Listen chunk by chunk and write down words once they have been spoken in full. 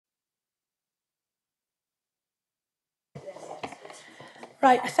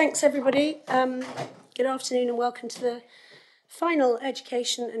Right, thanks everybody. Good afternoon and welcome to the final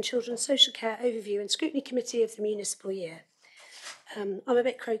Education and Children's Social Care Overview and Scrutiny Committee of the Municipal Year. I'm a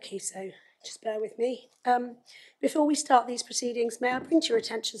bit croaky, so just bear with me. Before we start these proceedings, may I bring to your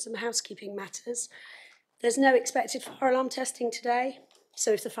attention some housekeeping matters. There's no expected fire alarm testing today,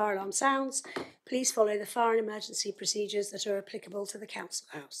 so if the fire alarm sounds, please follow the fire and emergency procedures that are applicable to the Council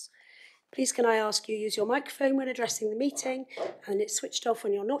House. Please can I ask you use your microphone when addressing the meeting and it's switched off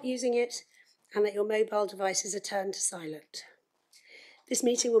when you're not using it, and that your mobile devices are turned to silent. This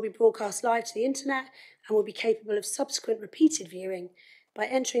meeting will be broadcast live to the internet and will be capable of subsequent repeated viewing by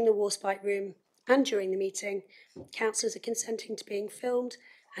entering the Warspite room, and during the meeting, councillors are consenting to being filmed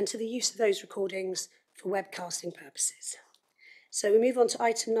and to the use of those recordings for webcasting purposes. So we move on to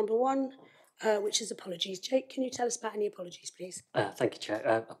item number 1, which is apologies. Jake, can you tell us about any apologies, please? Thank you,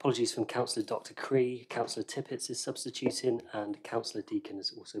 Chair. Apologies from Councillor Dr. Cree. Councillor Tippett is substituting, and Councillor Deacon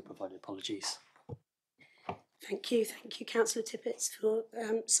has also provided apologies. Thank you, Councillor Tippett, for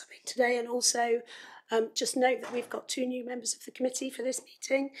subbing today. And also, just note that we've got 2 new members of the committee for this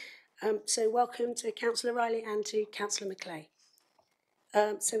meeting. So welcome to Councillor Riley and to Councillor Macleay.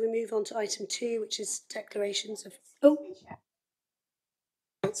 So we move on to item 2, which is declarations of... Oh,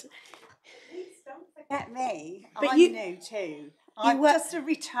 Please don't forget me. But I'm new too. I'm just a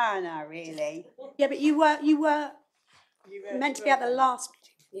returner, really. Yeah, but you were meant to be at the last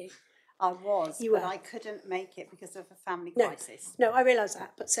meeting. I was, but I couldn't make it because of a family crisis. No, I realise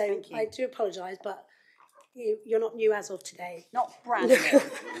that, but so I do apologise, but you're not new as of today. Not brand new.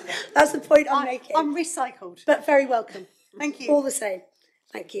 That's the point I'm making. I'm recycled. But very welcome. Thank you. All the same.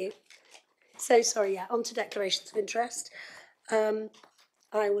 Thank you. So sorry, on to declarations of interest.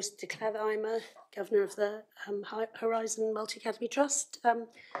 I was declare that I'm a governor of the Horizon Multi-Academy Trust.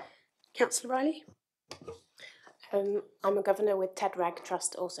 Councillor Riley? I'm a governor with Ted Ragg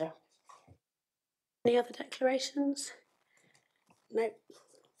Trust also. Any other declarations? No.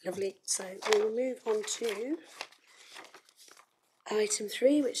 Lovely. So we will move on to item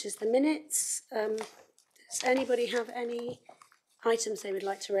 3, which is the minutes. Does anybody have any items they would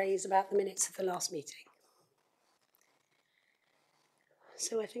like to raise about the minutes of the last meeting?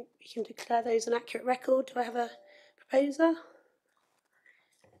 So I think we can declare those an accurate record. Do I have a proposer? And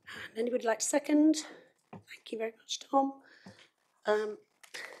anybody like to second? Thank you very much, Tom.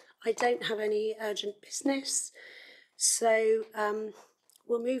 I don't have any urgent business. So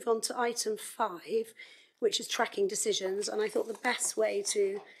we'll move on to item 5, which is tracking decisions. And I thought the best way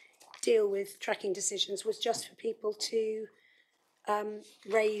to deal with tracking decisions was just for people to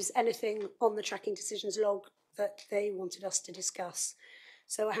raise anything on the tracking decisions log that they wanted us to discuss.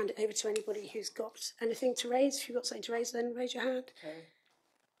 So I'll hand it over to anybody who's got anything to raise. If you've got something to raise, then raise your hand. Okay.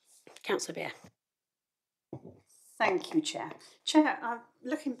 Councillor Beer. Thank you, Chair. Chair,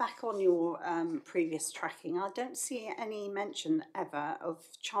 looking back on your previous tracking, I don't see any mention ever of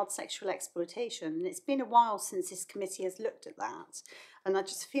child sexual exploitation. And it's been a while since this committee has looked at that. And I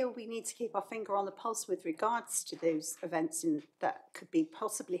just feel we need to keep our finger on the pulse with regards to those events that could be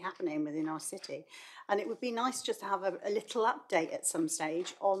possibly happening within our city. And it would be nice just to have a little update at some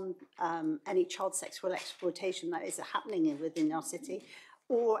stage on any child sexual exploitation that is happening within our city,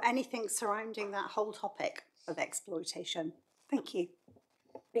 or anything surrounding that whole topic of exploitation. Thank you.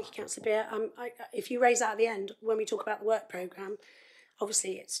 Thank you, Councillor Beer. If you raise that at the end, when we talk about the work programme,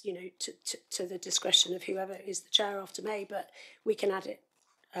 obviously it's, to the discretion of whoever is the chair after May, but we can add it,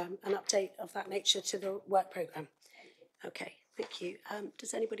 an update of that nature to the work programme. Okay, thank you.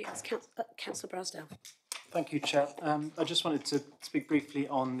 Does anybody else? Councillor Brasdale. Thank you, Chair. I just wanted to speak briefly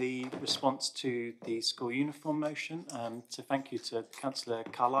on the response to the school uniform motion. So thank you to Councillor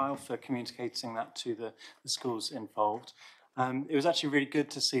Carlisle for communicating that to the schools involved. It was actually really good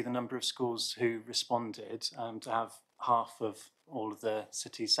to see the number of schools who responded, to have half of all of the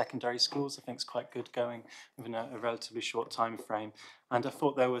city's secondary schools. I think it's quite good going within a relatively short time frame. And I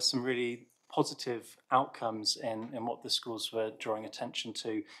thought there were some really positive outcomes in what the schools were drawing attention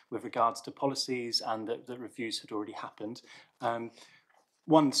to with regards to policies, and that reviews had already happened.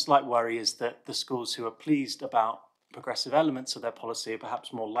 One slight worry is that the schools who are pleased about progressive elements of their policy are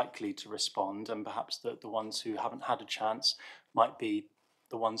perhaps more likely to respond, and perhaps the ones who haven't had a chance might be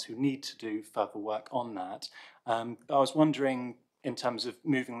the ones who need to do further work on that. I was wondering, in terms of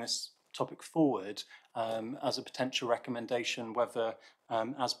moving this topic forward, as a potential recommendation, whether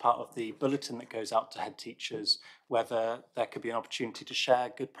as part of the bulletin that goes out to head teachers, whether there could be an opportunity to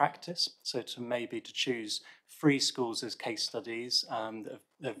share good practice. So to choose 3 schools as case studies that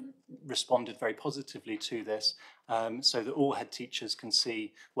have responded very positively to this, so that all head teachers can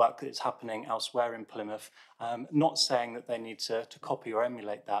see work that is happening elsewhere in Plymouth. Not saying that they need to copy or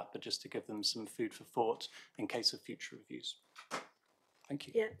emulate that, but just to give them some food for thought in case of future reviews. Thank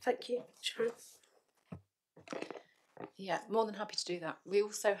you. Yeah, thank you, Sharon. Yeah, more than happy to do that. We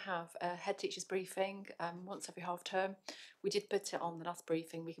also have a head teachers briefing once every half term. We did put it on the last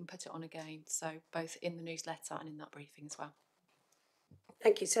briefing. We can put it on again, so both in the newsletter and in that briefing as well.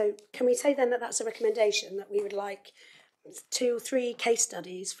 Thank you. So can we say then that that's a recommendation, that we would like 2 or 3 case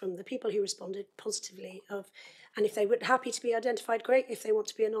studies from the people who responded positively and if they were happy to be identified, great. If they want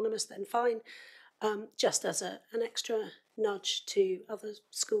to be anonymous, then fine. Just as an extra nudge to other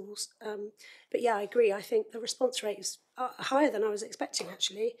schools. But yeah, I agree. I think the response rate is higher than I was expecting,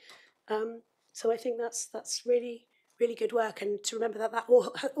 actually. So I think that's really, really good work. And to remember that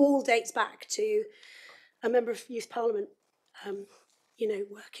all dates back to a member of Youth Parliament,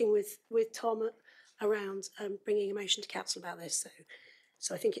 working with Tom around bringing a motion to council about this.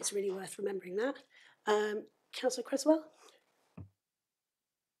 So I think it's really worth remembering that. Councillor Creswell?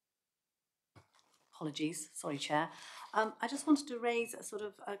 Apologies, sorry, Chair. I just wanted to raise a sort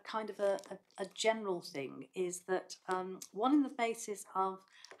of a kind of a general thing, is that one in the basis of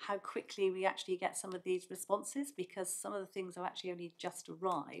how quickly we actually get some of these responses, because some of the things have actually only just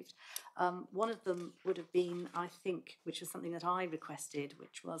arrived. One of them would have been, I think, which was something that I requested,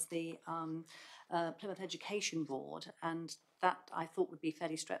 which was the Plymouth Education Board, and that I thought would be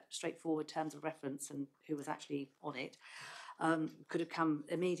fairly straightforward terms of reference and who was actually on it. Could have come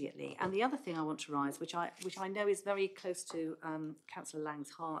immediately. And the other thing I want to raise, which I know is very close to Councillor Lang's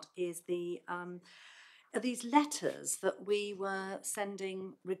heart, is these letters that we were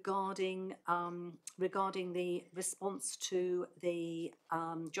sending regarding the response to the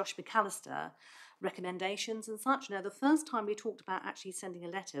Josh McAllister recommendations and such. Now, the first time we talked about actually sending a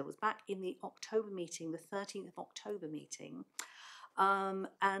letter was back in the October meeting, the 13th of October meeting.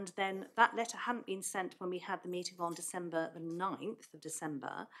 And then that letter hadn't been sent when we had the meeting on December the 9th of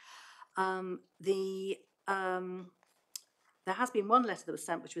December. There has been one letter that was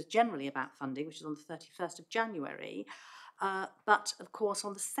sent which was generally about funding, which is on the 31st of January. But of course,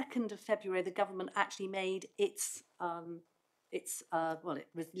 on the 2nd of February, the government actually made it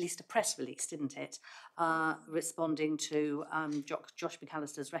released a press release, didn't it, responding to Josh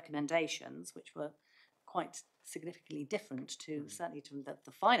McAllister's recommendations, which were quite significantly different to certainly to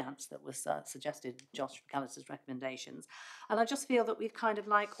the finance that was suggested, Josh McAllister's recommendations. And I just feel that we've kind of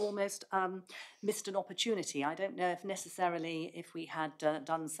like almost missed an opportunity. I don't know if necessarily if we had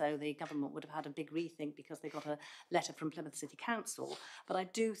done so, the government would have had a big rethink because they got a letter from Plymouth City Council. But I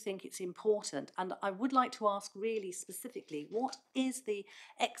do think it's important. And I would like to ask really specifically, what is the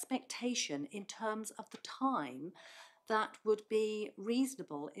expectation in terms of the time that would be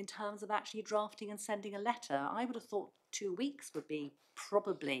reasonable in terms of actually drafting and sending a letter? I would have thought 2 weeks would be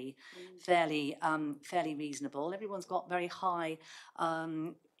probably fairly reasonable. Everyone's got very high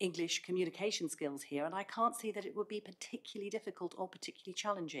English communication skills here, and I can't see that it would be particularly difficult or particularly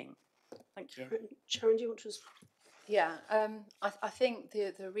challenging. Thank you. Sharon, do you want to respond? Yeah, I think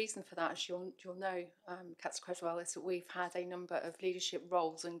the reason for that, as you'll know, Councillor Creswell, is that we've had a number of leadership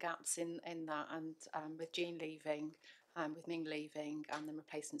roles and gaps in that, and with Jean leaving, with Ming leaving, and then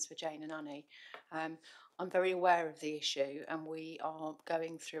replacements for Jane and Annie. I'm very aware of the issue, and we are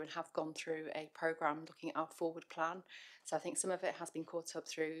going through and have gone through a programme looking at our forward plan. So I think some of it has been caught up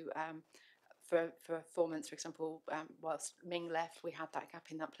through for 4 months, for example, whilst Ming left, we had that gap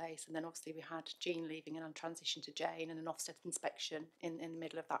in that place, and then obviously we had Jean leaving and then transition to Jane and an offset inspection in the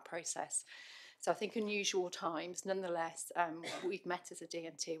middle of that process. So I think unusual times, nonetheless, we've met as a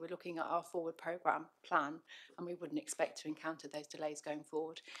DMT, we're looking at our forward programme plan, and we wouldn't expect to encounter those delays going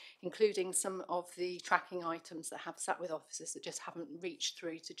forward, including some of the tracking items that have sat with officers that just haven't reached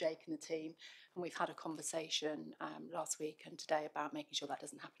through to Jake and the team. And we've had a conversation last week and today about making sure that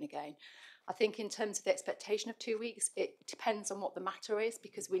doesn't happen again. I think in terms of the expectation of 2 weeks, it depends on what the matter is,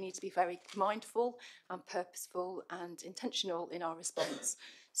 because we need to be very mindful and purposeful and intentional in our response.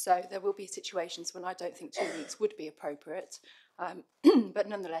 So there will be situations when I don't think 2 weeks would be appropriate. But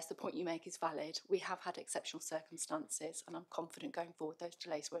nonetheless, the point you make is valid. We have had exceptional circumstances, and I'm confident going forward those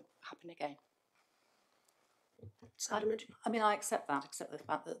delays won't happen again. I mean, I accept the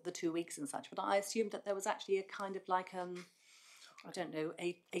fact that the 2 weeks and such, but I assumed that there was actually a kind of like I don't know,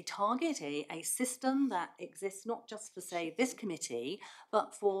 a target, a system that exists not just for, say, this committee,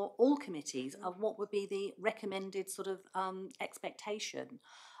 but for all committees of what would be the recommended sort of expectation,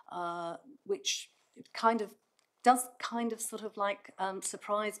 which kind of does kind of sort of like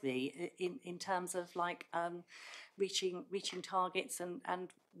surprise me in terms of like reaching targets and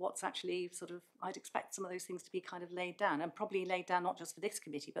what's actually sort of, I'd expect some of those things to be kind of laid down, and probably laid down not just for this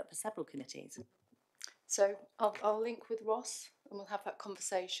committee but for several committees. So I'll link with Ross and we'll have that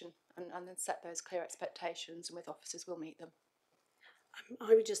conversation and then set those clear expectations, and with officers we'll meet them.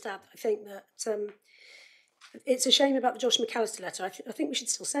 I would just add, I think that it's a shame about the Josh McAllister letter. I think we should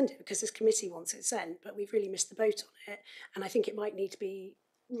still send it because this committee wants it sent, but we've really missed the boat on it. And I think it might need to be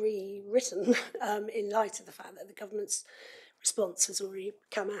rewritten in light of the fact that the government's response has already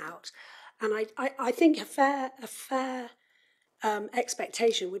come out. And I think a fair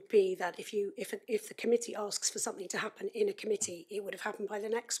expectation would be that if the committee asks for something to happen in a committee, it would have happened by the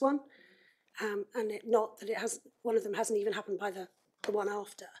next one, and not that one of them hasn't even happened by the one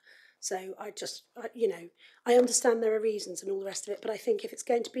after. So I understand there are reasons and all the rest of it, but I think if it's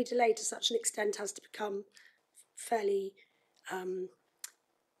going to be delayed to such an extent as to become fairly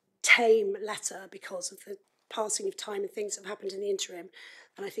tame letter because of the passing of time and things that have happened in the interim,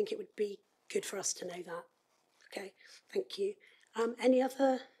 then I think it would be good for us to know that. Okay, thank you. Any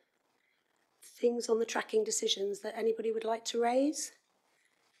other things on the tracking decisions that anybody would like to raise?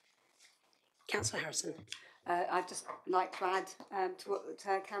 Councillor Harrison. I'd just like to add to what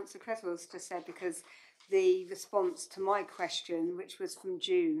Councillor Creswell's just said, because the response to my question, which was from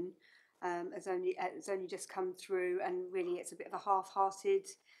June, has only just come through, and really it's a bit of a half-hearted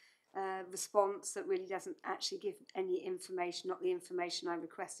response that really doesn't actually give any information, not the information I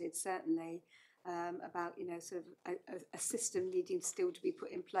requested, certainly, about, sort of a system needing still to be put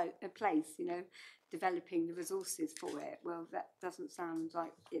in place, developing the resources for it. Well, that doesn't sound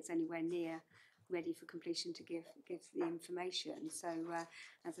like it's anywhere near ready for completion to give the information. So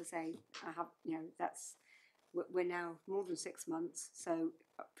as I say, I have, we're now more than 6 months, so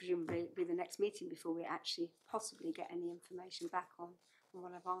presumably it'll be the next meeting before we actually possibly get any information back on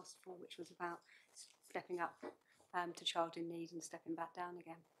what I've asked for, which was about stepping up to child in need and stepping back down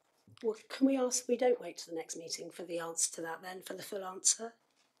again. Well, can we ask we don't wait to the next meeting for the answer to that then, for the full answer?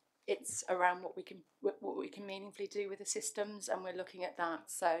 It's around what we can meaningfully do with the systems, and we're looking at that.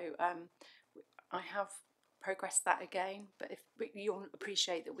 So I have progressed that again, but if you'll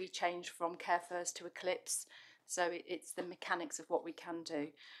appreciate that we changed from Care First to Eclipse, so it's the mechanics of what we can do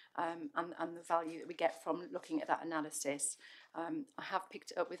and the value that we get from looking at that analysis. I have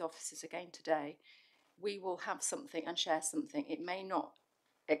picked it up with officers again today. We will have something and share something. It may not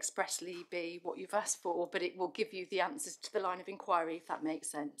expressly be what you've asked for, but it will give you the answers to the line of inquiry, if that makes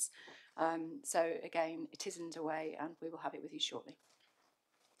sense. So again, it is underway and we will have it with you shortly.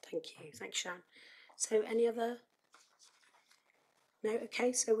 Thank you. Thanks, Sharon. So any other? No?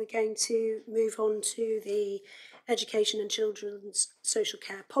 Okay, so we're going to move on to the Education and Children's Social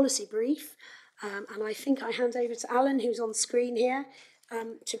Care Policy Brief. And I think I hand over to Alan, who's on screen here,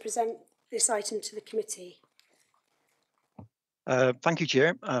 to present this item to the committee. Thank you,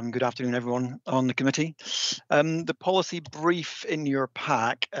 Chair. Good afternoon, everyone on the committee. The policy brief in your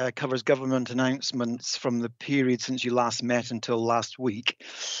pack covers government announcements from the period since you last met until last week.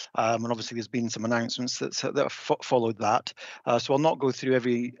 And obviously there's been some announcements that have followed that. So I'll not go through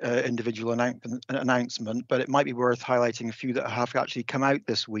every individual announcement, but it might be worth highlighting a few that have actually come out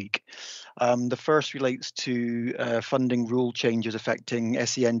this week. The first relates to funding rule changes affecting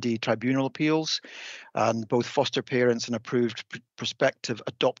SEND tribunal appeals. And both foster parents and approved prospective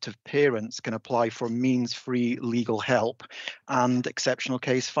adoptive parents can apply for means-free legal help and exceptional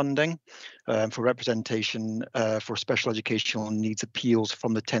case funding for representation for special educational needs appeals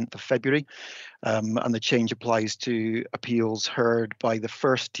from the 10th of February. And the change applies to appeals heard by the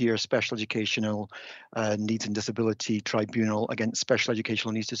first-tier special educational needs and disability tribunal against special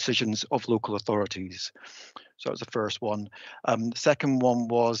educational needs decisions of local authorities. So that was the first one. The second one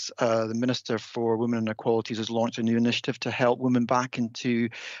was the Minister for Women and Equalities has launched a new initiative to help women back into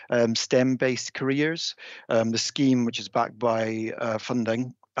STEM-based careers. The scheme, which is backed by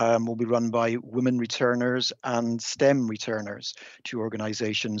funding, will be run by women returners and STEM returners, two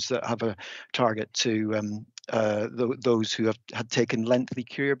organisations that have a target to those who have had taken lengthy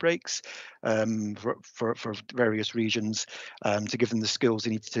career breaks for various reasons, to give them the skills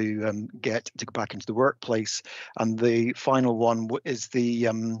they need to get to go back into the workplace. And the final one is the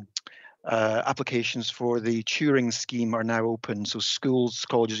applications for the Turing scheme are now open, so schools,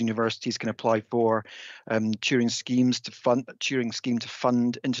 colleges, universities can apply for Turing scheme to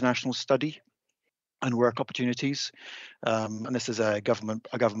fund international study. and work opportunities. And this is a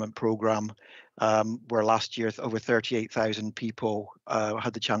government programme where last year over 38,000 people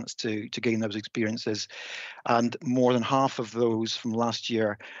had the chance to gain those experiences, and more than half of those from last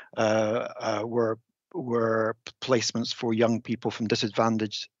year were placements for young people from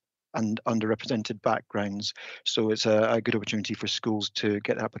disadvantaged and underrepresented backgrounds. So it's a good opportunity for schools to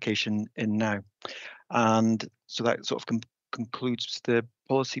get the application in now. And so that sort of concludes the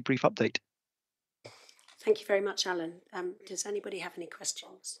policy brief update. Thank you very much, Alan. Does anybody have any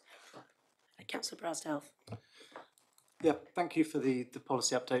questions? Councillor Brasdell. Yeah, thank you for the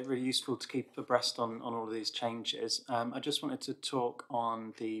policy update. Really useful to keep abreast on all of these changes. I just wanted to talk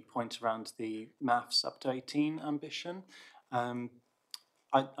on the point around the maths up to 18 ambition.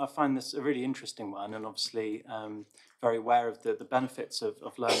 I find this a really interesting one, and obviously very aware of the benefits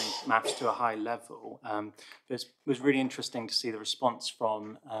of learning maths to a high level. But it was really interesting to see the response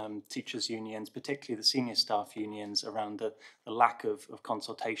from teachers' unions, particularly the senior staff unions, around the lack of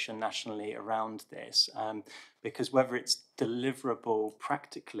consultation nationally around this. Because whether it's deliverable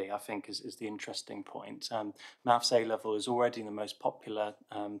practically, I think, is the interesting point. Maths A-level is already the most popular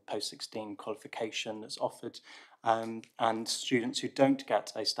post-16 qualification that's offered. And students who don't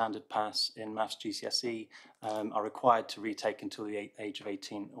get a standard pass in Maths GCSE are required to retake until the age of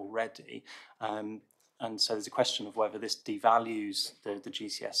 18 already. And so there's a question of whether this devalues the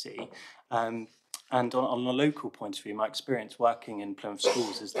GCSE. And on a local point of view, my experience working in Plymouth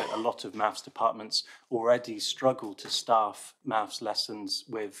schools is that a lot of maths departments already struggle to staff maths lessons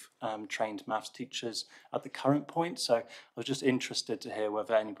with trained maths teachers at the current point. So I was just interested to hear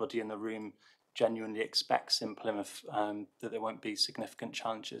whether anybody in the room genuinely expects in Plymouth that there won't be significant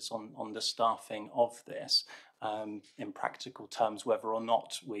challenges on the staffing of this in practical terms, whether or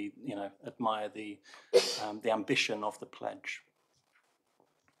not we admire the ambition of the pledge.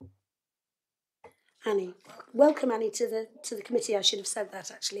 Annie. Welcome, Annie, to the committee. I should have said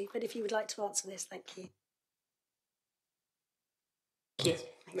that, actually, but if you would like to answer this, thank you. Yes,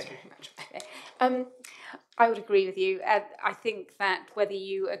 thanks very much. I would agree with you. I think that whether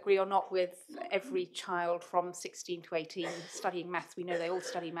you agree or not with every child from 16 to 18 studying maths, we know they all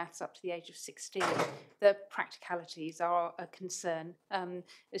study maths up to the age of 16, the practicalities are a concern.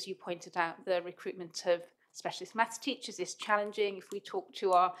 As you pointed out, the recruitment of specialist maths teachers is challenging. If we talk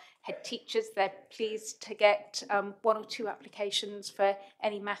to our head teachers, they're pleased to get 1 or 2 applications for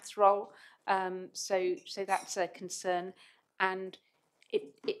any maths role. So that's a concern. And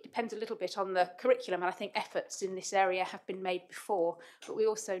it depends a little bit on the curriculum, and I think efforts in this area have been made before, but we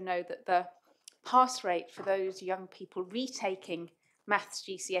also know that the pass rate for those young people retaking maths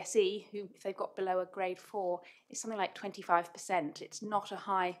GCSE, who if they've got below a grade 4, is something like 25%. It's not a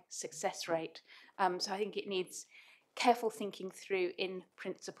high success rate. So I think it needs careful thinking through in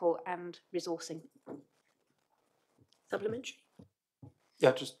principle and resourcing. Supplementary?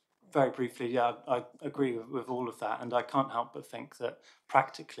 Yeah, just very briefly, yeah, I agree with all of that, and I can't help but think that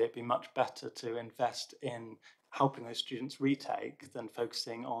practically it'd be much better to invest in helping those students retake than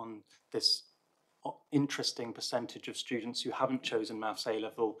focusing on this interesting percentage of students who haven't chosen Maths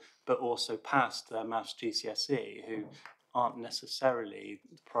A-level but also passed their Maths GCSE, who aren't necessarily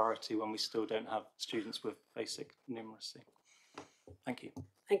the priority when we still don't have students with basic numeracy. Thank you.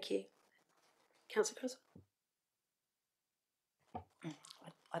 Thank you. Councillor Cresswell?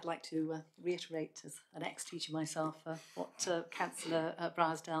 I'd like to reiterate, as an ex-teacher myself, what Councillor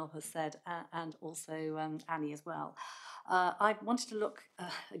Brasdell has said, and also Annie as well. I wanted to look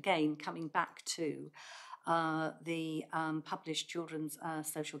again, coming back to the published children's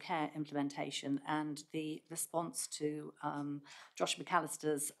social care implementation and the response to Josh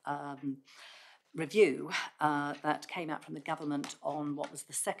McAllister's review that came out from the government on what was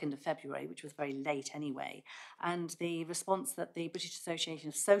the 2nd of February, which was very late anyway, and the response that the British Association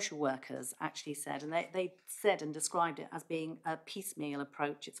of Social Workers actually said, and they said and described it as being a piecemeal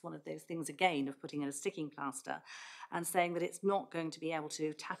approach. It's one of those things, again, of putting in a sticking plaster and saying that it's not going to be able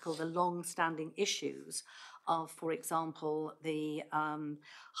to tackle the long-standing issues of, for example, the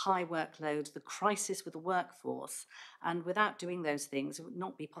high workload, the crisis with the workforce, and without doing those things, it would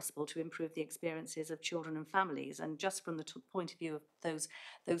not be possible to improve the experiences of children and families. And just from the point of view of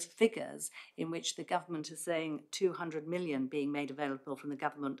those figures, in which the government is saying 200 million being made available from the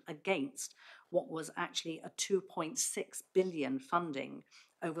government against what was actually a 2.6 billion funding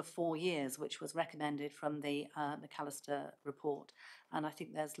over 4 years, which was recommended from the McAllister report. And I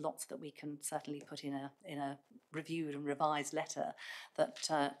think there's lots that we can certainly put in a reviewed and revised letter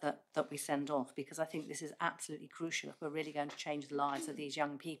that we send off, because I think this is absolutely crucial. If we're really going to change the lives of these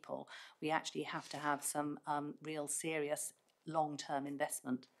young people, we actually have to have some real serious long-term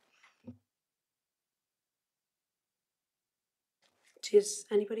investment. Does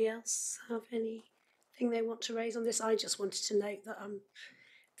anybody else have anything they want to raise on this? I just wanted to note that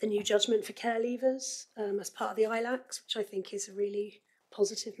the new judgment for care leavers as part of the ILACs, which I think is a really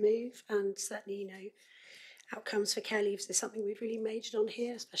positive move, and certainly, outcomes for care leavers is something we've really majored on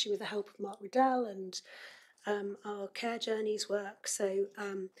here, especially with the help of Mark Riddell and our care journeys work. So,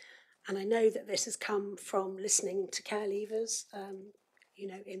 and I know that this has come from listening to care leavers,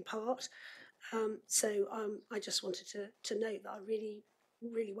 in part. So I just wanted to note that I really,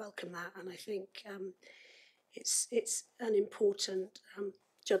 really welcome that, and I think it's an important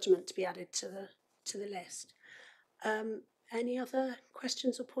judgment to be added to the list. Any other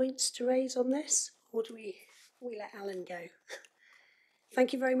questions or points to raise on this, or do we let Alan go?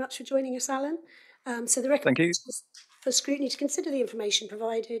 Thank you very much for joining us, Alan. So the recommendation is for Scrutiny to consider the information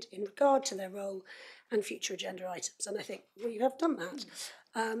provided in regard to their role and future agenda items, and I think we have done that.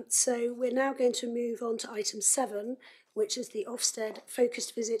 So we're now going to move on to item 7, which is the Ofsted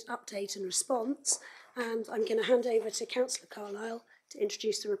focused visit update and response, and I'm going to hand over to Councillor Carlile to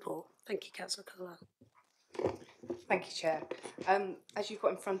introduce the report. Thank you, Councillor Carlile. Thank you, Chair. As you've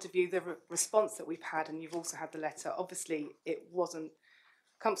got in front of you, the response that we've had, and you've also had the letter, obviously it wasn't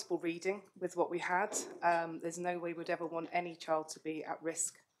comfortable reading with what we had. There's no way we'd ever want any child to be at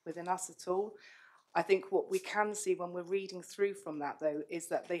risk within us at all. I think what we can see when we're reading through from that, though, is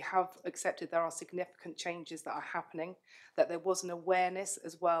that they have accepted there are significant changes that are happening, that there was an awareness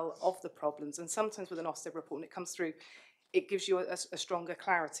as well of the problems. And sometimes with an Ofsted report, when it comes through, it gives you a stronger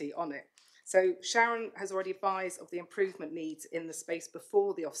clarity on it. So Sharon has already advised of the improvement needs in the space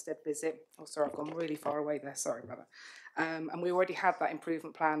before the Ofsted visit. Oh, sorry, I've gone really far away there. Sorry about that. And we already had that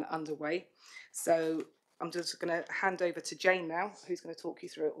improvement plan underway. So I'm just going to hand over to Jane now, who's going to talk you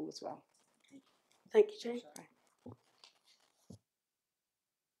through it all as well. Thank you, Jane.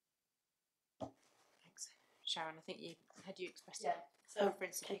 Thanks. Sharon, I think you expressed it. So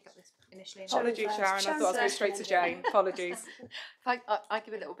preference to pick up this initially. Apologies, Sharon. I thought I'd go straight to Jane. Apologies. I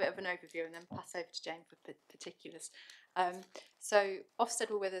give a little bit of an overview and then pass over to Jane for particulars. So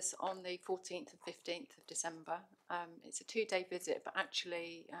Ofsted were with us on the 14th and 15th of December. It's a 2-day visit, but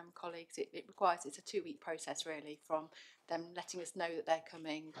actually, colleagues, it's a 2-week process really, from them letting us know that they're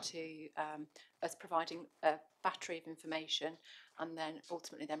coming to us providing a battery of information, and then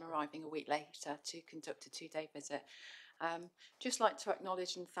ultimately them arriving a week later to conduct a 2-day visit. Just like to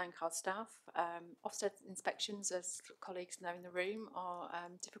acknowledge and thank our staff. Ofsted inspections, as colleagues know in the room, are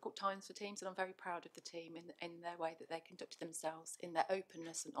difficult times for teams, and I'm very proud of the team in their way that they conducted themselves, in their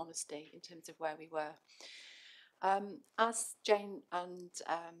openness and honesty in terms of where we were. As Jane and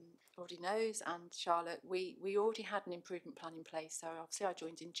already knows, and Charlotte, we already had an improvement plan in place. So obviously I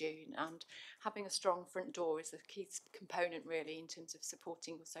joined in June, and having a strong front door is the key component really in terms of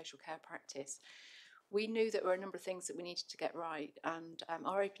supporting your social care practice. We knew that there were a number of things that we needed to get right, and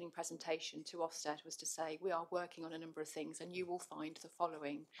our opening presentation to Ofsted was to say we are working on a number of things and you will find the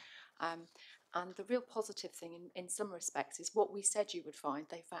following. And the real positive thing in some respects is what we said you would find,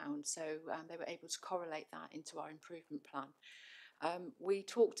 they found. So they were able to correlate that into our improvement plan. We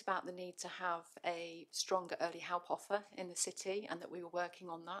talked about the need to have a stronger early help offer in the city, and that we were working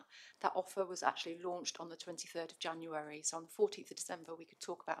on that. That offer was actually launched on the 23rd of January. So on the 14th of December, we could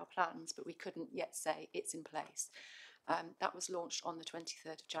talk about our plans, but we couldn't yet say it's in place. That was launched on the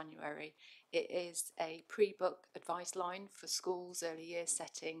 23rd of January. It is a pre-book advice line for schools, early years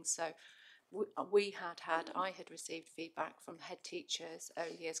settings. So I had received feedback from head teachers,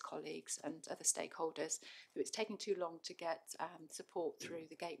 early years colleagues and other stakeholders that it's taking too long to get support through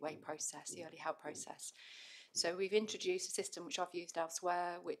the gateway process, the early help process. So we've introduced a system which I've used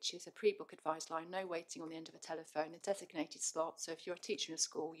elsewhere, which is a pre-book advice line, no waiting on the end of a telephone, a designated slot. So if you're a teacher in a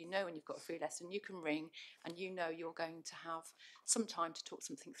school, you know when you've got a free lesson, you can ring and you know you're going to have some time to talk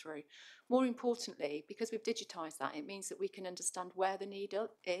something through. More importantly, because we've digitised that, it means that we can understand where the need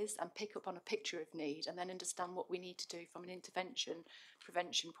is and pick up on a picture of need, and then understand what we need to do from an intervention,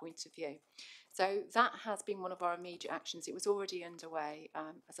 prevention point of view. So that has been one of our immediate actions. It was already underway.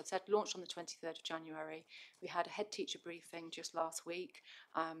 As I've said, launched on the 23rd of January. We had a head teacher briefing just last week,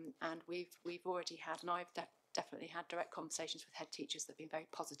 and we've already had, and I've definitely had direct conversations with head teachers that have been very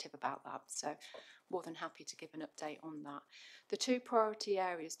positive about that. So more than happy to give an update on that. The 2 priority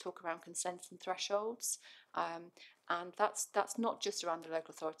areas talk around consent and thresholds. And that's not just around the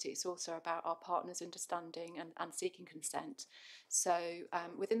local authority, it's also about our partners understanding and seeking consent. So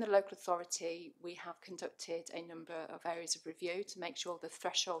within the local authority, we have conducted a number of areas of review to make sure the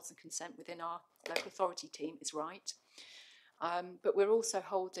thresholds and consent within our local authority team is right. But we're also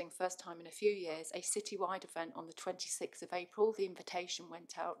holding, first time in a few years, a citywide event on the 26th of April. The invitation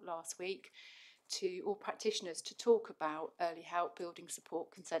went out last week to all practitioners to talk about early help, building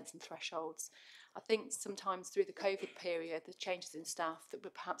support, consents and thresholds. I think sometimes through the COVID period, the changes in staff, that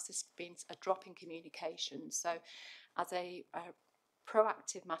perhaps there's been a drop in communication. So as a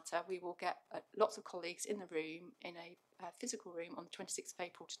proactive matter, we will get lots of colleagues in the room, in a physical room on the 26th of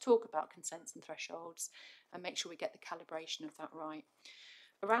April to talk about consents and thresholds and make sure we get the calibration of that right.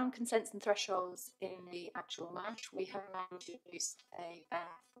 Around consents and thresholds in the actual MASH, we have now introduced a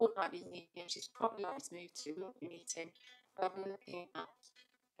fortnightly meeting, which is probably likely to move to a weekly meeting, where we're looking at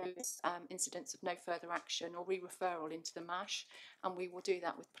those incidents of no further action or re-referral into the MASH, and we will do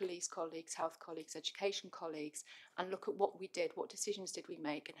that with police colleagues, health colleagues, education colleagues, and look at what we did, what decisions did we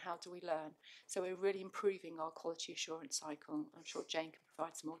make, and how do we learn. So we're really improving our quality assurance cycle. I'm sure Jane can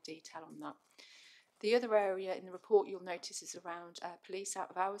provide some more detail on that. The other area in the report you'll notice is around police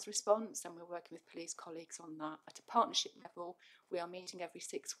out-of-hours response, and we're working with police colleagues on that. At a partnership level, we are meeting every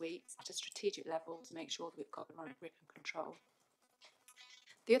 6 weeks at a strategic level to make sure that we've got the right grip and control.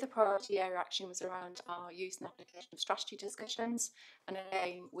 The other priority area action was around our use and application of strategy discussions, and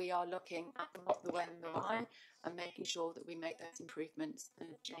again we are looking at the what, the when and the why and making sure that we make those improvements, and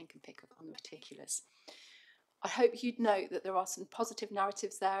Jane can pick up on the particulars. I hope you'd note that there are some positive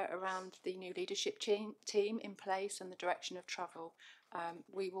narratives there around the new leadership team in place and the direction of travel.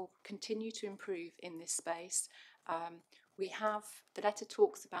 We will continue to improve in this space. The letter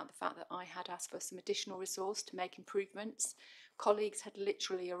talks about the fact that I had asked for some additional resource to make improvements. Colleagues had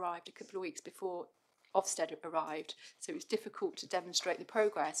literally arrived a couple of weeks before Ofsted arrived, so it was difficult to demonstrate the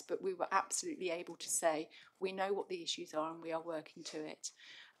progress, but we were absolutely able to say we know what the issues are and we are working to it.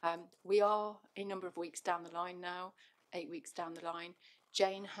 We are a number of weeks down the line now, 8 weeks down the line.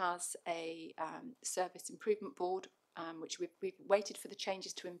 Jane has a service improvement board, which we've waited for the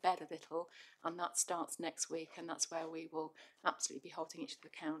changes to embed a little, and that starts next week, and that's where we will absolutely be holding each of the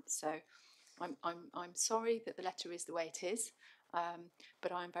accounts. So I'm sorry that the letter is the way it is,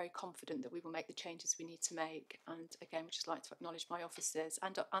 but I'm very confident that we will make the changes we need to make. And again, we'd just like to acknowledge my officers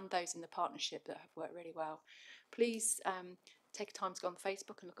and those in the partnership that have worked really well. Please take time to go on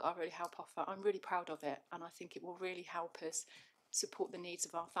Facebook and look at our Early Help offer. I'm really proud of it, and I think it will really help us support the needs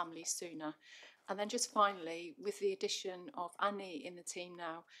of our families sooner. And then just finally, with the addition of Annie in the team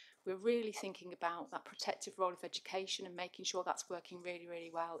now, we're really thinking about that protective role of education and making sure that's working really,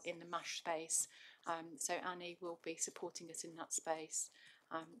 really well in the MASH space. So Annie will be supporting us in that space.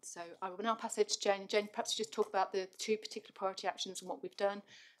 So I will now pass over to Jane. Jane, perhaps you just talk about the 2 particular priority actions and what we've done,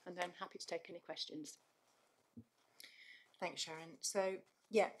 and then happy to take any questions. Thanks, Sharon. So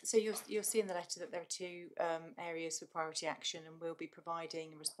yeah, so you'll see in the letter that there are 2 areas for priority action, and we'll be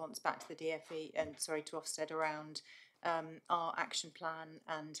providing a response back to the DFE and to Ofsted around our action plan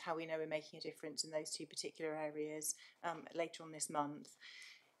and how we know we're making a difference in those 2 particular areas later on this month.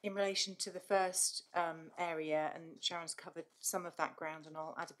 In relation to the first area, and Sharon's covered some of that ground, and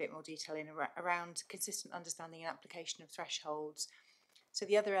I'll add a bit more detail in around consistent understanding and application of thresholds. So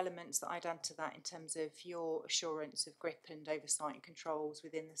the other elements that I'd add to that in terms of your assurance of grip and oversight and controls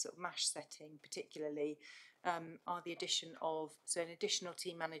within the sort of MASH setting particularly are the addition of an additional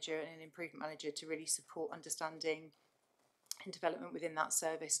team manager and an improvement manager to really support understanding and development within that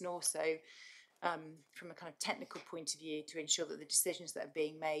service, and also from a kind of technical point of view to ensure that the decisions that are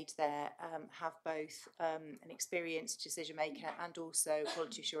being made there have both an experienced decision maker and also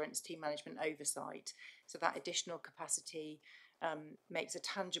quality assurance team management oversight. So that additional capacity makes a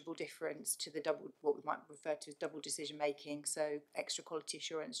tangible difference to the what we might refer to as double decision making, so extra quality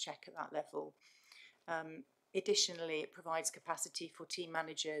assurance check at that level. Additionally, it provides capacity for team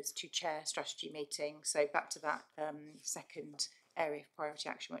managers to chair strategy meetings, so back to that second area of priority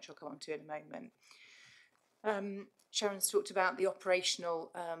action, which I'll come on to in a moment. Sharon's talked about the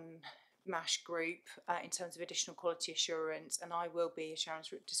operational MASH group in terms of additional quality assurance, and I will be, as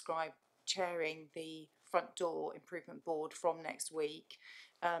Sharon's described, chairing the front door improvement board from next week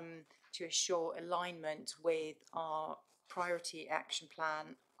to assure alignment with our priority action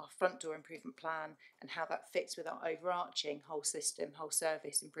plan, our front door improvement plan, and how that fits with our overarching whole system, whole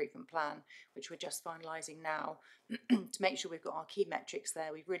service improvement plan, which we're just finalising now to make sure we've got our key metrics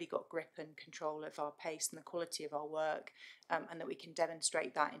there, we've really got grip and control of our pace and the quality of our work, and that we can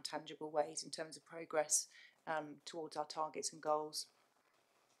demonstrate that in tangible ways in terms of progress towards our targets and goals.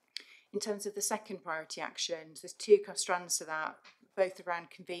 In terms of the second priority actions, there's 2 strands to that, both around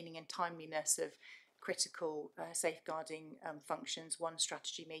convening and timeliness of critical safeguarding functions, 1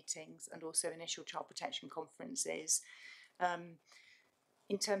 strategy meetings and also initial child protection conferences.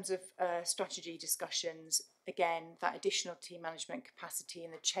 In terms of strategy discussions, again, that additional team management capacity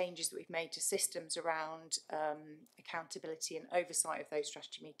and the changes that we've made to systems around accountability and oversight of those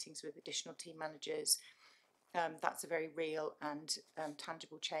strategy meetings with additional team managers, that's a very real and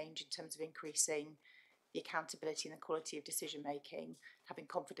tangible change in terms of increasing the accountability and the quality of decision making, having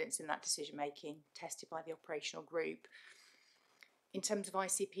confidence in that decision making, tested by the operational group. In terms of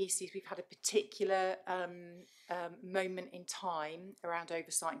ICPCs, we've had a particular moment in time around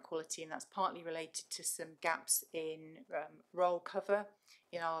oversight and quality, and that's partly related to some gaps in role cover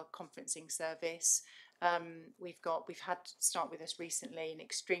in our conferencing service. We've had start with us recently an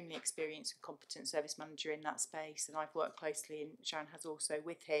extremely experienced and competent service manager in that space, and I've worked closely, and Sharon has also,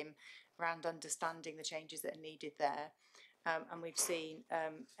 with him around understanding the changes that are needed there. And we've seen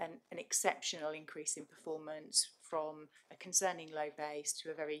an exceptional increase in performance from a concerning low base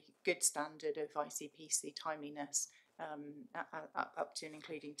to a very good standard of ICPC timeliness up to and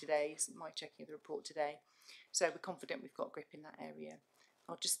including today's, my checking of the report today. So we're confident we've got grip in that area.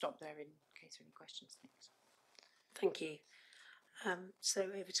 I'll just stop there in case there are any questions. Thanks. Thank you. So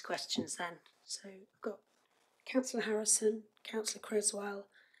over to questions then. So I've got Councillor Harrison, Councillor Creswell,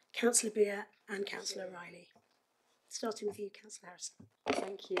 Councillor Beer and Councillor Riley. Starting with you, Councillor Harrison.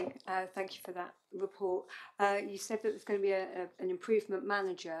 Thank you. Thank you for that report. You said that there's going to be an improvement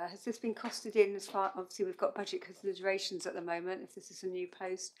manager. Has this been costed in as far, obviously we've got budget considerations at the moment, if this is a new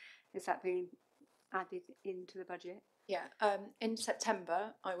post, is that being added into the budget? Yeah, in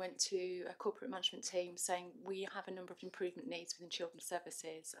September I went to a corporate management team saying we have a number of improvement needs within children's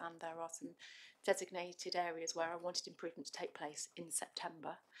services, and there are some designated areas where I wanted improvement to take place in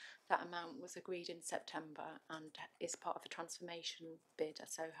September. That amount was agreed in September and is part of a transformation bid,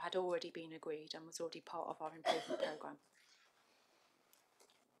 so had already been agreed and was already part of our improvement programme.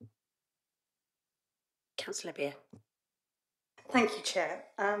 Councillor Beer. Thank you, Chair.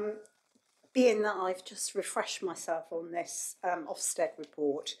 Being that I've just refreshed myself on this Ofsted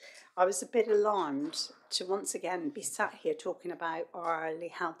report, I was a bit alarmed to once again be sat here talking about our early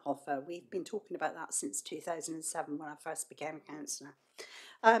help offer. We've been talking about that since 2007 when I first became a councillor.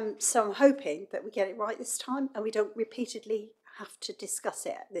 So I'm hoping that we get it right this time and we don't repeatedly have to discuss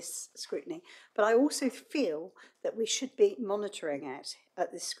it at this scrutiny. But I also feel that we should be monitoring it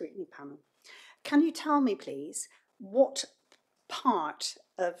at this scrutiny panel. Can you tell me, please, what part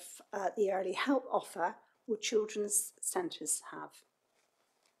of the early help offer will children's centres have?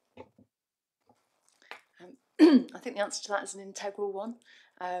 I think the answer to that is an integral one.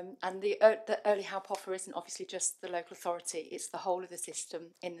 And the early help offer isn't obviously just the local authority, it's the whole of the system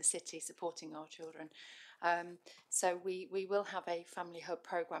in the city supporting our children. So we will have a family hub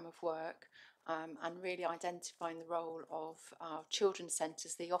programme of work and really identifying the role of our children's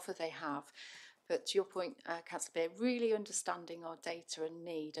centres, the offer they have. But to your point, Councillor Beer, really understanding our data and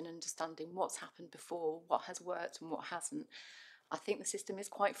need and understanding what's happened before, what has worked and what hasn't. I think the system is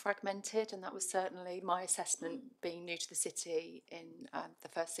quite fragmented, and that was certainly my assessment being new to the city in the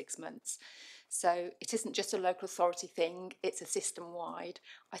first 6 months. So it isn't just a local authority thing, it's a system-wide.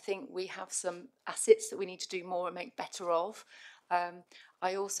 I think we have some assets that we need to do more and make better of.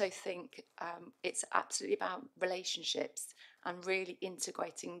 I also think it's absolutely about relationships and really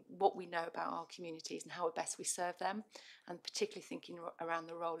integrating what we know about our communities and how best we serve them, and particularly thinking around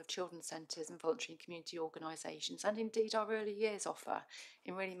the role of children's centres and voluntary and community organisations, and indeed our early years offer,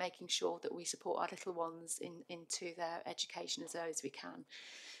 in really making sure that we support our little ones into their education as early as we can.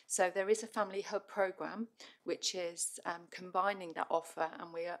 So there is a family hub programme which is combining that offer,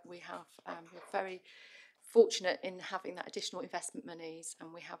 and we're very fortunate in having that additional investment monies,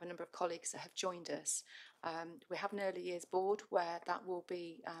 and we have a number of colleagues that have joined us. We have an early years board where that will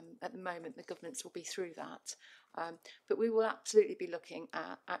be, at the moment, the governance will be through that. But we will absolutely be looking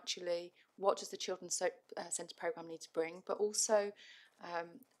at actually what does the Children's Centre programme need to bring, but also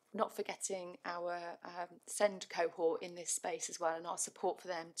not forgetting our SEND cohort in this space as well, and our support for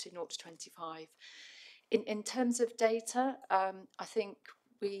them to 0 to 25. In terms of data, I think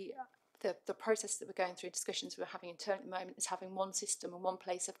the process that we're going through, discussions we're having internally at the moment, is having one system and one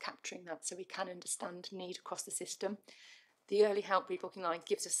place of capturing that so we can understand need across the system. The early help rebooking line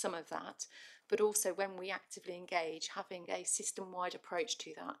gives us some of that, but also when we actively engage, having a system-wide approach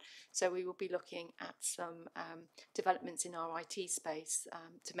to that. So we will be looking at some developments in our IT space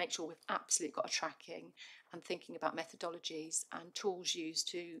to make sure we've absolutely got a tracking, and thinking about methodologies and tools used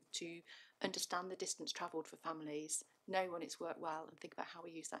to understand the distance travelled for families, know when it's worked well, and think about how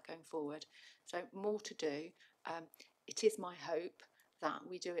we use that going forward. So more to do. It is my hope that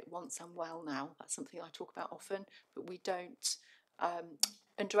we do it once and well now. That's something I talk about often, but we don't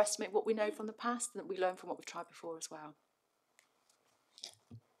underestimate what we know from the past, and that we learn from what we've tried before as well.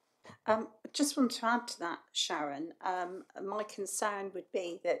 Just want to add to that, Sharon. My concern would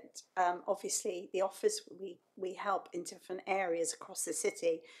be that obviously the offers we help in different areas across the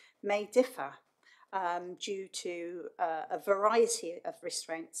city may differ due to a variety of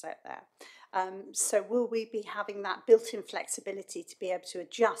restraints out there. So will we be having that built-in flexibility to be able to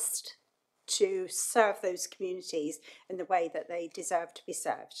adjust to serve those communities in the way that they deserve to be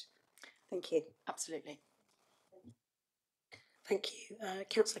served? Thank you. Absolutely. Thank you.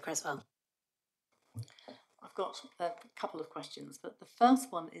 Councillor Creswell. I've got a couple of questions, but the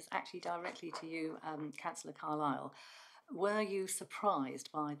first one is actually directly to you, Councillor Carlyle. Were you surprised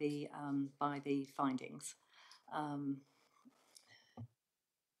by the findings?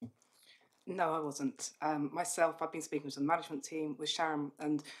 No, I wasn't. Myself, I've been speaking to the management team with Sharon,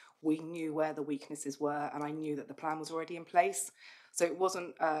 and we knew where the weaknesses were, and I knew that the plan was already in place. So it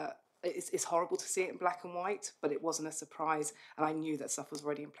wasn't. It's horrible to see it in black and white, but it wasn't a surprise, and I knew that stuff was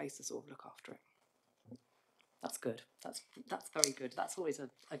already in place to sort of look after it. That's good. That's very good. That's always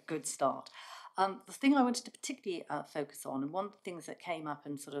a good start. The thing I wanted to particularly focus on, and one of the things that came up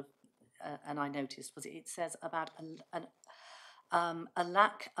and sort of and I noticed, was it says about a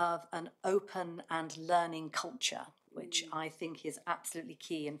lack of an open and learning culture, which I think is absolutely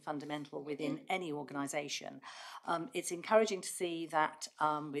key and fundamental within any organisation. It's encouraging to see that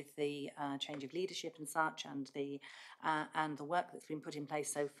with the change of leadership and such, and the work that's been put in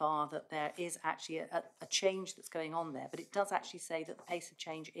place so far, that there is actually a change that's going on there. But it does actually say that the pace of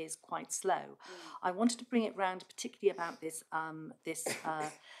change is quite slow. I wanted to bring it round particularly about this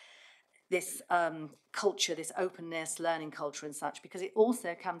culture, this openness, learning culture and such, because it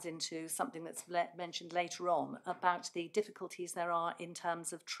also comes into something that's mentioned later on about the difficulties there are in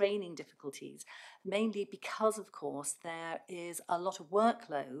terms of training difficulties, mainly because, of course, there is a lot of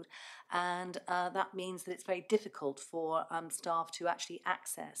workload, and that means that it's very difficult for staff to actually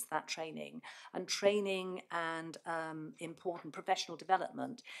access that training. And training and important professional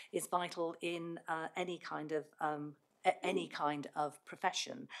development is vital in any kind of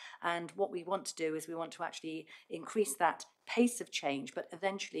profession. And what we want to do is we want to actually increase that pace of change, but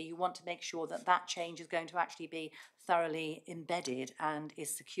eventually you want to make sure that that change is going to actually be thoroughly embedded and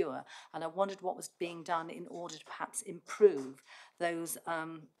is secure. And I wondered what was being done in order to perhaps improve those,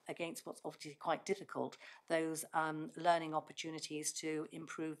 against what's obviously quite difficult, those learning opportunities to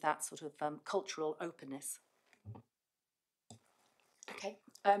improve that sort of cultural openness. Okay.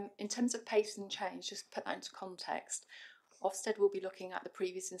 In terms of pace and change, just put that into context. Ofsted will be looking at the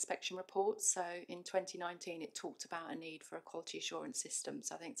previous inspection reports. So in 2019, it talked about a need for a quality assurance system.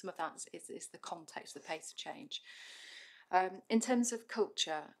 So I think some of that is the context, the pace of change. In terms of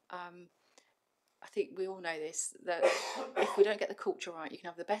culture, I think we all know this, that if we don't get the culture right, you can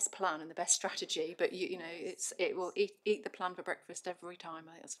have the best plan and the best strategy, but you know it will eat the plan for breakfast every time.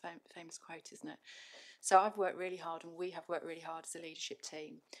 I think that's a famous quote, isn't it? So I've worked really hard, and we have worked really hard as a leadership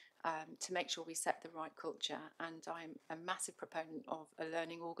team to make sure we set the right culture. And I'm a massive proponent of a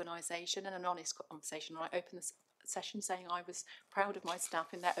learning organisation and an honest conversation. I opened the session saying I was proud of my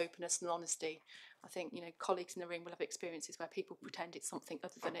staff in their openness and honesty. I think, you know, colleagues in the room will have experiences where people pretend it's something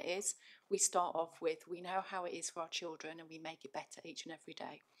other than it is. We start off with, we know how it is for our children, and we make it better each and every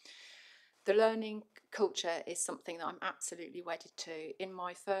day. The learning culture is something that I'm absolutely wedded to. In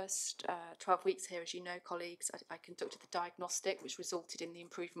my first 12 weeks here, as you know, colleagues, I conducted the diagnostic, which resulted in the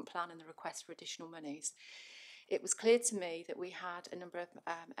improvement plan and the request for additional monies. It was clear to me that we had a number of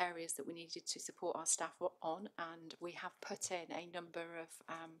areas that we needed to support our staff on, and we have put in a number of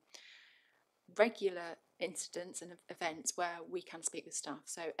regular incidents and events where we can speak with staff.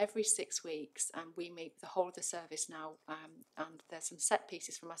 So every 6 weeks we meet the whole of the service now, and there's some set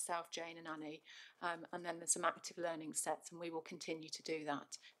pieces for myself, Jane and Annie, and then there's some active learning sets, and we will continue to do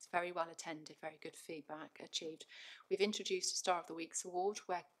that. It's very well attended, very good feedback achieved. We've introduced a Star of the Weeks award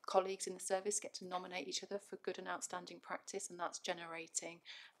where colleagues in the service get to nominate each other for good and outstanding practice, and that's generating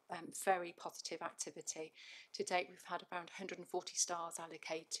very positive activity. To date, we've had around 140 stars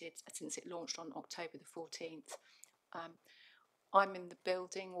allocated since it launched on October the 14th. I'm in the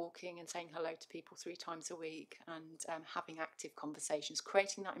building, walking and saying hello to people 3 times a week, and having active conversations,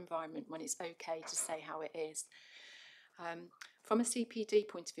 creating that environment when it's okay to say how it is. From a CPD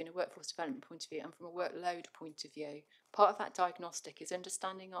point of view and a workforce development point of view, and from a workload point of view, part of that diagnostic is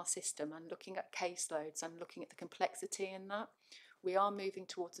understanding our system and looking at caseloads and looking at the complexity in that. We are moving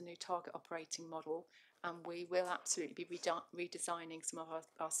towards a new target operating model, and we will absolutely be redesigning some of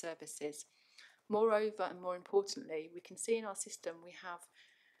our services. Moreover, and more importantly, we can see in our system we have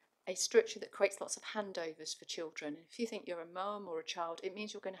a structure that creates lots of handovers for children. If you think you're a mum or a child, it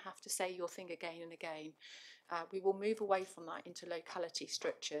means you're going to have to say your thing again and again. We will move away from that into locality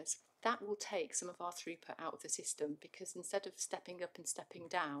structures. that will take some of our throughput out of the system, because instead of stepping up and stepping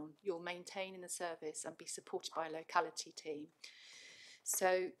down, you'll maintain in the service and be supported by a locality team.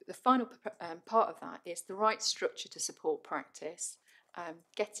 So the final part of that is the right structure to support practice,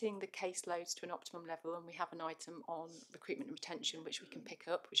 getting the caseloads to an optimum level, and we have an item on recruitment and retention which we can pick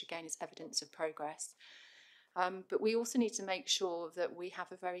up, which again is evidence of progress. But we also need to make sure that we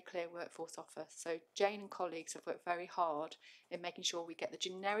have a very clear workforce offer. So Jane and colleagues have worked very hard in making sure we get the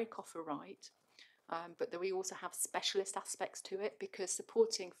generic offer right, but that we also have specialist aspects to it, because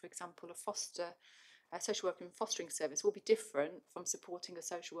supporting, for example, a social worker in fostering service will be different from supporting a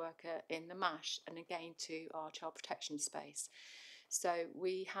social worker in the MASH and again to our child protection space. So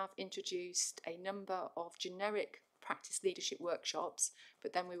we have introduced a number of generic practice leadership workshops,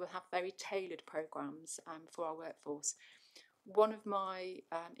 but then we will have very tailored programmes for our workforce. One of my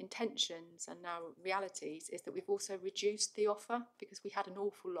intentions and now realities is that we've also reduced the offer, because we had an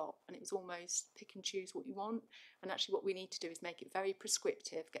awful lot and it was almost pick and choose what you want. And actually what we need to do is make it very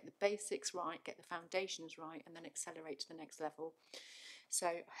prescriptive, get the basics right, get the foundations right, and then accelerate to the next level. So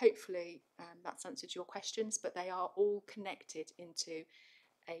hopefully that's answered your questions, but they are all connected into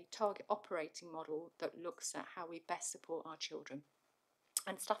a target operating model that looks at how we best support our children.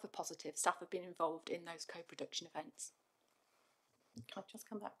 And staff are positive, staff have been involved in those co-production events. Can I just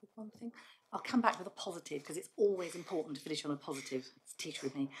come back with one thing? I'll come back with a positive, because it's always important to finish on a positive. It's a teacher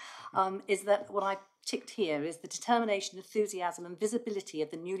with me. Is that what I ticked here is the determination, enthusiasm and visibility of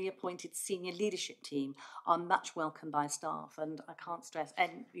the newly appointed senior leadership team are much welcomed by staff, and I can't stress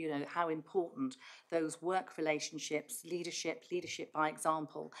how important those work relationships, leadership by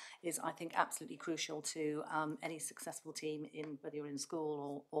example is, I think, absolutely crucial to any successful team, in whether you're in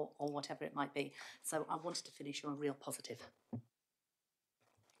school or whatever it might be. So I wanted to finish on a real positive.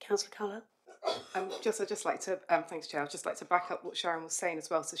 Councillor Carlisle. I'd just like to, thanks, Chair. I'd just like to back up what Sharon was saying as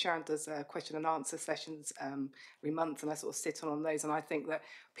well. So Sharon does question and answer sessions every month, and I sort of sit on those. And I think that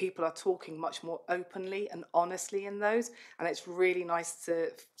people are talking much more openly and honestly in those, and it's really nice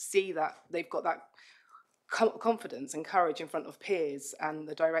to see that they've got that confidence and courage in front of peers and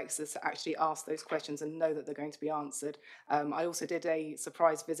the directors to actually ask those questions and know that they're going to be answered. I also did a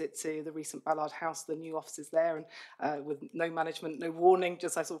surprise visit to the recent Ballard House, the new offices there, and with no management, no warning,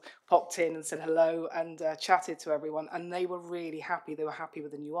 just I sort of popped in and said hello and chatted to everyone, and they were really happy. They were happy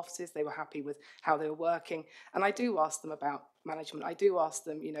with the new offices, they were happy with how they were working, and I do ask them about management. I do ask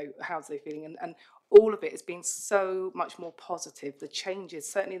them, how's they feeling, and all of it has been so much more positive. The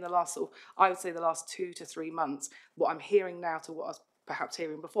changes, certainly in the last I would say the last 2 to 3 months, what I'm hearing now to what I was perhaps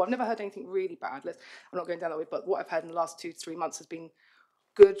hearing before. I've never heard anything really bad. I'm not going down that way, but what I've heard in the last 2 to 3 months has been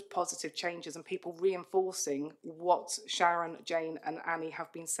good, positive changes and people reinforcing what Sharon, Jane and Annie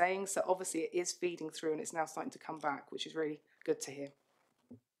have been saying. So obviously it is feeding through and it's now starting to come back, which is really good to hear.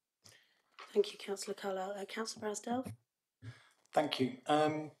 Thank you, Councillor Carlisle. Councillor Brasdell. Thank you.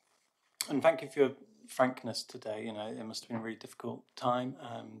 And thank you for your frankness today. It must have been a really difficult time,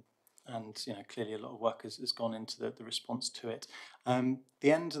 and clearly a lot of work has gone into the response to it.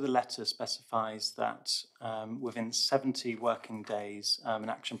 The end of the letter specifies that within 70 working days, an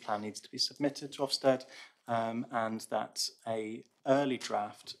action plan needs to be submitted to Ofsted, and that a early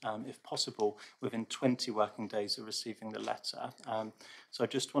draft, if possible, within 20 working days of receiving the letter. So I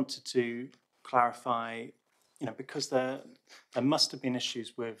just wanted to clarify, because there must have been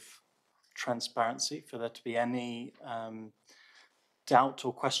issues with transparency for there to be any doubt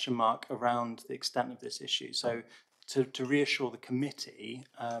or question mark around the extent of this issue. So to reassure the committee,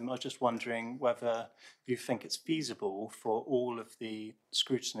 I was just wondering whether you think it's feasible for all of the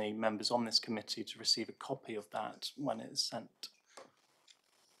scrutiny members on this committee to receive a copy of that when it is sent.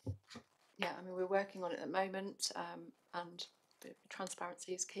 Yeah, we're working on it at the moment, and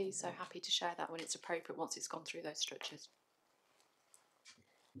transparency is key, so happy to share that when it's appropriate once it's gone through those structures.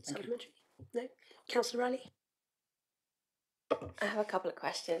 Supplementary? No? Councillor Riley? I have a couple of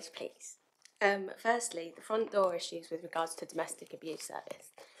questions, please. Firstly, the front door issues with regards to domestic abuse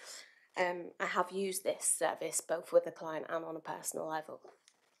service. I have used this service both with a client and on a personal level.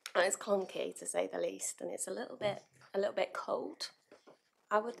 And it's clunky, to say the least, and it's a little bit cold,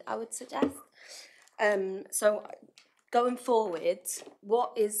 I would suggest. So going forward,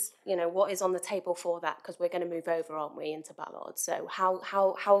 what is on the table for that? Because we're going to move over, aren't we, into Ballard? So how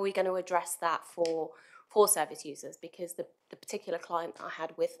are we going to address that for service users? Because the particular client I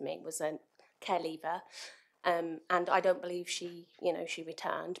had with me was a care leaver, and I don't believe she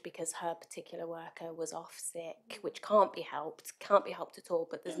returned because her particular worker was off sick, which can't be helped at all.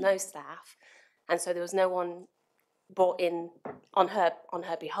 But there's no staff, and so there was no one brought in on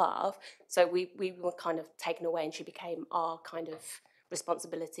her behalf. So we were kind of taken away, and she became our kind of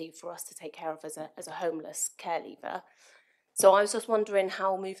responsibility for us to take care of as a homeless care leaver. So I was just wondering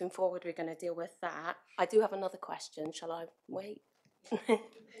how moving forward we're going to deal with that. I do have another question. Shall I wait?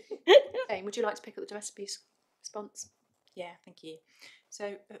 Jane, would you like to pick up the domestic abuse response? Yeah, thank you.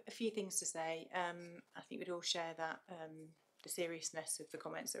 So a few things to say. I think we'd all share that the seriousness of the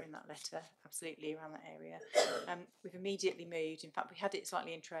comments that are in that letter, absolutely, around that area. We've immediately moved. In fact, we had it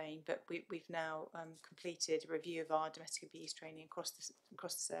slightly in train, but we've now completed a review of our domestic abuse training across the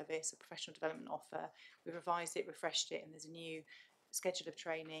service, a professional development offer. We've revised it, refreshed it, and there's a new schedule of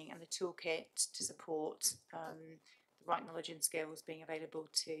training and the toolkit to support the right knowledge and skills being available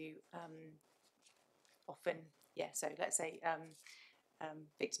to so let's say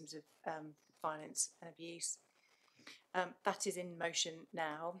victims of violence and abuse. That is in motion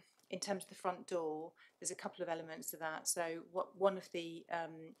now. In terms of the front door, there's a couple of elements to that. So one of the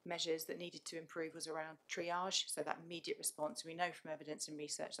measures that needed to improve was around triage, so that immediate response. We know from evidence and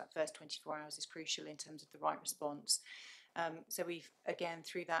research that first 24 hours is crucial in terms of the right response. So we've, again,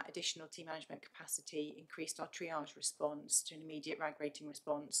 through that additional team management capacity, increased our triage response to an immediate RAG rating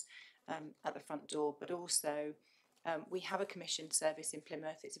response at the front door, but also we have a commissioned service in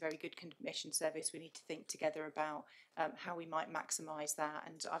Plymouth. It's a very good commissioned service. We need to think together about how we might maximise that.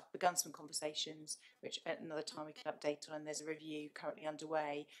 And I've begun some conversations, which at another time we can update on, and there's a review currently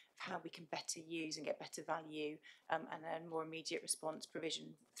underway of how we can better use and get better value and a more immediate response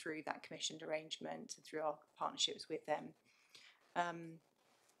provision through that commissioned arrangement and through our partnerships with them.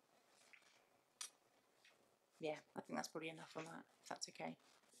 Yeah, I think that's probably enough on that, if that's okay.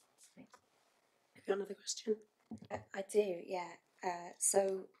 Thanks. Have you got another question? I do, yeah.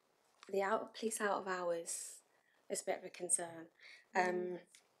 So the police out of hours is a bit of a concern.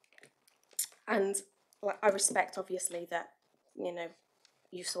 And I respect, obviously, that,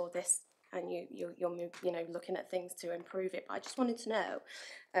 you saw this and you're looking at things to improve it. But I just wanted to know,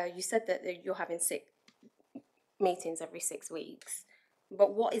 you said that you're having 6 meetings every 6 weeks.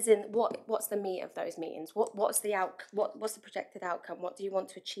 But what's the meat of those meetings? What's the projected outcome? What do you want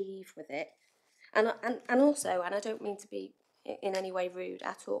to achieve with it? And also, and I don't mean to be in any way rude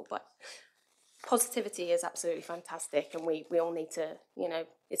at all, but positivity is absolutely fantastic, and we all need to,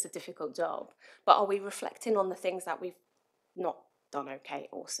 it's a difficult job. But are we reflecting on the things that we've not done okay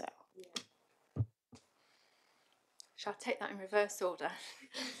also? Yeah. Shall I take that in reverse order?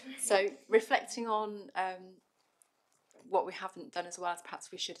 So reflecting on what we haven't done as well as perhaps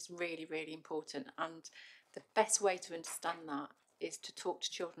we should is really, really important. And the best way to understand that is to talk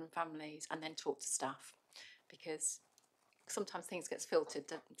to children and families and then talk to staff, because sometimes things get filtered,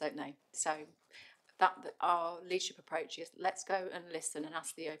 don't they? So that our leadership approach is, let's go and listen and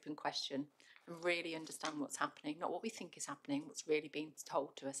ask the open question and really understand what's happening, not what we think is happening, what's really being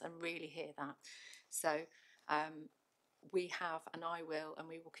told to us, and really hear that. So we have, and I will, and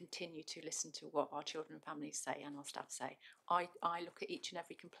we will continue to listen to what our children and families say and our staff say. I look at each and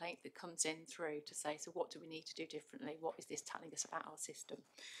every complaint that comes in through to say, so what do we need to do differently? What is this telling us about our system?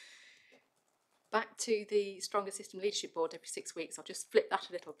 Back to the Stronger System Leadership Board every 6 weeks, I'll just flip that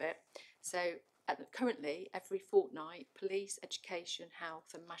a little bit. So currently, every fortnight, police, education,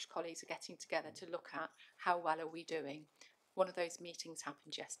 health and MASH colleagues are getting together to look at how well are we doing. One of those meetings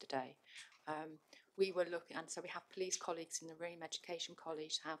happened yesterday. We were looking, and so we have police colleagues in the room, education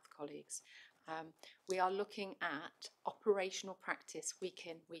colleagues, health colleagues. We are looking at operational practice week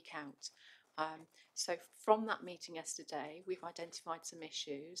in, week out. So from that meeting yesterday, we've identified some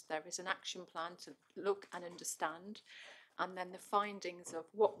issues. There is an action plan to look and understand, and then the findings of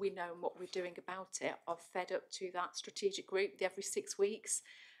what we know and what we're doing about it are fed up to that strategic group every 6 weeks.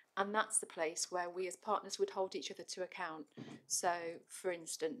 And that's the place where we as partners would hold each other to account. So, for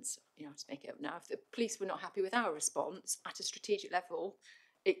instance, I'll just make it up now, if the police were not happy with our response at a strategic level,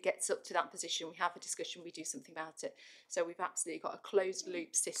 it gets up to that position, we have a discussion, we do something about it. So we've absolutely got a closed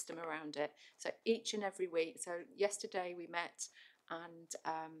loop system around it. So each and every week, so yesterday we met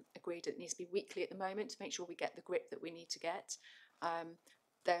and agreed it needs to be weekly at the moment to make sure we get the grip that we need to get.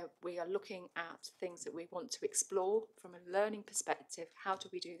 We are looking at things that we want to explore from a learning perspective. How do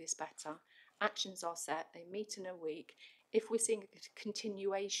we do this better? Actions are set, they meet in a week. If we're seeing a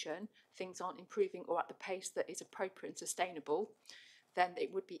continuation, things aren't improving or at the pace that is appropriate and sustainable, then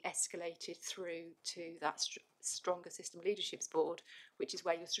it would be escalated through to that Stronger System Leadership Board, which is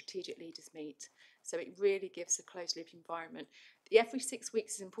where your strategic leaders meet. So it really gives a closed loop environment. The every 6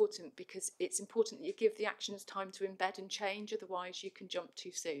 weeks is important because it's important that you give the actions time to embed and change, otherwise you can jump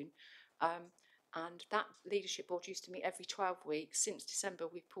too soon. And that leadership board used to meet every 12 weeks. Since December,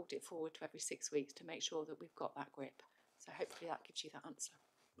 we've pulled it forward to every 6 weeks to make sure that we've got that grip. So hopefully that gives you that answer.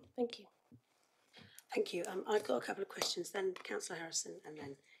 Thank you. Thank you. I've got a couple of questions, then Councillor Harrison and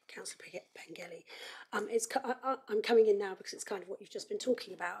then Councillor Pengelly. I'm coming in now because it's kind of what you've just been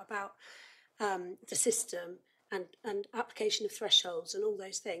talking about the system and application of thresholds and all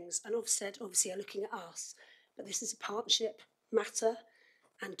those things. And Ofsted obviously are looking at us, but this is a partnership matter,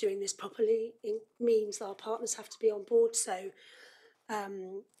 and doing this properly means that our partners have to be on board. So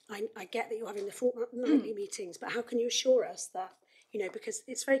I get that you're having the fortnightly meetings, but how can you assure us that, because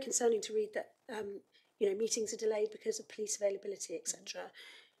it's very concerning to read that, meetings are delayed because of police availability, etc.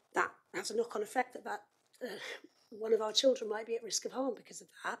 That has a knock-on effect that one of our children might be at risk of harm because of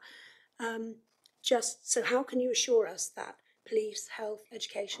that. So how can you assure us that police, health,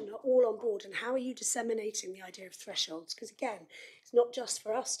 education are all on board, and how are you disseminating the idea of thresholds? Because again, it's not just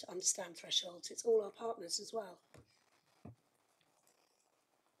for us to understand thresholds, it's all our partners as well.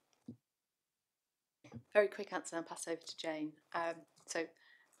 Very quick answer and pass over to Jane. So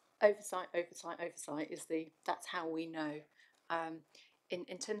oversight is that's how we know.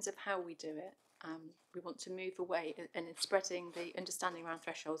 In terms of how we do it, we want to move away and in spreading the understanding around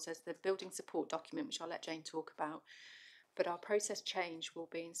thresholds. There's the building support document, which I'll let Jane talk about. But our process change will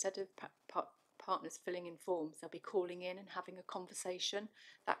be, instead of partners filling in forms, they'll be calling in and having a conversation.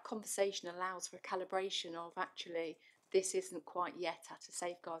 That conversation allows for a calibration of, actually, this isn't quite yet at a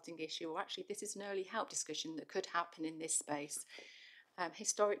safeguarding issue, or actually this is an early help discussion that could happen in this space.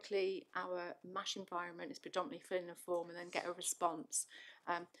 Historically, our MASH environment is predominantly fill in a form and then get a response.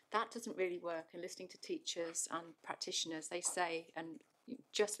 That doesn't really work. And listening to teachers and practitioners, they say, and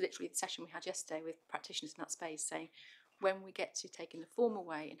just literally the session we had yesterday with practitioners in that space, saying when we get to taking the form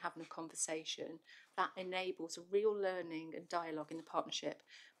away and having a conversation, that enables a real learning and dialogue in the partnership.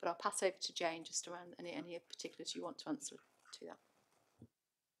 But I'll pass over to Jane just around any particulars you want to answer to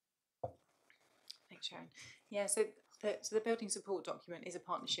that. Thanks, Sharon. Yeah, so the building support document is a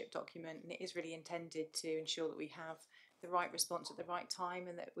partnership document, and it is really intended to ensure that we have the right response at the right time,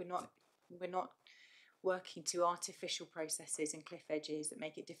 and that we're not working to artificial processes and cliff edges that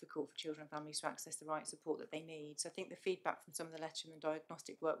make it difficult for children and families to access the right support that they need. So I think the feedback from some of the letterman and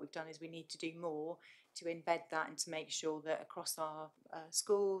diagnostic work we've done is we need to do more to embed that and to make sure that across our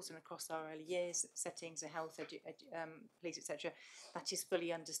schools and across our early years settings, health, police, etc., that is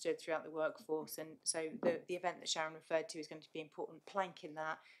fully understood throughout the workforce. And so the event that Sharon referred to is going to be an important plank in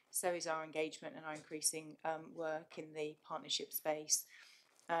that. So is our engagement and our increasing work in the partnership space.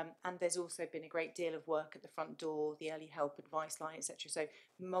 And there's also been a great deal of work at the front door, the early help advice line, etc. So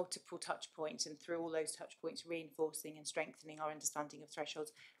multiple touch points, and through all those touch points, reinforcing and strengthening our understanding of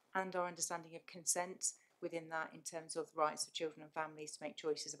thresholds and our understanding of consent within that, in terms of rights of children and families to make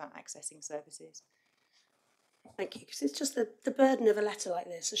choices about accessing services. Thank you, because it's just the burden of a letter like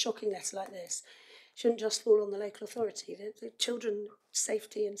this, a shocking letter like this, shouldn't just fall on the local authority. The children's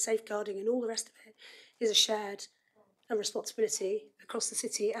safety and safeguarding and all the rest of it is a shared responsibility across the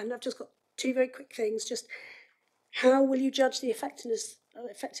city. And I've just got two very quick things. Just how will you judge the effectiveness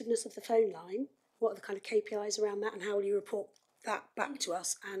of the phone line? What are the kind of KPIs around that, and how will you report that back to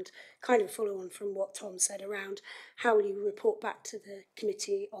us? And kind of follow on from what Tom said around how will you report back to the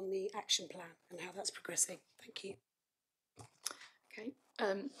committee on the action plan and how that's progressing? Thank you. Okay,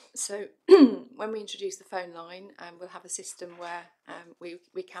 so when we introduce the phone line, we'll have a system where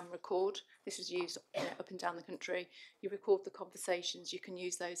we can record. This is used up and down the country. You record the conversations. You can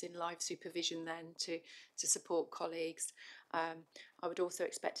use those in live supervision then to support colleagues. I would also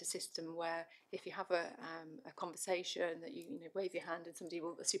expect a system where if you have a conversation that you wave your hand and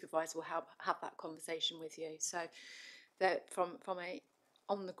the supervisor will have that conversation with you. So that from a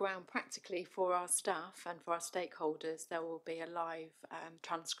on the ground practically for our staff and for our stakeholders, there will be a live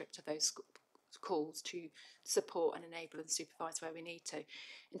transcript of those calls to support and enable and supervise where we need to.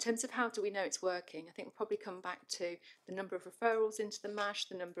 In terms of how do we know it's working, I think we'll probably come back to the number of referrals into the MASH,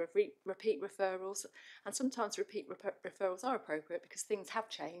 the number of repeat referrals, and sometimes repeat referrals are appropriate because things have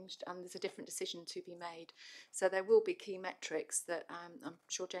changed and there's a different decision to be made. So there will be key metrics that I'm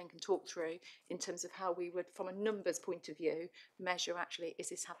sure Jane can talk through in terms of how we would, from a numbers point of view, measure actually, is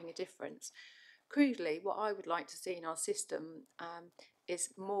this having a difference? Crudely, what I would like to see in our system is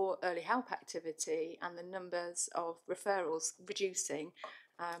more early help activity and the numbers of referrals reducing,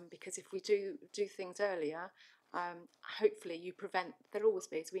 because if we do things earlier, hopefully you prevent, there'll always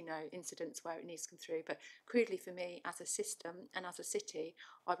be, as we know, incidents where it needs to come through, but crudely for me as a system and as a city,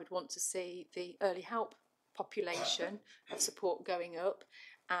 I would want to see the early help population of support going up,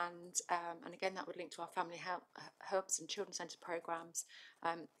 and again that would link to our family help hubs and children's centre programmes,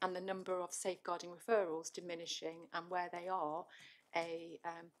 and the number of safeguarding referrals diminishing, and where they are a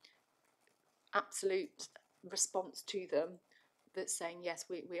absolute response to them that's saying yes,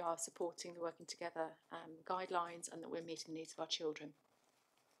 we are supporting the working together guidelines and that we're meeting the needs of our children.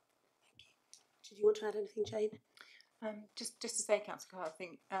 Did you want to add anything, Jane? Just to say, Councillor Carr, I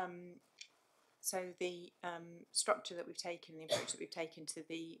think so the structure that we've taken, the approach that we've taken to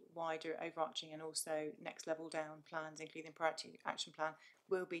the wider overarching and also next level down plans, including the priority action plan,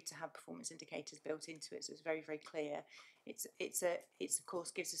 will be to have performance indicators built into it, so it's very, very clear. It's of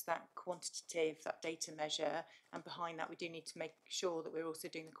course gives us that quantitative, that data measure, and behind that we do need to make sure that we're also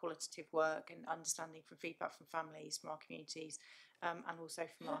doing the qualitative work and understanding from feedback from families, from our communities, and also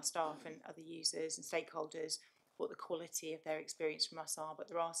from our staff and other users and stakeholders, what the quality of their experience from us are. But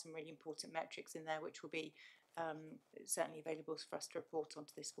there are some really important metrics in there which will be certainly available for us to report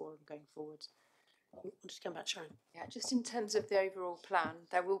onto this forum going forward. I'll just come back, Sharon. Yeah, just in terms of the overall plan,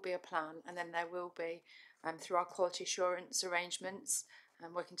 there will be a plan, and then there will be, through our quality assurance arrangements,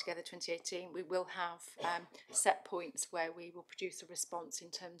 working together 2018, we will have set points where we will produce a response in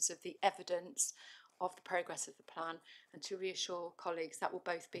terms of the evidence of the progress of the plan, and to reassure colleagues, that will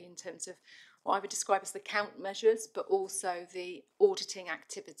both be in terms of what I would describe as the count measures, but also the auditing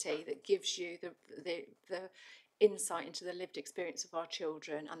activity that gives you the insight into the lived experience of our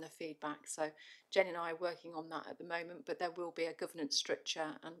children and the feedback. So Jen and I are working on that at the moment, but there will be a governance structure,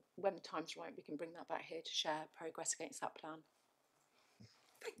 and when the time's right, we can bring that back here to share progress against that plan.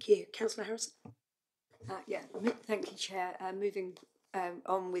 Thank you. Councillor Harrison. Thank you, Chair. Moving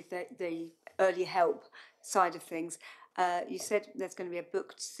on with the early help side of things, you said there's going to be a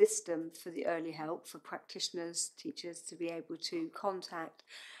booked system for the early help for practitioners, teachers to be able to contact.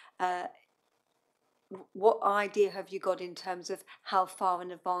 What idea have you got in terms of how far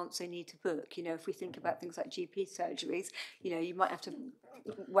in advance they need to book? You know, if we think about things like GP surgeries, you know, you might have to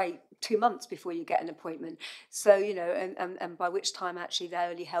wait 2 months before you get an appointment. So, you know, and by which time actually the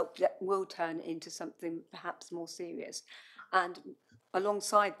early help will turn into something perhaps more serious. And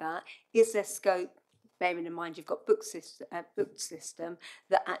alongside that, is there scope, bearing in mind you've got booked system,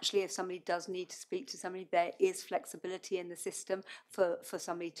 that actually if somebody does need to speak to somebody, there is flexibility in the system for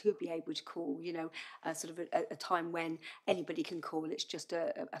somebody to be able to call, you know, sort of a time when anybody can call. It's just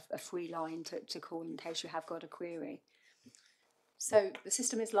a free line to call in case you have got a query. So the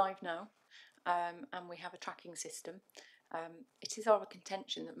system is live now, and we have a tracking system. It is our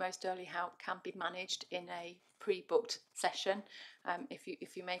contention that most early help can be managed in a pre-booked session. If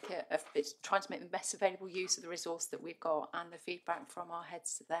you make it's trying to make the best available use of the resource that we've got, and the feedback from our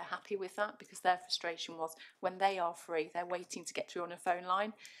heads, they're happy with that, because their frustration was when they are free, they're waiting to get through on a phone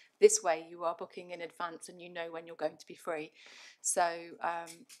line. This way you are booking in advance and you know when you're going to be free. So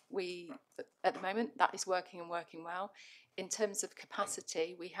we, at the moment, that is working and working well. In terms of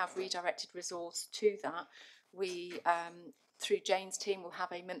capacity, we have redirected resource to that. We, through Jane's team, will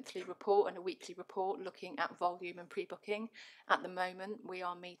have a monthly report and a weekly report looking at volume and pre-booking. At the moment, we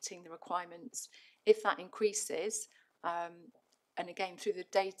are meeting the requirements. If that increases, and again, through the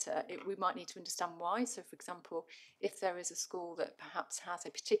data, we might need to understand why. So, for example, if there is a school that perhaps has a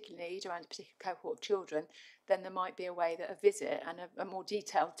particular need around a particular cohort of children, then there might be a way that a visit and a more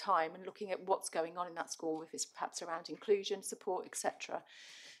detailed time and looking at what's going on in that school, if it's perhaps around inclusion, support, etc.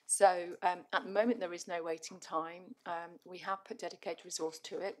 So at the moment there is no waiting time. We have put dedicated resource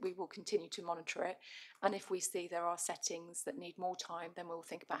to it. We will continue to monitor it, and if we see there are settings that need more time, then we'll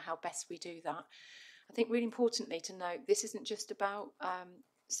think about how best we do that. I think really importantly to note, this isn't just about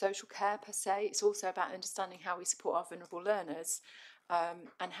social care per se, it's also about understanding how we support our vulnerable learners,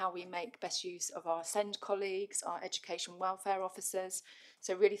 and how we make best use of our SEND colleagues, our education welfare officers.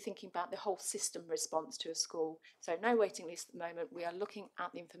 So really thinking about the whole system response to a school. So no waiting list at the moment, we are looking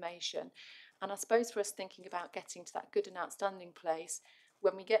at the information. And I suppose for us thinking about getting to that good and outstanding place,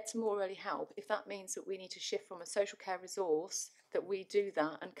 when we get to more early help, if that means that we need to shift from a social care resource, that we do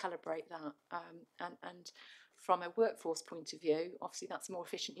that and calibrate that. And from a workforce point of view, obviously that's a more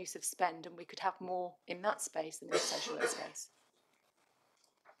efficient use of spend, and we could have more in that space than in the social work space.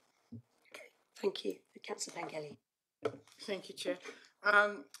 Thank you. Councillor Pengelly. Thank you, Chair.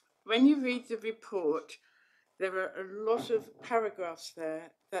 When you read the report, there are a lot of paragraphs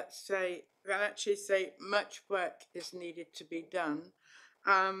there that actually say much work is needed to be done.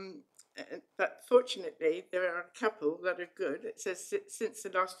 But fortunately, there are a couple that are good. It says, since the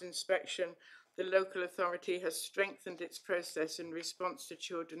last inspection, the local authority has strengthened its process in response to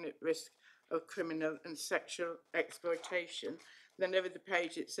children at risk of criminal and sexual exploitation. Then over the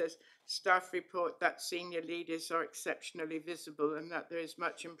page it says, staff report that senior leaders are exceptionally visible and that there is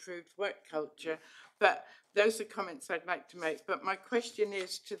much improved work culture. But those are comments I'd like to make. But my question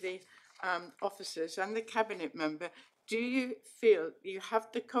is to the officers and the cabinet member, do you feel you have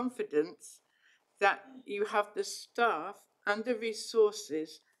the confidence that you have the staff and the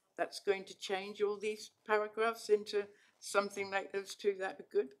resources that's going to change all these paragraphs into something like those two that are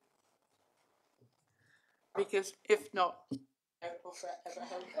good? Because if not, no offer ever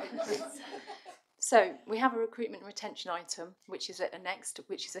held. So we have a recruitment and retention item, which is a next,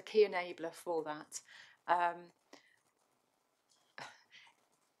 which is a key enabler for that.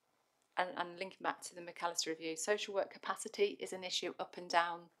 And linking back to the McAllister review, social work capacity is an issue up and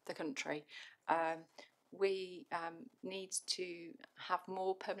down the country. We need to have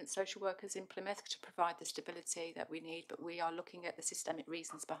more permanent social workers in Plymouth to provide the stability that we need, but we are looking at the systemic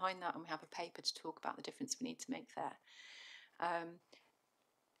reasons behind that, and we have a paper to talk about the difference we need to make there.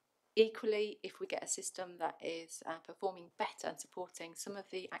 Equally, if we get a system that is performing better and supporting some of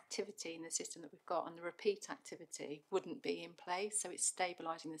the activity in the system that we've got, and the repeat activity wouldn't be in place, so it's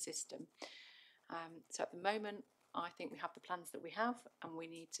stabilising the system. So at the moment, I think we have the plans that we have, and we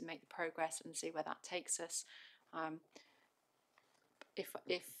need to make the progress and see where that takes us.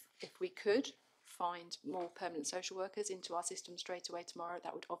 If we could find more permanent social workers into our system straight away tomorrow,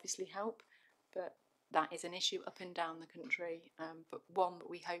 that would obviously help, but that is an issue up and down the country, but one that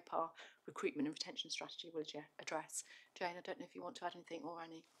we hope our recruitment and retention strategy will address. Jane, I don't know if you want to add anything, or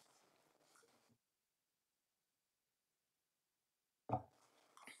Annie.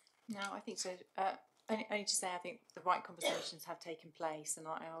 No, I think so. Only to say, I think the right conversations have taken place, and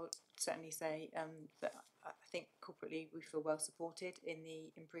I'll certainly say that I think corporately we feel well supported in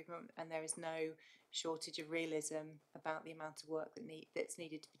the improvement, and there is no shortage of realism about the amount of work that's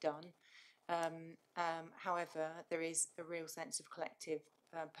needed to be done. However, there is a real sense of collective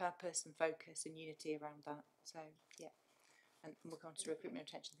purpose and focus and unity around that. So, yeah, and we'll come on to recruitment and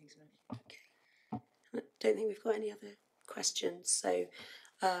retention things in a minute. Okay. I don't think we've got any other questions. So,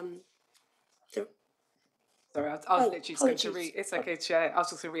 Sorry, I was literally just going to it's okay, Chair. I was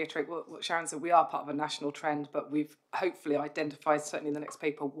just going to reiterate what Sharon said. We are part of a national trend, but we've hopefully identified, certainly in the next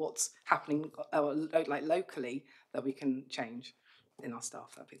paper, what's happening like locally that we can change in our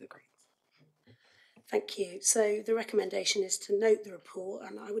staff. That'd be great. Thank you. So the recommendation is to note the report,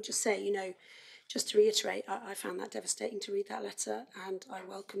 and I would just say, just to reiterate, I found that devastating to read that letter, and I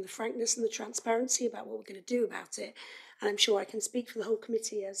welcome the frankness and the transparency about what we're going to do about it. And I'm sure I can speak for the whole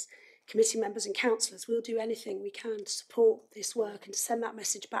committee as committee members and councillors. We'll do anything we can to support this work and to send that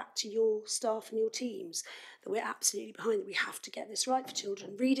message back to your staff and your teams that we're absolutely behind, that we have to get this right for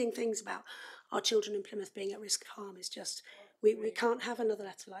children. Reading things about our children in Plymouth being at risk of harm is just, we can't have another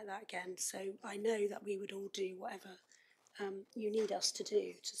letter like that again. So I know that we would all do whatever you need us to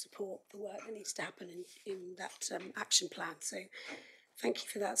do to support the work that needs to happen in that action plan. So thank you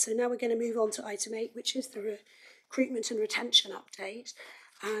for that. So now we're going to move on to item 8, which is the recruitment and retention update.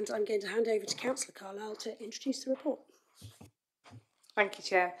 And I'm going to hand over to Councillor Carlisle to introduce the report. Thank you,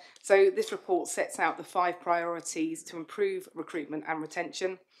 Chair. So this report sets out the 5 priorities to improve recruitment and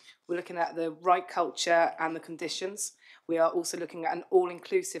retention. We're looking at the right culture and the conditions. We are also looking at an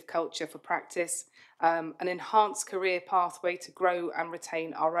all-inclusive culture for practice, an enhanced career pathway to grow and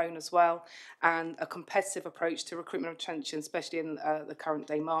retain our own as well, and a competitive approach to recruitment and retention, especially in the current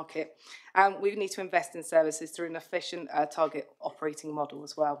day market. And we need to invest in services through an efficient target operating model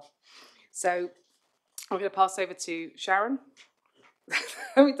as well. So I'm going to pass over to Sharon.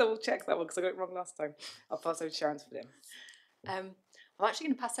 Let me double check that one because I got it wrong last time. I'll pass over to Sharon for them. I'm actually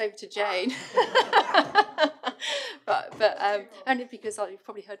going to pass over to Jane, but only because you've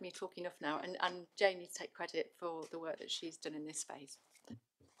probably heard me talk enough now, and Jane needs to take credit for the work that she's done in this phase.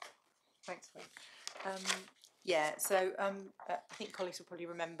 Thanks, I think colleagues will probably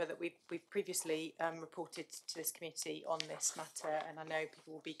remember that we've previously reported to this committee on this matter, and I know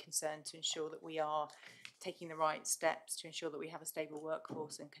people will be concerned to ensure that we are taking the right steps to ensure that we have a stable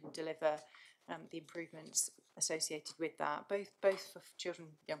workforce and can deliver the improvements associated with that, both for children,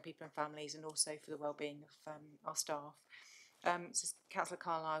 young people and families, and also for the well-being of our staff. So Councillor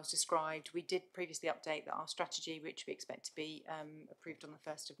Carlisle's described, we did previously update that our strategy, which we expect to be approved on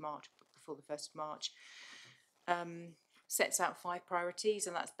the 1st of March, before the 1st of March, sets out 5 priorities,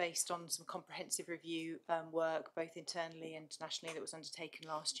 and that's based on some comprehensive review work, both internally and nationally, that was undertaken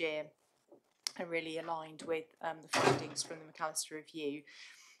last year, and really aligned with the findings from the McAllister review.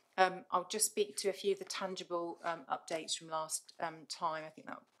 I'll just speak to a few of the tangible updates from last time. I think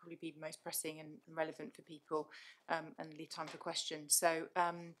that will probably be most pressing and relevant for people, and leave time for questions. So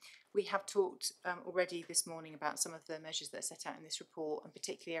we have talked already this morning about some of the measures that are set out in this report, and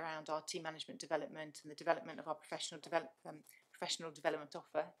particularly around our team management development and the development of our professional development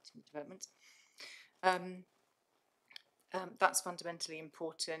offer, team development. That's fundamentally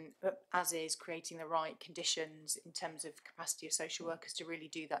important, as is creating the right conditions in terms of capacity of social workers to really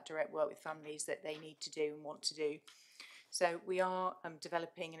do that direct work with families that they need to do and want to do. So we are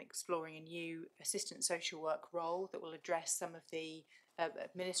developing and exploring a new assistant social work role that will address some of the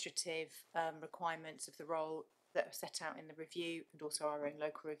administrative requirements of the role that are set out in the review and also our own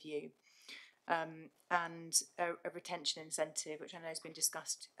local review. And a retention incentive, which I know has been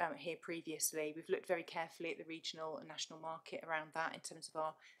discussed here previously. We've looked very carefully at the regional and national market around that in terms of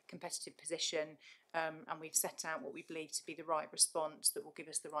our competitive position, and we've set out what we believe to be the right response that will give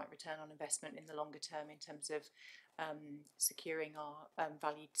us the right return on investment in the longer term in terms of securing our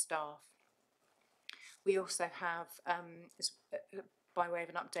valued staff. We also have, by way of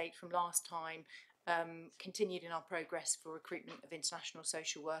an update from last time, continued in our progress for recruitment of international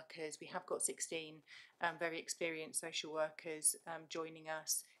social workers. We have got 16 very experienced social workers joining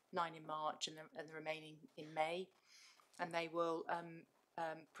us, 9 in March and the remaining in May. And they will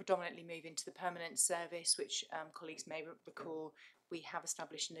predominantly move into the permanent service, which colleagues may recall we have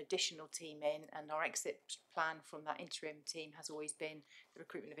established an additional team in, and our exit plan from that interim team has always been the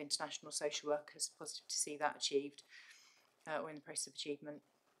recruitment of international social workers. Positive to see that achieved, or in the process of achievement.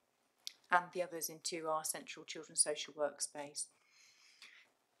 And the others into our central children's social workspace.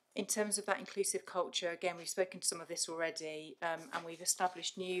 In terms of that inclusive culture, again, we've spoken to some of this already, and we've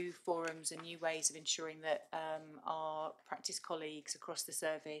established new forums and new ways of ensuring that our practice colleagues across the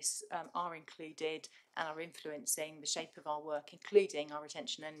service are included and are influencing the shape of our work, including our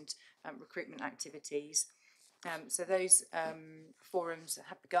retention and recruitment activities. So those forums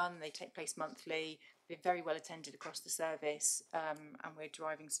have begun, they take place monthly, been very well attended across the service, and we're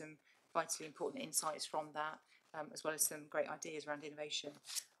deriving some vitally important insights from that, as well as some great ideas around innovation,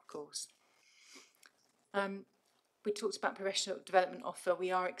 of course. We talked about professional development offer.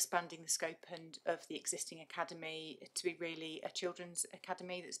 We are expanding the scope of the existing academy to be really a children's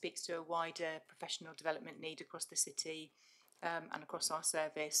academy that speaks to a wider professional development need across the city and across our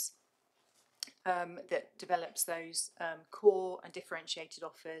service, that develops those core and differentiated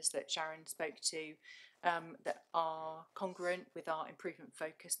offers that Sharon spoke to, that are congruent with our improvement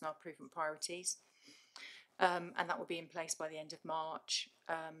focus and our improvement priorities. And that will be in place by the end of March.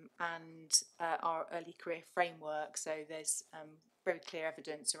 And our early career framework, so there's very clear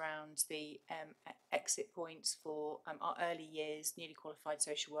evidence around the exit points for our early years newly qualified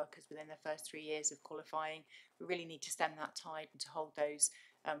social workers within their first 3 years of qualifying. We really need to stem that tide and to hold those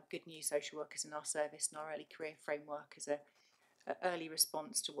good new social workers in our service, and our early career framework as an early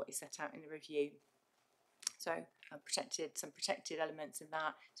response to what is set out in the review. So some protected elements in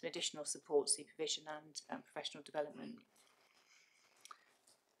that, some additional support, supervision and professional development.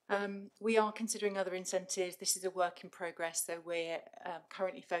 We are considering other incentives. This is a work in progress, so we're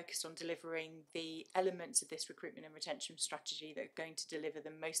currently focused on delivering the elements of this recruitment and retention strategy that are going to deliver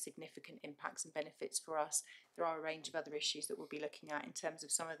the most significant impacts and benefits for us. There are a range of other issues that we'll be looking at in terms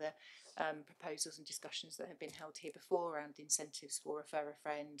of some of the proposals and discussions that have been held here before around incentives for refer a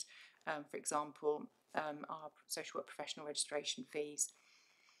friend, for example, our social work professional registration fees.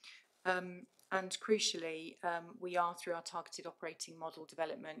 And crucially, we are, through our targeted operating model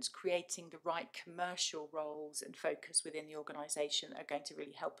development, creating the right commercial roles and focus within the organisation that are going to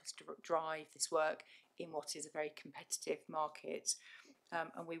really help us to drive this work in what is a very competitive market.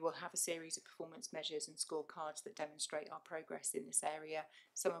 And we will have a series of performance measures and scorecards that demonstrate our progress in this area,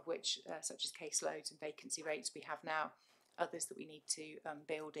 some of which, such as caseloads and vacancy rates, we have now, others that we need to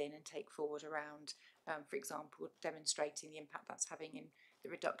build in and take forward around, for example, demonstrating the impact that's having in the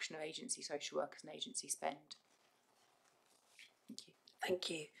reduction of agency social workers and agency spend.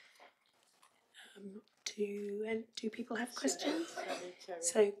 Thank you. Thank you. Do people have questions?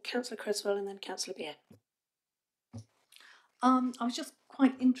 So, Councillor Creswell and then Councillor Beer. I was just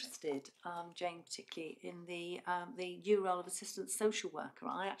quite interested, Jane, particularly in the new role of assistant social worker.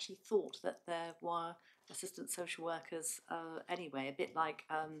 I actually thought that there were assistant social workers anyway, a bit like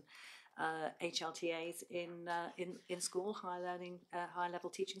HLTAs in school, high level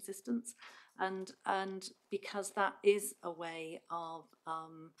teaching assistants, and because that is a way of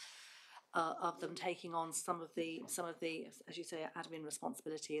them taking on some of the, as you say, admin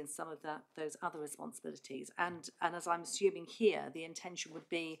responsibility and some of those other responsibilities. And as I'm assuming here, the intention would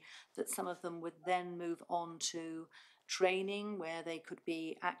be that some of them would then move on to training where they could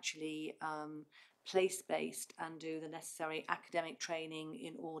be actually place-based and do the necessary academic training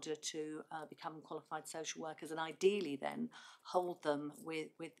in order to become qualified social workers, and ideally then hold them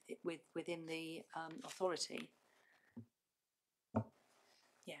within the authority.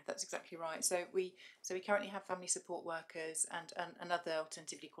 Yeah, that's exactly right. So we currently have family support workers and other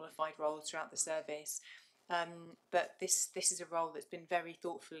alternatively qualified roles throughout the service. But this is a role that's been very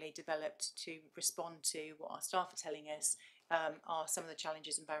thoughtfully developed to respond to what our staff are telling us are some of the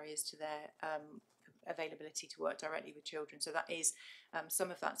challenges and barriers to their availability to work directly with children. So that is,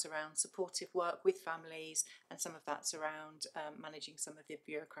 some of that's around supportive work with families, and some of that's around managing some of the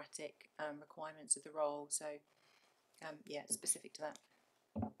bureaucratic requirements of the role. So yeah, specific to that.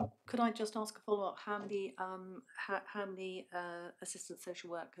 Could I just ask a follow-up? How many assistant social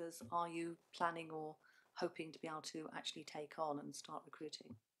workers are you planning or hoping to be able to actually take on and start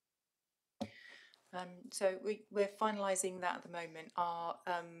recruiting? So we're finalising that at the moment. Our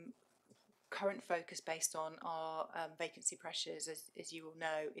current focus, based on our vacancy pressures, as you all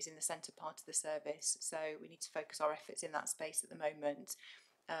know, is in the centre part of the service. So we need to focus our efforts in that space at the moment,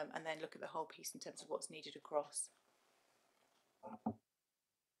 and then look at the whole piece in terms of what's needed across.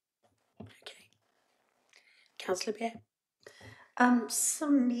 Okay. Councillor Beer.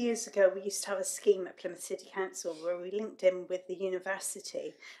 Some years ago, we used to have a scheme at Plymouth City Council where we linked in with the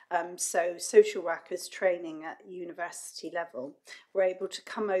university. So social workers training at university level were able to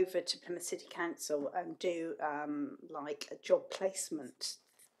come over to Plymouth City Council and do like a job placement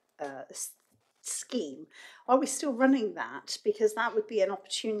scheme. Are we still running that? Because that would be an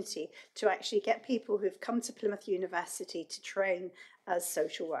opportunity to actually get people who've come to Plymouth University to train as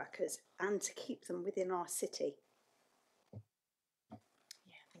social workers and to keep them within our city.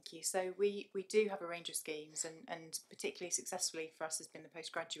 Thank you. So we do have a range of schemes, and particularly successfully for us has been the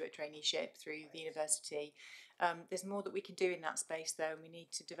postgraduate traineeship through the university. There's more that we can do in that space, though, and we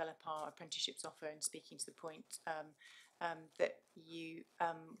need to develop our apprenticeships offer. And speaking to the point that we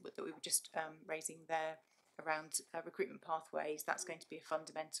were just raising there around recruitment pathways, that's going to be a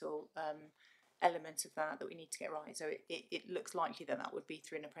fundamental element of that we need to get right. So it looks likely that would be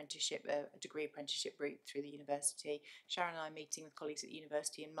through an apprenticeship, a degree apprenticeship route through the university. Sharon and I are meeting with colleagues at the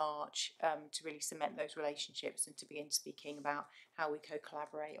university in March to really cement those relationships and to begin speaking about how we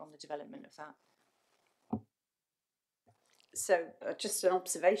co-collaborate on the development of that. So just an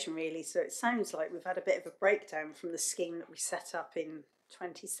observation really, so it sounds like we've had a bit of a breakdown from the scheme that we set up in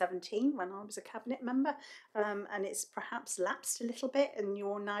 2017 when I was a cabinet member, and it's perhaps lapsed a little bit and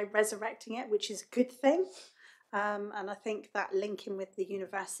you're now resurrecting it, which is a good thing, and I think that linking with the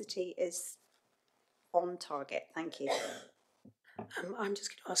university is on target. Thank you. I'm just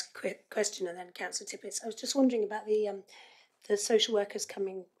going to ask a quick question, and then Councillor Tippett. I was just wondering about the social workers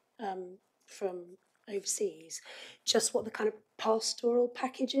coming from overseas, just what the kind of pastoral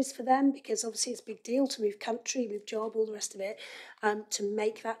package is for them, because obviously it's a big deal to move country, move job, all the rest of it, to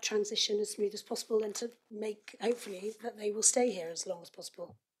make that transition as smooth as possible and to make, hopefully, that they will stay here as long as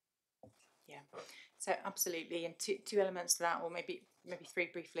possible. Yeah, so absolutely, and two elements to that, or maybe three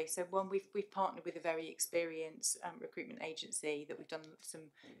briefly. So one, we've partnered with a very experienced recruitment agency that we've done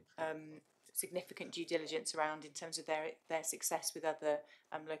some significant due diligence around in terms of their success with other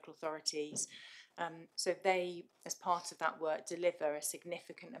local authorities. So they, as part of that work, deliver a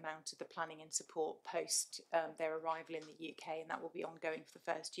significant amount of the planning and support post their arrival in the UK, and that will be ongoing for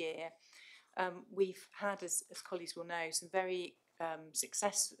the first year. We've had, as colleagues will know, some very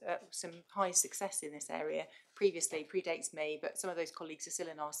some high success in this area previously, predates me, but some of those colleagues are still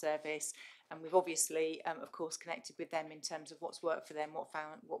in our service, and we've obviously of course connected with them in terms of what's worked for them,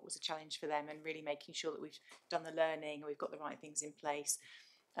 what was a challenge for them, and really making sure that we've done the learning and we've got the right things in place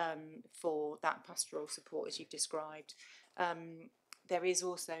for that pastoral support as you've described. There is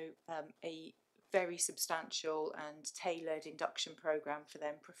also a very substantial and tailored induction programme for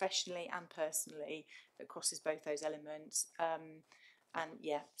them professionally and personally that crosses both those elements. And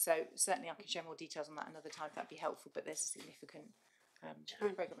yeah, so certainly I can share more details on that another time if that'd be helpful, but there's a significant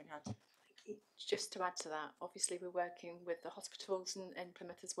programme in hand. Just to add to that, obviously we're working with the hospitals in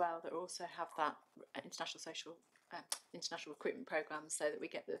Plymouth as well that also have that international recruitment programme, so that we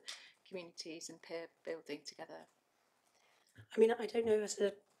get the communities and peer building together. I mean, I don't know, as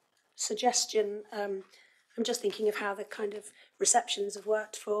a suggestion, I'm just thinking of how the kind of receptions have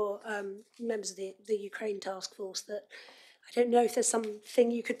worked for members of the Ukraine task force, that I don't know if there's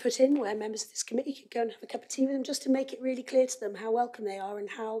something you could put in where members of this committee could go and have a cup of tea with them, just to make it really clear to them how welcome they are and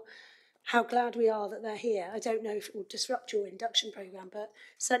how glad we are that they're here. I don't know if it will disrupt your induction programme, but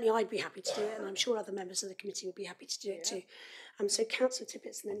certainly I'd be happy to do it, and I'm sure other members of the committee would be happy to do it too. So Councillor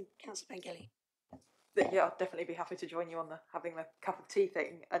Tippett and then Councillor Bengelli. Yeah, I'd definitely be happy to join you on having the cup of tea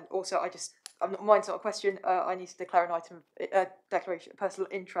thing. And also, mine's not a question. I need to declare an item, declaration of personal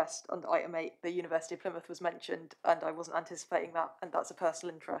interest under item 8. The University of Plymouth was mentioned, and I wasn't anticipating that, and that's a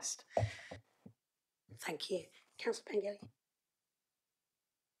personal interest. Thank you, Councillor Bengelli.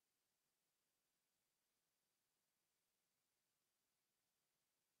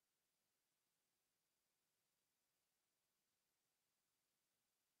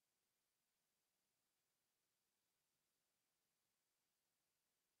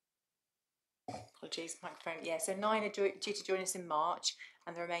 apologies, microphone. Yeah, so 9 are due to join us in March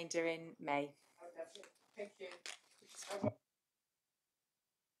and the remainder in May. Thank you.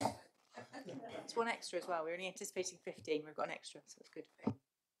 It's one extra as well. We're only anticipating 15. We've got an extra, so it's good.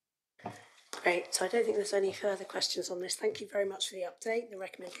 Great, so I don't think there's any further questions on this. Thank you very much for the update. The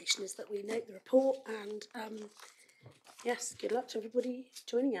recommendation is that we note the report and yes, good luck to everybody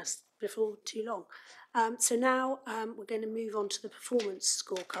joining us before too long. So now we're going to move on to the performance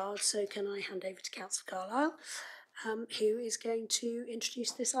scorecard. So can I hand over to Councillor Carlisle, who is going to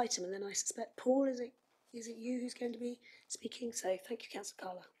introduce this item, and then I suspect Paul, is it you who's going to be speaking? So thank you, Councillor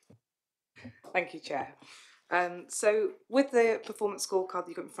Carlisle. Thank you, Chair. So with the performance scorecard that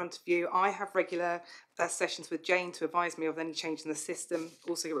you've got in front of you, I have regular sessions with Jane to advise me of any change in the system,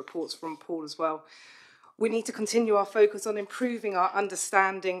 also get reports from Paul as well. We need to continue our focus on improving our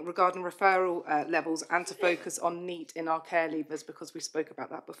understanding regarding referral levels and to focus on NEAT in our care leavers, because we spoke about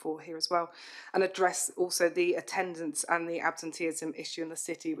that before here as well, and address also the attendance and the absenteeism issue in the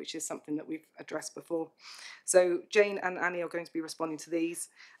city, which is something that we've addressed before. So Jane and Annie are going to be responding to these.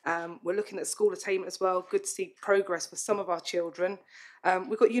 We're looking at school attainment as well. Good to see progress for some of our children.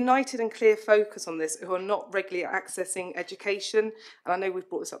 We've got united and clear focus on this who are not regularly accessing education. And I know we've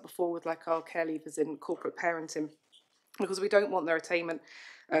brought this up before with like our care leavers in corporate parenting, because we don't want their attainment.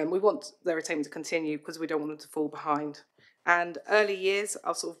 We want their attainment to continue because we don't want them to fall behind. And early years,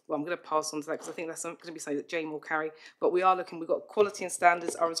 I'm going to pass on to that because I think that's going to be something that Jane will carry. But we are looking, we've got quality and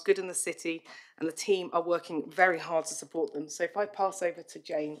standards are as good in the city, and the team are working very hard to support them. So if I pass over to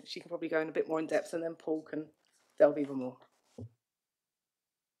Jane, she can probably go in a bit more in depth, and then Paul can delve even more.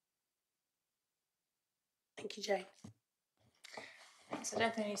 Thank you, Jane. So I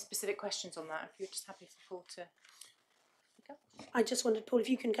don't think any specific questions on that. If you're just happy for Paul to pick up. I just wondered, Paul, if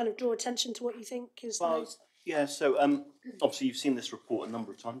you can kind of draw attention to what you think is most... Yeah, so obviously you've seen this report a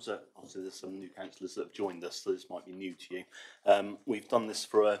number of times. Obviously there's some new councillors that have joined us, so this might be new to you. We've done this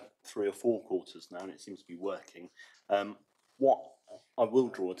for 3 or 4 quarters now, and it seems to be working. What I will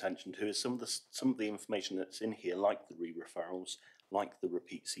draw attention to is some of the information that's in here, like the re-referrals, like the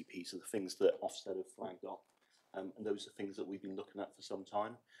repeat CPs, are the things that Ofsted have flagged up. And those are things that we've been looking at for some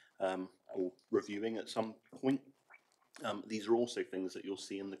time, or reviewing at some point. These are also things that you'll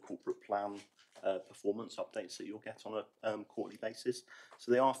see in the corporate plan performance updates that you'll get on a quarterly basis.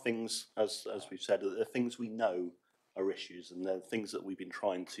 So they are things, as we've said, they're things we know are issues, and they're things that we've been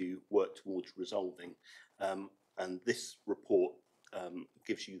trying to work towards resolving. And this report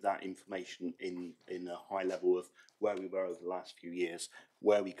gives you that information in a high level of where we were over the last few years,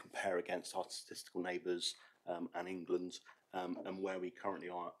 where we compare against our statistical neighbours and England, and where we currently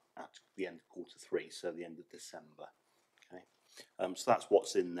are at the end of Q3, so the end of December. So that's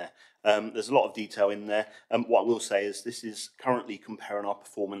what's in there. There's a lot of detail in there. What I will say is this is currently comparing our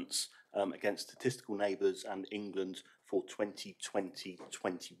performance against statistical neighbours and England for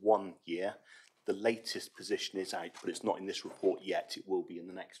 2020-21 year. The latest position is out, but it's not in this report yet. It will be in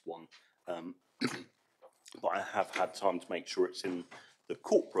the next one. But I have had time to make sure it's in the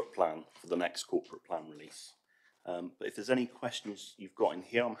corporate plan for the next corporate plan release. But if there's any questions you've got in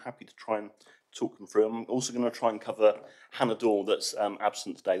here, I'm happy to try and talk them through. I'm also going to try and cover Hannah Dahl, that's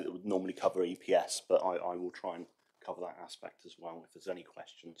absent today, that would normally cover EPS, but I will try and cover that aspect as well if there's any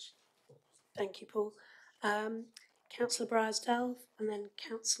questions. Thank you, Paul. Councillor Bryarsdale, and then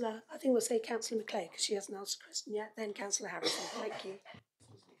Councillor, I think we'll say Councillor McClay because she hasn't asked a question yet, then Councillor Harrison. Thank you.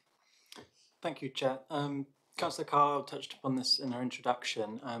 Thank you, Chair. Councillor Carlisle touched upon this in her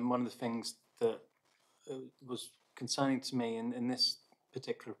introduction. One of the things that was concerning to me in this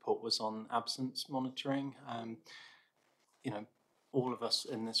particular report was on absence monitoring. You know, all of us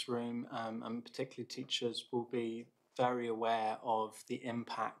in this room, and particularly teachers, will be very aware of the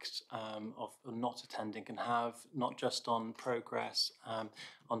impact of not attending can have, not just on progress,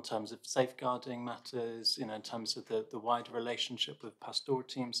 on terms of safeguarding matters, you know, in terms of the wider relationship with pastoral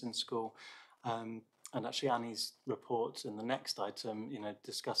teams in school. And actually Annie's report in the next item, you know,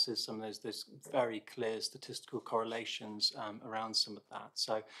 discusses some of those very clear statistical correlations around some of that.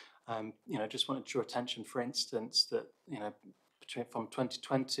 So, you know, just wanted your attention, for instance, that, you know, from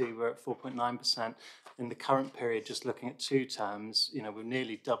 2020 we're at 4.9%. In the current period, just looking at 2 terms, you know, we've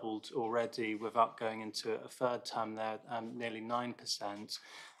nearly doubled already without going into a third term there, nearly 9%.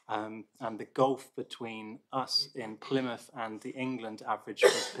 And the gulf between us in Plymouth and the England average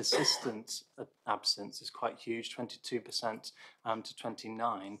for persistent absence is quite huge, 22% to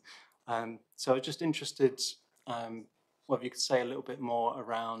 29%. So I'm just interested whether you could say a little bit more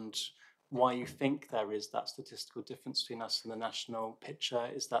around why you think there is that statistical difference between us and the national picture.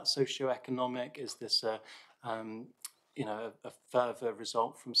 Is that socioeconomic? Is this a further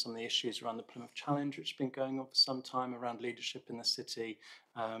result from some of the issues around the Plymouth Challenge, which has been going on for some time around leadership in the city,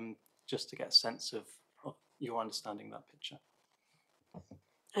 just to get a sense of your understanding that picture.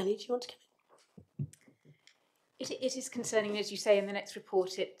 Annie, do you want to come in? It is concerning, as you say, in the next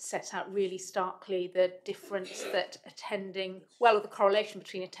report it set out really starkly the difference that attending well, or the correlation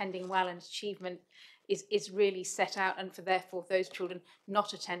between attending well and achievement is really set out, and for therefore those children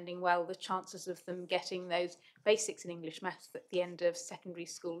not attending well, the chances of them getting those basics in English, maths at the end of secondary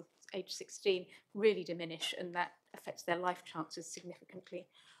school, age 16, really diminish, and that affects their life chances significantly.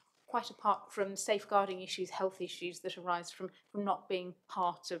 Quite apart from safeguarding issues, health issues that arise from not being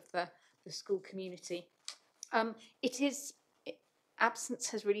part of the school community. Absence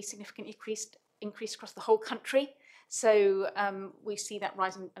has really significantly increased across the whole country. So we see that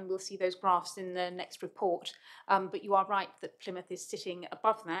rise, and we'll see those graphs in the next report. But you are right that Plymouth is sitting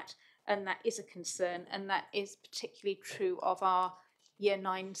above that, and that is a concern, and that is particularly true of our year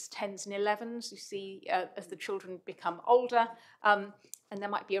 9s, 10s and 11s. You see as the children become older, and there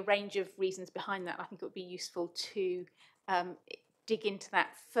might be a range of reasons behind that. I think it would be useful to dig into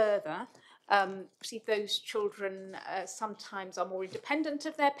that further. See, those children sometimes are more independent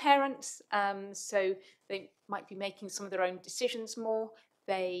of their parents, so they might be making some of their own decisions more.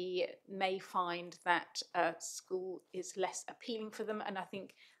 They may find that school is less appealing for them, and I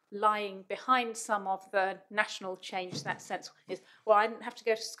think lying behind some of the national change in that sense is, well, I didn't have to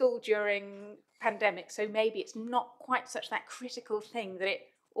go to school during pandemic, so maybe it's not quite such that critical thing that it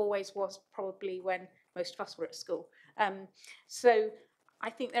always was probably when most of us were at school. So I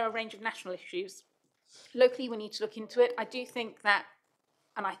think there are a range of national issues. Locally, we need to look into it. I do think that,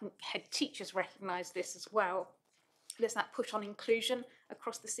 and I think head teachers recognise this as well, there's that push on inclusion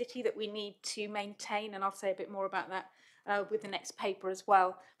across the city that we need to maintain, and I'll say a bit more about that with the next paper as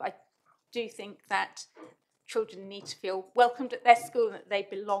well. But I do think that children need to feel welcomed at their school and that they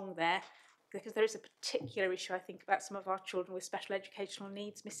belong there, because there is a particular issue, I think, about some of our children with special educational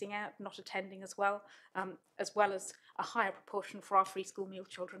needs missing out, not attending as well as a higher proportion for our free school meal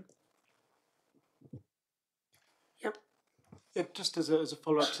children. Yep. Yeah, just as a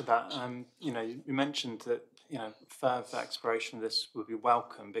follow-up to that, you mentioned that further exploration of this would be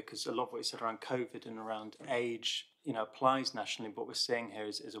welcome, because a lot of what you said around COVID and around age, applies nationally. What we're seeing here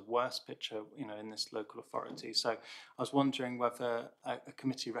is a worse picture, in this local authority. So I was wondering whether a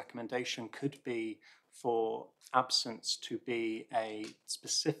committee recommendation could be for absence to be a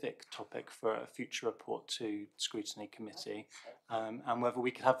specific topic for a future report to Scrutiny Committee, and whether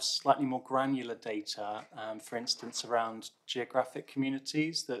we could have slightly more granular data, for instance, around geographic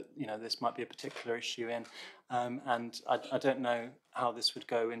communities that this might be a particular issue in, and I don't know how this would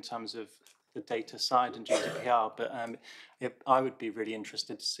go in terms of the data side and GDPR, but I would be really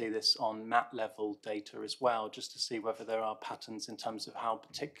interested to see this on MAT level data as well, just to see whether there are patterns in terms of how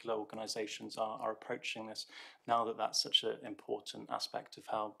particular organisations are approaching this, now that that's such an important aspect of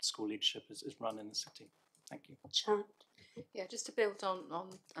how school leadership is run in the city. Thank you. Sharon? Yeah, just to build on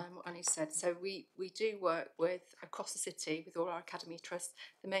what Annie said, so we do work with across the city with all our academy trusts.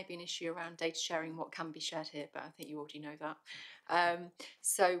 There may be an issue around data sharing, what can be shared here, but I think you already know that.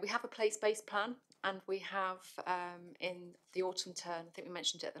 So we have a place-based plan, and we have in the autumn term, I think we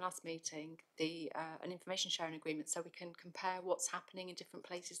mentioned it at the last meeting, an information sharing agreement, so we can compare what's happening in different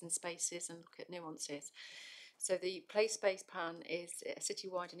places and spaces and look at nuances. So the place-based plan is a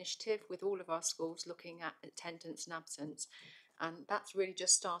citywide initiative with all of our schools looking at attendance and absence, and that's really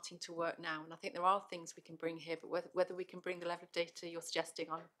just starting to work now. And I think there are things we can bring here, but whether we can bring the level of data you're suggesting,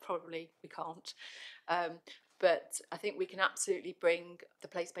 we can't. But I think we can absolutely bring the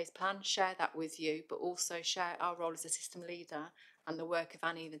place-based plan, share that with you, but also share our role as a system leader and the work of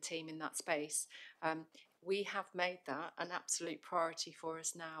Annie and the team in that space. We have made that an absolute priority for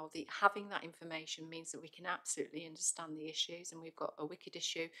us now. Having that information means that we can absolutely understand the issues, and we've got a wicked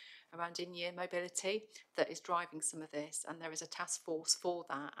issue around in-year mobility that is driving some of this, and there is a task force for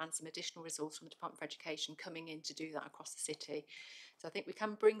that and some additional resource from the Department for Education coming in to do that across the city. So I think we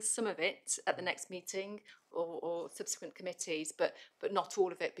can bring some of it at the next meeting or subsequent committees, but not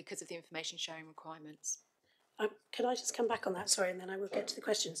all of it because of the information sharing requirements. Can I just come back on that, sorry, and then I will get to the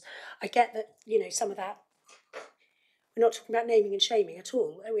questions. I get that, some of that, we're not talking about naming and shaming at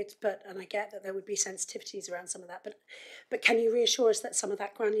all, and I get that there would be sensitivities around some of that, but can you reassure us that some of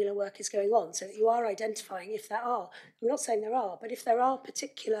that granular work is going on, so that you are identifying if there are, I'm not saying there are, but if there are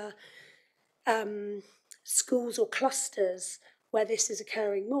particular schools or clusters where this is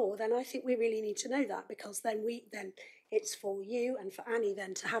occurring more, then I think we really need to know that, because then it's for you and for Annie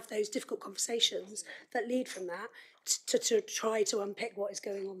then to have those difficult conversations that lead from that to try to unpick what is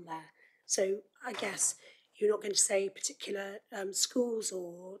going on there. So I guess you're not going to say particular schools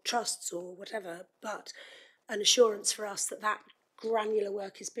or trusts or whatever, but an assurance for us that that granular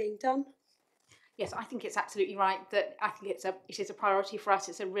work is being done? Yes, I think it's absolutely right that I think it is a priority for us.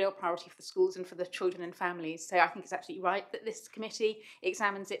 It's a real priority for the schools and for the children and families. So I think it's absolutely right that this committee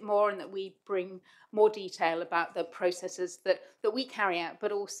examines it more and that we bring more detail about the processes that we carry out,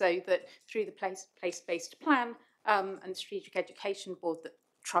 but also that through the place-based plan and strategic education board that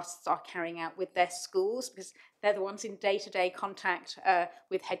trusts are carrying out with their schools, because they're the ones in day-to-day contact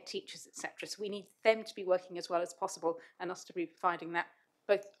with head teachers, etc. So we need them to be working as well as possible and us to be providing that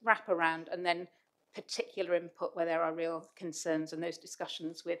both wrap around and then particular input where there are real concerns and those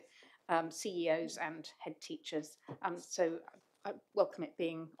discussions with CEOs and head teachers. So I welcome it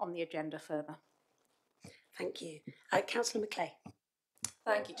being on the agenda further. Thank you. Councillor McClay.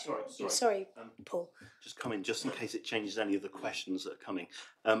 Thank you, Chair. Sorry, Paul. Just come in, just in case it changes any of the questions that are coming.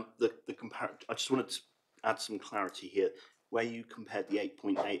 The I just wanted to add some clarity here. Where you compared the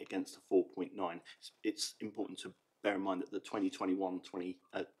 8.8 against the 4.9, it's important to bear in mind that the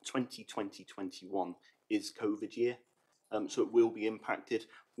 2020-21 is COVID year, so it will be impacted.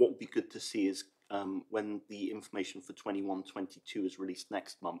 What would be good to see is when the information for 21-22 is released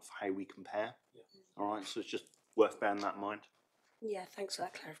next month, how we compare. Yeah. All right, so it's just worth bearing that in mind. Yeah, thanks for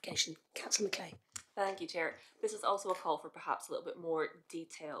that clarification. Councillor McClay. Thank you, Chair. This is also a call for perhaps a little bit more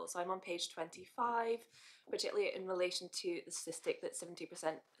detail. So I'm on page 25, particularly in relation to the statistic that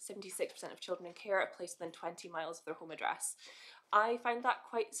 76% of children in care are placed within 20 miles of their home address. I find that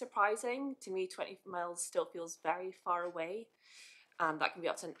quite surprising. To me, 20 miles still feels very far away. That can be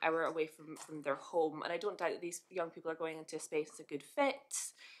up to an hour away from their home. And I don't doubt that these young people are going into a space that's a good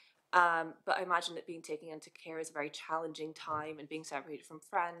fit. But I imagine that being taken into care is a very challenging time, and being separated from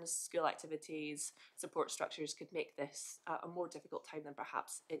friends, school activities, support structures could make this a more difficult time than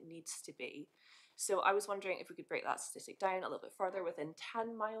perhaps it needs to be. So I was wondering if we could break that statistic down a little bit further within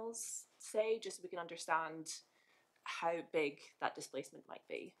 10 miles, say, just so we can understand how big that displacement might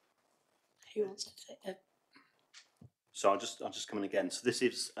be. Who wants to take that? So I'll just come in again. So this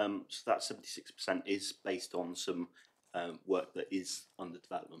is so that 76% is based on some work that is under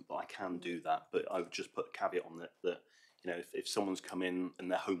development, but I can do that. But I would just put a caveat on it that you know if someone's come in and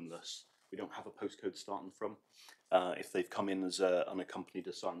they're homeless, we don't have a postcode starting from. If they've come in as an unaccompanied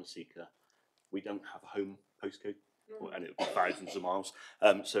asylum seeker, we don't have a home postcode, and it would be thousands of miles.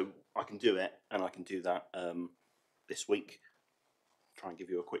 So I can do it, and I can do that this week. Try and give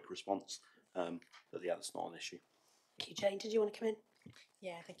you a quick response, but yeah, that's not an issue. Thank you, Jane. Did you want to come in?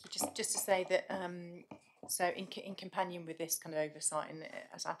 Yeah, thank you. Just to say that, so in companion with this kind of oversight, and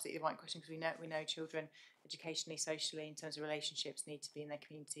that's absolutely the right question, because we know children educationally, socially, in terms of relationships, need to be in their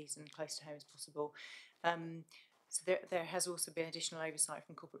communities and close to home as possible. So there has also been additional oversight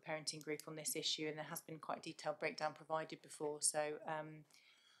from Corporate Parenting Group on this issue, and there has been quite a detailed breakdown provided before. So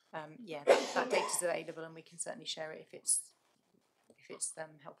yeah, that data is available, and we can certainly share it if it's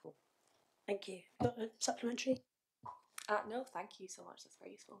helpful. Thank you. Got a supplementary? No, thank you so much. That's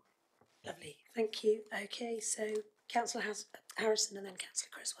very useful. Lovely. Thank you. Okay, so Councillor Harrison and then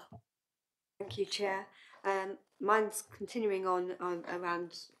Councillor Creswell. Thank you, Chair. Mine's continuing on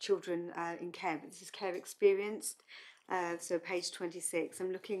around children in care, but this is care experienced. So page 26,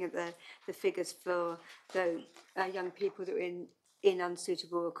 I'm looking at the figures for the young people that are in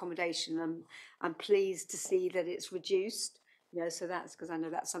unsuitable accommodation. I'm pleased to see that it's reduced. You know, so that's because I know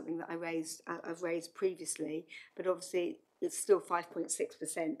that's something that I've raised previously, but obviously it's still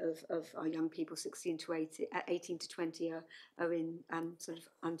 5.6% of our young people 18 to 20 are in sort of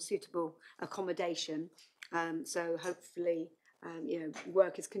unsuitable accommodation. So hopefully, you know,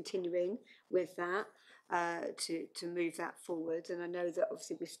 work is continuing with that to move that forward. And I know that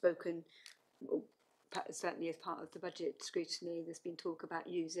obviously we've spoken, certainly as part of the budget scrutiny, there's been talk about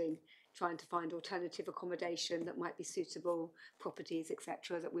trying to find alternative accommodation that might be suitable, properties,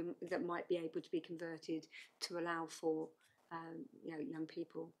 etc., that might be able to be converted to allow for you know, young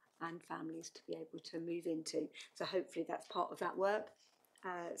people and families to be able to move into. So hopefully that's part of that work.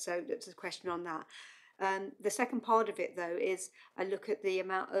 So that's a question on that. The second part of it, though, is a look at the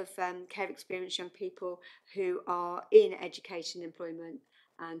amount of care experienced young people who are in education, employment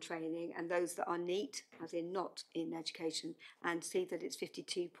and training, and those that are NEET, as in not in education, and see that it's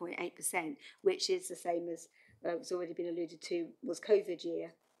 52.8%, which is the same as it's already been alluded to, was COVID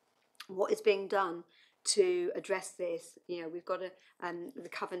year. What is being done to address this? You know, we've got the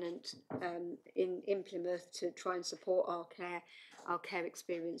covenant in Plymouth to try and support our care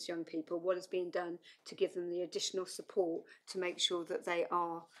experienced young people. What is being done to give them the additional support to make sure that they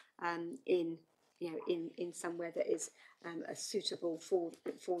are in somewhere that is suitable for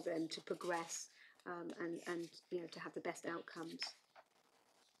them to progress and you know, to have the best outcomes.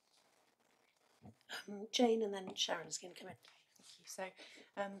 Jane, and then Sharon's going to come in. Thank you. So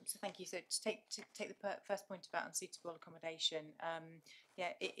thank you. So to take the first point about unsuitable accommodation,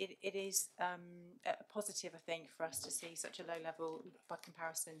 yeah, it is a positive, I think, for us to see such a low level by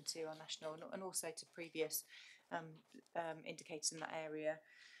comparison to our national and also to previous indicators in that area.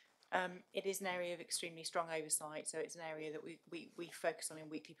 It is an area of extremely strong oversight, so it's an area that we focus on in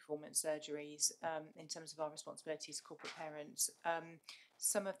weekly performance surgeries in terms of our responsibilities as corporate parents.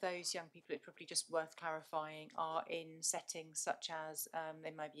 Some of those young people, it's probably just worth clarifying, are in settings such as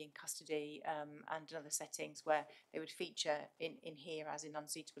they might be in custody and in other settings where they would feature in here as in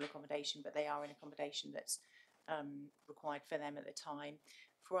unsuitable accommodation, but they are in accommodation that's required for them at the time.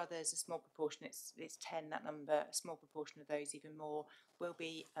 For others, a small proportion, it's 10, that number, a small proportion of those, even more, will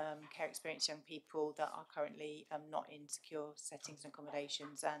be care experienced young people that are currently not in secure settings and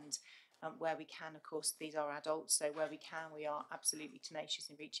accommodations. And where we can, of course, these are adults, so where we can, we are absolutely tenacious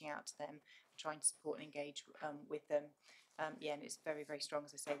in reaching out to them, trying to support and engage with them. Yeah, and it's very, very strong,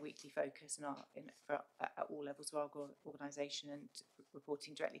 as I say, weekly focus and at all levels of our organisation and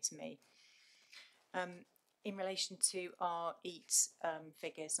reporting directly to me. In relation to our EAT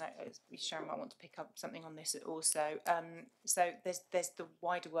figures, Sharon might want to pick up something on this also. So there's the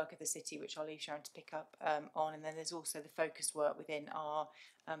wider work of the city, which I'll leave Sharon to pick up on, and then there's also the focused work within our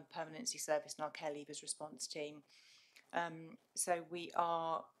permanency service and our care leavers response team. So we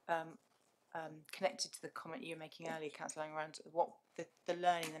are connected to the comment you were making earlier, Councillor, around what the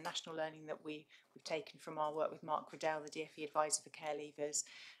learning, the national learning that we've taken from our work with Mark Riddell, the DfE advisor for care leavers.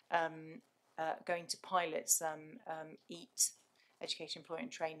 Going to pilot some EAT, Education, Employment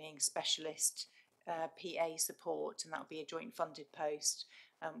and Training specialist PA support, and that will be a joint funded post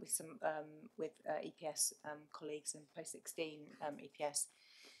with EPS colleagues and post 16 EPS.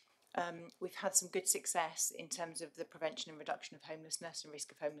 We've had some good success in terms of the prevention and reduction of homelessness and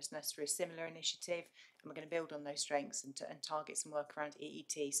risk of homelessness through a similar initiative, and we're going to build on those strengths and target some work around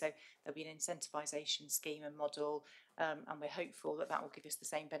EET. So there'll be an incentivisation scheme and model, and we're hopeful that that will give us the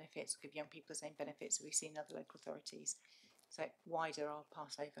same benefits, will give young people the same benefits that we've seen in other local authorities. So wider, I'll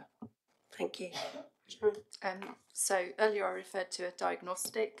pass over. Thank you. So earlier I referred to a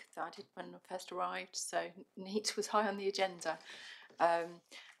diagnostic that I did when I first arrived, so NEAT was high on the agenda.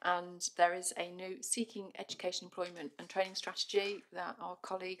 And there is a new Seeking Education, Employment and Training strategy that our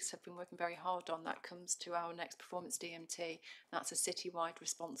colleagues have been working very hard on. That comes to our next performance DMT. That's a citywide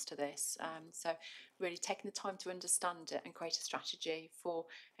response to this. So really taking the time to understand it and create a strategy for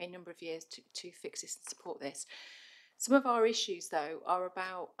a number of years to fix this and support this. Some of our issues, though, are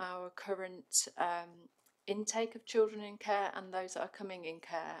about our current intake of children in care and those that are coming in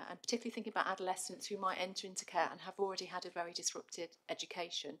care, and particularly thinking about adolescents who might enter into care and have already had a very disrupted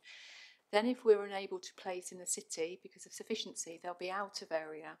education. Then if we're unable to place in the city because of sufficiency, they'll be out of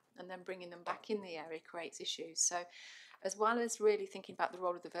area, and then bringing them back in the area creates issues. So as well as really thinking about the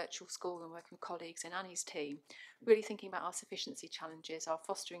role of the virtual school and working with colleagues in Annie's team, really thinking about our sufficiency challenges, our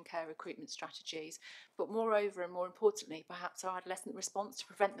fostering care recruitment strategies, but moreover and more importantly, perhaps our adolescent response to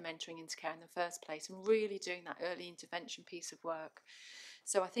prevent them entering into care in the first place, and really doing that early intervention piece of work.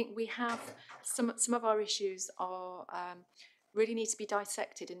 So I think we have some of our issues are really need to be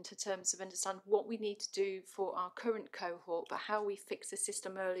dissected into terms of understand what we need to do for our current cohort, but how we fix the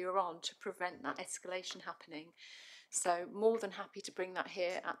system earlier on to prevent that escalation happening. So more than happy to bring that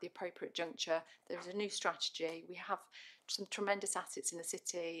here at the appropriate juncture. There's a new strategy. We have some tremendous assets in the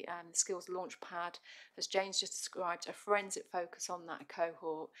city, the Skills Launchpad, as Jane's just described, a forensic focus on that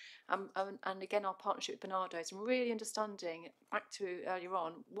cohort. And again, our partnership with Bernardo's, and really understanding, back to earlier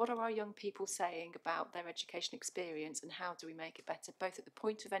on, what are our young people saying about their education experience and how do we make it better, both at the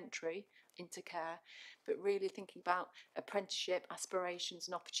point of entry into care, but really thinking about apprenticeship, aspirations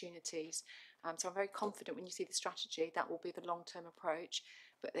and opportunities. So I'm very confident when you see the strategy, that will be the long-term approach.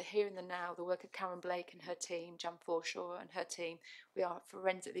 But the here and the now, the work of Karen Blake and her team, Jan Forshaw and her team, we are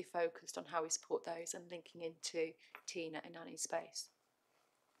forensically focused on how we support those and linking into Tina and Annie's space.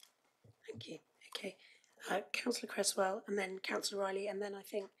 Thank you. Okay. Councillor Cresswell and then Councillor Riley, and then I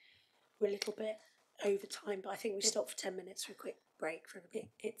think we're a little bit over time, but I think we stop for 10 minutes for a quick break for everybody.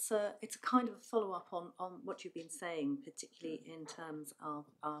 It's a kind of a follow-up on what you've been saying, particularly in terms of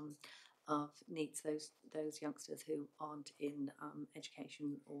needs those youngsters who aren't in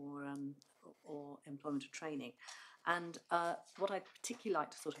education or employment or training. And what I'd particularly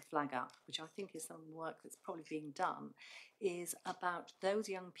like to sort of flag up, which I think is some work that's probably being done, is about those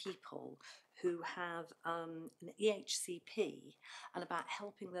young people who have an EHCP and about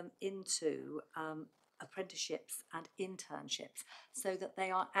helping them into apprenticeships and internships, so that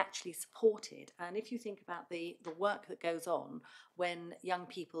they are actually supported. And if you think about the work that goes on when young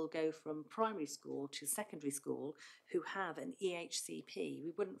people go from primary school to secondary school who have an EHCP,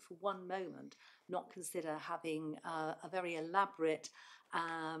 we wouldn't for one moment not consider having a very elaborate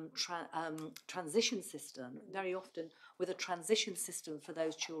transition system, very often with a transition system for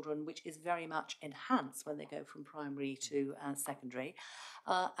those children which is very much enhanced when they go from primary to secondary.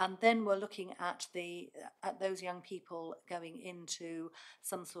 And then we're looking at those young people going into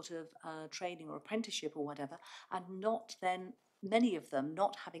some sort of training or apprenticeship or whatever, and not then many of them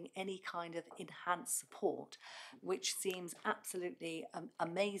not having any kind of enhanced support, which seems absolutely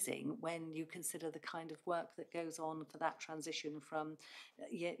amazing when you consider the kind of work that goes on for that transition from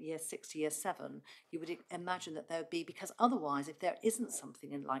year 6 to year 7. You would imagine that there would be, because otherwise if there isn't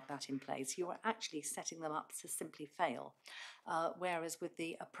something like that in place, you are actually setting them up to simply fail. Whereas with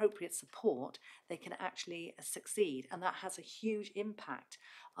the appropriate support, they can actually succeed, and that has a huge impact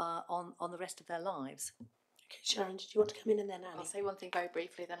on the rest of their lives. Okay, Sharon, did you want to come in and then Annie? I'll say one thing very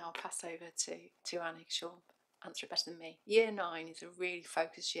briefly, then I'll pass over to Annie, because she'll answer it better than me. Year 9 is a really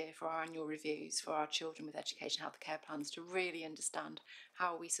focused year for our annual reviews for our children with education health care plans, to really understand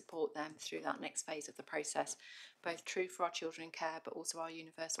how we support them through that next phase of the process, both true for our children in care but also our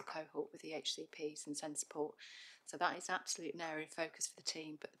universal cohort with the HCPs and SEND support. So that is absolutely an area of focus for the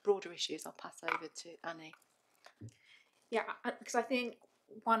team, but the broader issues I'll pass over to Annie. Yeah, because I think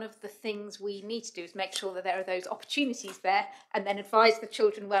one of the things we need to do is make sure that there are those opportunities there, and then advise the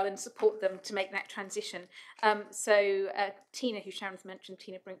children well and support them to make that transition. So Tina, who Sharon's mentioned,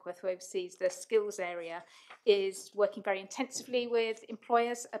 Tina Brinkworth, who oversees the skills area, is working very intensively with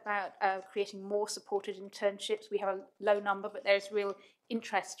employers about creating more supported internships. We have a low number, but there's real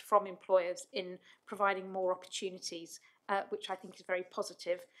interest from employers in providing more opportunities, which I think is very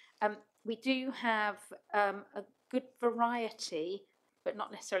positive. We do have a good variety, but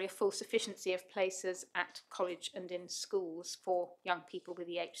not necessarily a full sufficiency of places at college and in schools for young people with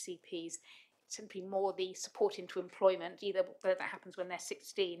EHCPs. It's simply more the support into employment, either whether that happens when they're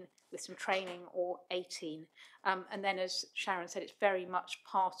 16 with some training or 18. And then, as Sharon said, it's very much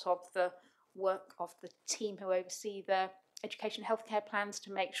part of the work of the team who oversee the education healthcare plans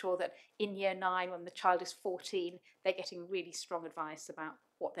to make sure that in year 9, when the child is 14, they're getting really strong advice about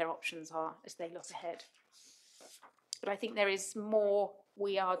what their options are as they look ahead. But I think there is more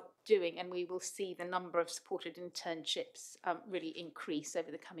we are doing, and we will see the number of supported internships really increase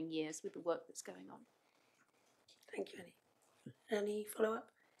over the coming years with the work that's going on. Thank you, Annie. Any follow-up?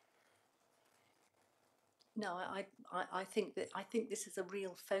 No, I think this is a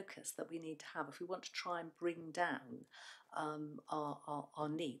real focus that we need to have if we want to try and bring down our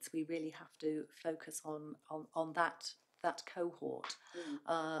needs. We really have to focus on that cohort,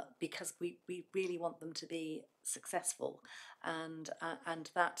 because we really want them to be successful, and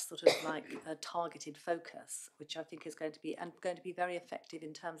that sort of like a targeted focus, which I think is going to be very effective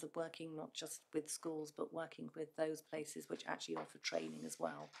in terms of working not just with schools but working with those places which actually offer training as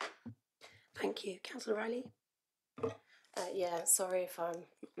well. Thank you. Councillor Riley? Yeah, sorry if I'm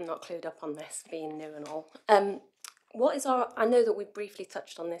not clued up on this, being new and all. What is I know that we briefly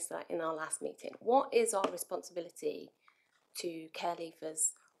touched on this in our last meeting. What is our responsibility to care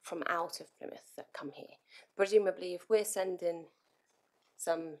leavers from out of Plymouth that come here? Presumably, if we're sending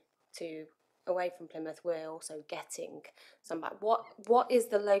some away from Plymouth, we're also getting some back. What is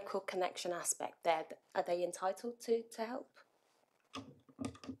the local connection aspect there? Are they entitled to help?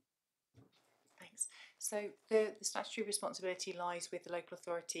 Thanks. So the statutory responsibility lies with the local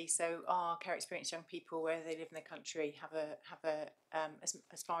authority. So our care experienced young people, where they live in the country, have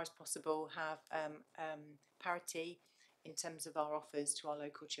as far as possible have parity in terms of our offers to our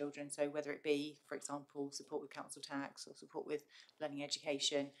local children. So whether it be, for example, support with council tax or support with learning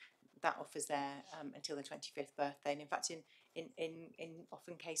education, that offers there until their 25th birthday. And in fact, in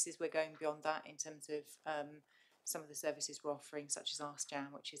often cases, we're going beyond that in terms of some of the services we're offering, such as Ask Jam,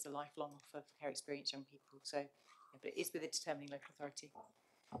 which is a lifelong offer for care experienced young people. So, yeah, but it is with a determining local authority.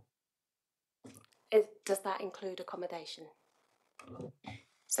 Does that include accommodation?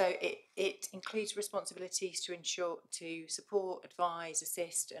 So it includes responsibilities to support, advise,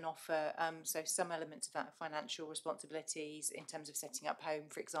 assist and offer, so some elements of that are financial responsibilities in terms of setting up home,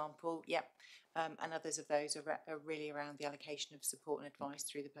 for example, and others of those are really around the allocation of support and advice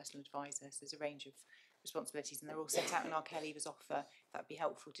through the personal advisor. So there's a range of responsibilities, and they're all set out in our care leavers offer. That would be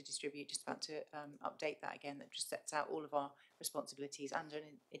helpful to distribute. Just about to update that again, that just sets out all of our responsibilities and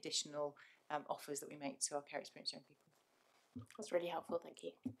additional offers that we make to our care experienced young people. That's really helpful, thank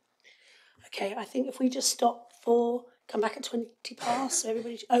you. Okay, I think if we just stop come back at 20 past, so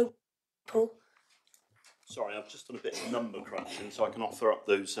everybody... Oh, Paul? Sorry, I've just done a bit of number crunching, so I can offer up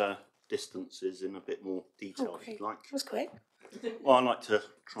those distances in a bit more detail, if you'd like. That was quick. Well, I like to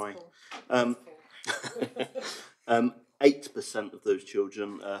try. 8% of those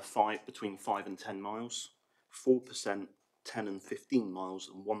children between 5 and 10 miles, 4% 10 and 15 miles,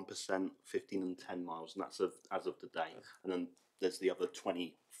 and 1% 15 and 10 miles, and that's as of today. And then there's the other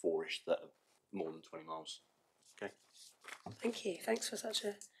 24-ish that are more than 20 miles. Okay. Thank you. Thanks for such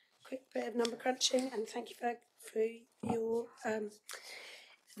a quick bit of number crunching, and thank you for your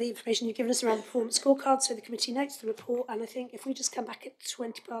the information you've given us around the performance scorecard. So the committee notes the report, and I think if we just come back at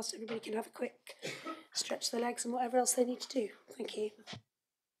 20 past, everybody can have a quick stretch their legs and whatever else they need to do. Thank you.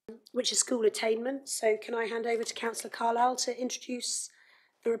 Which is school attainment. So can I hand over to Councillor Carlisle to introduce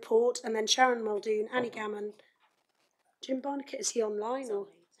the report, and then Sharon Muldoon, Annie Gammon, Jim Barnacle, is he online or?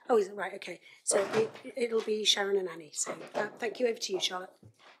 Oh, is it right? Okay. So it'll be Sharon and Annie. So thank you. Over to you, Charlotte.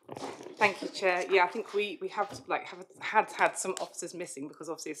 Thank you, Chair. Yeah, I think we have had some officers missing because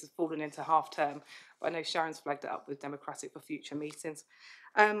obviously this has fallen into half term. But I know Sharon's flagged it up with Democratic for future meetings.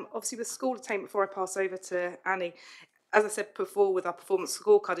 Obviously with school attainment, before I pass over to Annie, as I said before, with our performance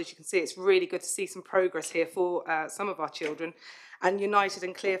scorecard, as you can see, it's really good to see some progress here for some of our children, and united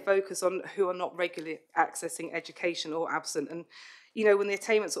and clear focus on who are not regularly accessing education or absent. And you know, when the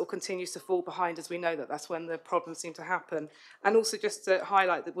attainment sort of continues to fall behind, as we know that's when the problems seem to happen. And also just to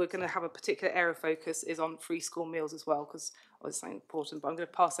highlight that we're going to have a particular area of focus is on free school meals as well, because it's something important. But I'm going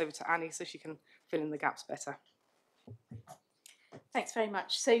to pass over to Annie so she can fill in the gaps better. Thanks very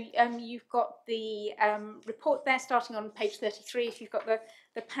much. So you've got the report there starting on page 33 if you've got the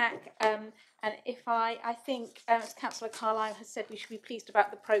pack. And if I think, as Councillor Carlisle has said, we should be pleased about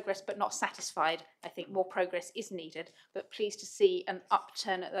the progress but not satisfied. I think more progress is needed, but pleased to see an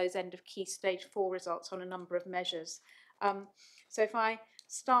upturn at those end of key stage 4 results on a number of measures. So if I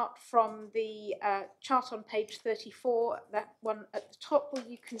start from the chart on page 34, that one at the top where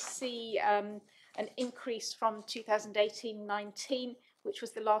you can see an increase from 2018-19, which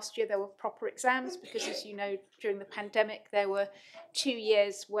was the last year there were proper exams, because as you know, during the pandemic, there were 2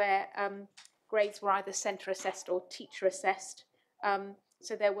 years where grades were either centre assessed or teacher assessed.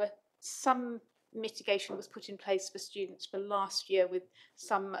 So there were some mitigation was put in place for students for last year with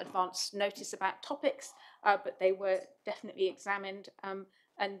some advance notice about topics, but they were definitely examined.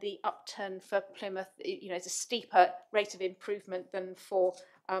 And the upturn for Plymouth, you know, is a steeper rate of improvement than for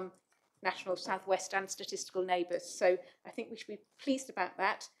National Southwest and statistical neighbours. So I think we should be pleased about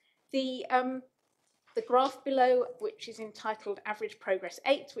that. The graph below, which is entitled Average Progress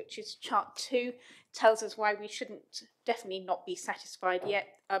 8, which is chart 2, tells us why we shouldn't definitely not be satisfied yet.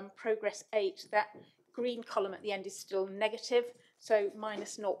 Progress 8, that green column at the end is still negative, so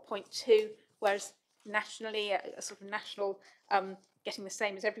minus 0.2, whereas nationally, a sort of national getting the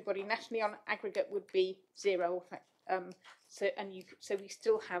same as everybody nationally on aggregate would be 0. So we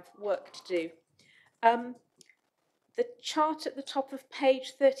still have work to do. The chart at the top of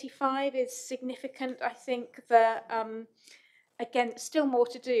page 35 is significant. I think that, again, still more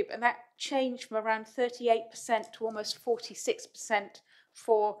to do, but that change from around 38% to almost 46%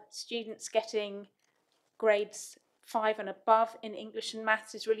 for students getting grades 5 and above in English and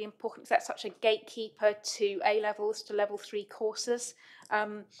maths is really important, because that's such a gatekeeper to A-levels, to level 3 courses.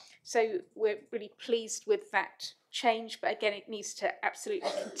 So we're really pleased with that change, but again, it needs to absolutely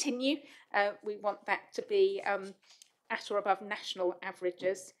continue. We want that to be at or above national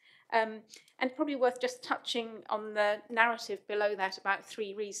averages. And probably worth just touching on the narrative below that about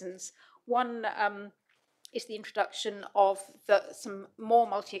 3 reasons. One is the introduction of some more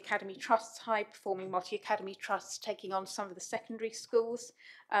multi-academy trusts, high-performing multi-academy trusts taking on some of the secondary schools.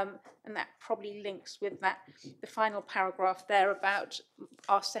 And that probably links with the final paragraph there about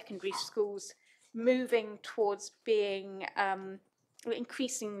our secondary schools moving towards being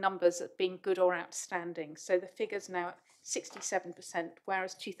increasing numbers of being good or outstanding. So the figure's now at 67%,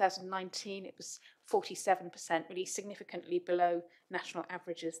 whereas 2019 it was 47%, really significantly below national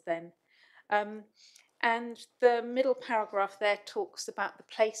averages then. And the middle paragraph there talks about the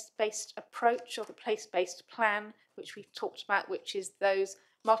place-based approach, or the place-based plan, which we've talked about, which is those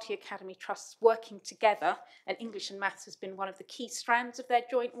multi-academy trusts working together, and English and Maths has been one of the key strands of their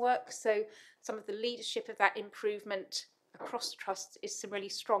joint work. So some of the leadership of that improvement across the trusts is some really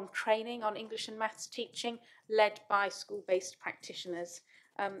strong training on English and Maths teaching, led by school-based practitioners.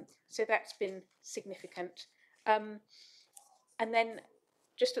 So that's been significant. And then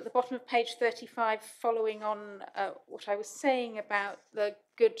just at the bottom of page 35, following on what I was saying about the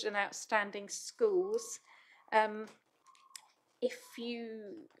good and outstanding schools,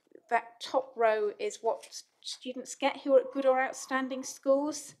 that top row is what students get who are at good or outstanding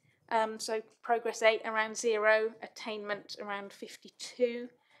schools. So progress 8 around 0, attainment around 52.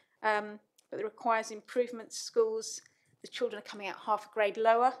 But it requires improvement schools. The children are coming out half a grade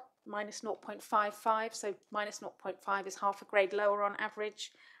lower, minus 0.55. So minus 0.5 is half a grade lower on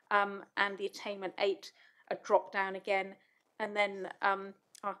average. And the attainment 8, a drop down again. And then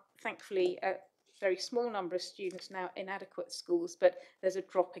thankfully a very small number of students now in adequate schools, but there's a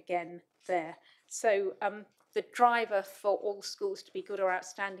drop again there. So the driver for all schools to be good or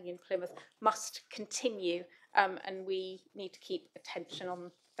outstanding in Plymouth must continue, and we need to keep attention on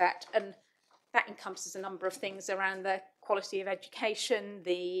that. And that encompasses a number of things around the quality of education,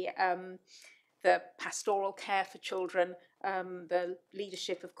 the pastoral care for children, the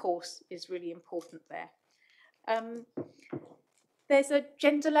leadership, of course, is really important there. There's a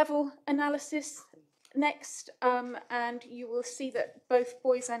gender level analysis next, and you will see that both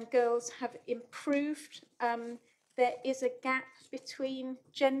boys and girls have improved. There is a gap between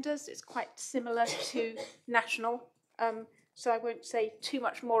genders. It's quite similar to national, so I won't say too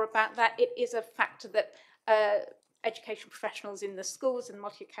much more about that. It is a factor that education professionals in the schools and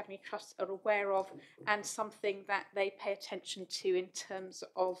multi-academy trusts are aware of, and something that they pay attention to in terms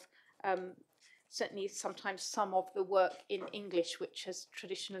of certainly sometimes some of the work in English, which has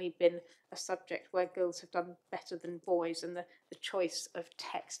traditionally been a subject where girls have done better than boys, and the choice of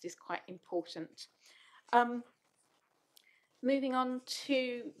text is quite important. Moving on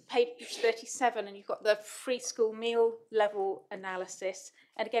to page 37, and you've got the free school meal level analysis.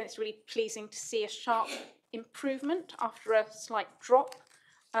 And again, it's really pleasing to see a sharp improvement after a slight drop.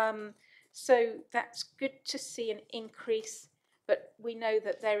 So that's good to see an increase, but we know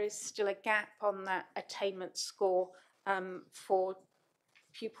that there is still a gap on that attainment score for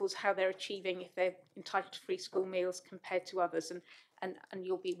pupils, how they're achieving if they're entitled to free school meals compared to others. And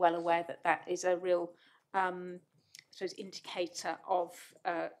you'll be well aware that that is a real indicator of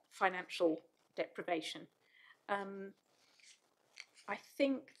financial deprivation. I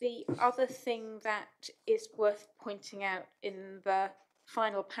think the other thing that is worth pointing out in the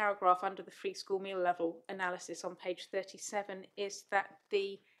final paragraph under the free school meal level analysis on page 37 is that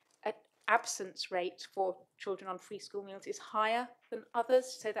the absence rate for children on free school meals is higher than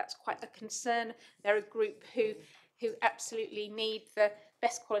others, so that's quite a concern. They're a group who absolutely need the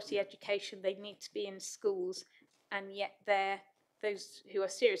best quality education. They need to be in schools, and yet those who are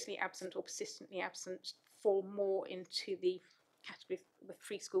seriously absent or persistently absent fall more into the category with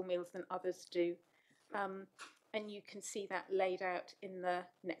free school meals than others do. And you can see that laid out in the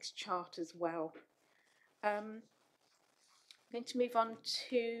next chart as well. I'm going to move on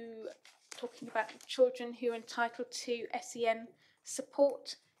to talking about children who are entitled to SEN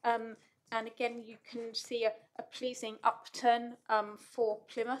support. And again, you can see a pleasing upturn for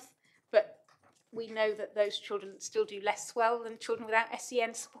Plymouth, but we know that those children still do less well than children without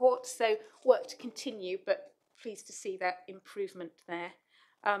SEN support, so work to continue, but pleased to see that improvement there.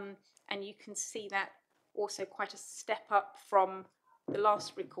 And you can see that also quite a step up from the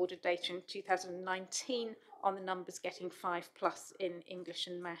last recorded data in 2019 on the numbers getting 5+ in English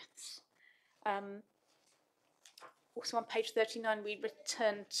and maths. Also on page 39, we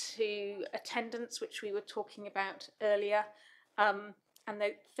return to attendance, which we were talking about earlier, and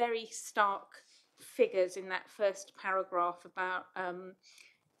the very stark figures in that first paragraph about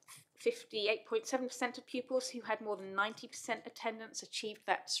 58.7% of pupils who had more than 90% attendance achieved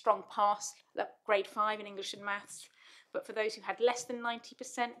that strong pass, that grade 5 in English and maths. But for those who had less than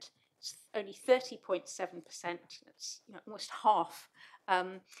 90%, it's only 30.7%. That's almost half.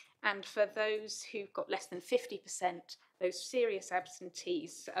 And for those who've got less than 50%, those serious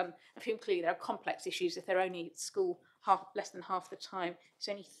absentees, of whom clearly there are complex issues if they're only at school less than half the time, it's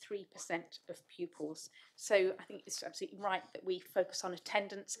only 3% of pupils. So I think it's absolutely right that we focus on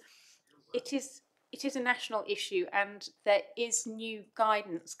attendance. It is a national issue, and there is new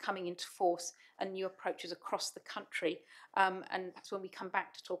guidance coming into force and new approaches across the country. And perhaps when we come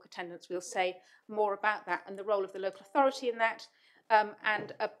back to talk attendance, we'll say more about that and the role of the local authority in that,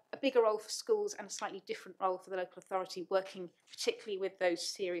 and a bigger role for schools and a slightly different role for the local authority, working particularly with those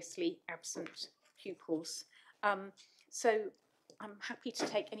seriously absent pupils. So I'm happy to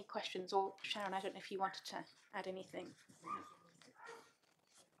take any questions, or Sharon, I don't know if you wanted to add anything.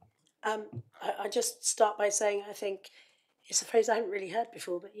 I just start by saying I think it's a phrase I hadn't really heard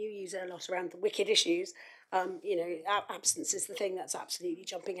before, but you use it a lot around the wicked issues. Absence is the thing that's absolutely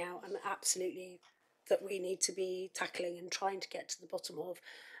jumping out, and absolutely that we need to be tackling and trying to get to the bottom of.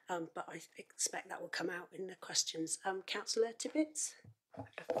 But I expect that will come out in the questions. Councillor Tippett?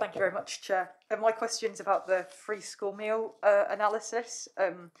 Thank you very much, Chair. My question's about the free school meal analysis.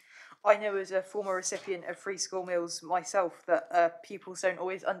 I know as a former recipient of free school meals myself that pupils don't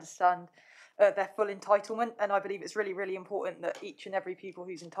always understand their full entitlement, and I believe it's really, really important that each and every pupil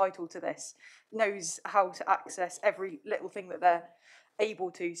who's entitled to this knows how to access every little thing that they're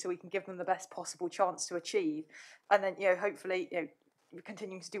able to, so we can give them the best possible chance to achieve. And then, hopefully,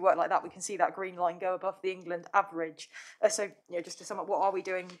 continuing to do work like that, we can see that green line go above the England average. So, just to sum up, what are we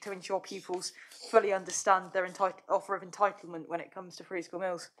doing to ensure pupils fully understand their offer of entitlement when it comes to free school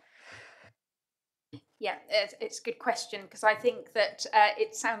meals? Yeah, it's a good question, because I think that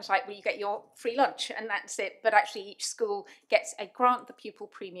it sounds like you get your free lunch and that's it, but actually each school gets a grant, the pupil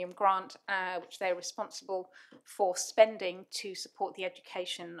premium grant, which they're responsible for spending to support the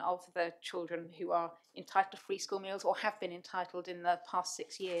education of the children who are entitled to free school meals or have been entitled in the past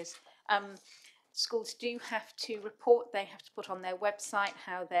 6 years. Schools do have to report, they have to put on their website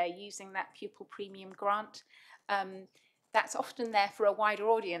how they're using that pupil premium grant. That's often there for a wider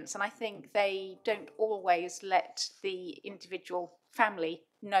audience, and I think they don't always let the individual family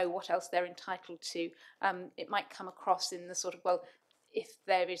know what else they're entitled to. It might come across in the sort of, well, if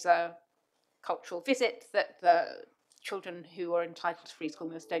there is a cultural visit, that the children who are entitled to free school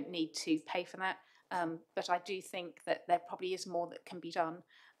meals don't need to pay for that. But I do think that there probably is more that can be done,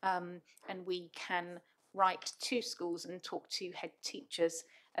 and we can write to schools and talk to head teachers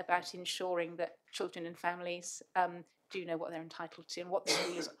about ensuring that children and families do know what they're entitled to and what the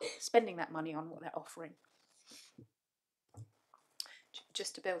school is spending that money on, what they're offering.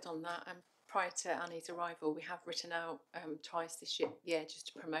 Just to build on that, prior to Annie's arrival, we have written out twice this year just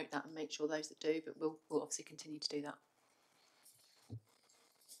to promote that and make sure those that do, but we'll obviously continue to do that.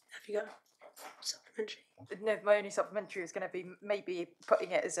 Have you got supplementary? No, my only supplementary is going to be maybe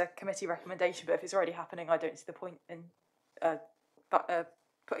putting it as a committee recommendation, but if it's already happening, I don't see the point in putting that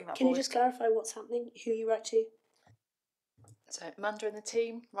Can forward. you just clarify what's happening, who you write to? So Amanda and the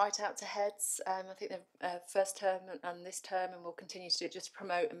team write out to heads. I think the first term and this term, and we'll continue to do it just to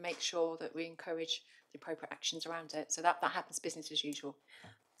promote and make sure that we encourage the appropriate actions around it. So that happens business as usual.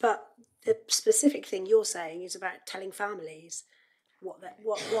 But the specific thing you're saying is about telling families what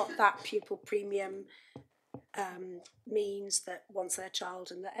that pupil premium means, that once their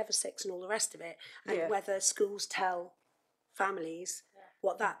child and they're ever six and all the rest of it, and whether schools tell families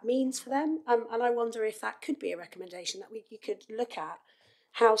what that means for them. And I wonder if that could be a recommendation that you could look at,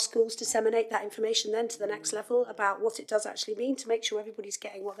 how schools disseminate that information then to the next level about what it does actually mean, to make sure everybody's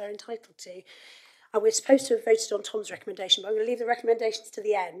getting what they're entitled to. And we're supposed to have voted on Tom's recommendation, but I'm going to leave the recommendations to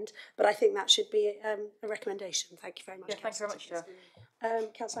the end, but I think that should be a recommendation. Thank you very much. Thank you very much, Chair.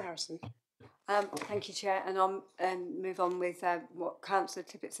 Councillor Harrison. Thank you, Chair, and I'll move on with what Councillor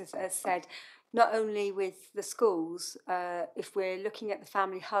Tippett has said. Not only with the schools, if we're looking at the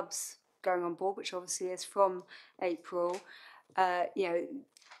family hubs going on board, which obviously is from April,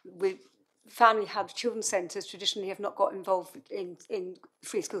 with family hubs, children's centres traditionally have not got involved in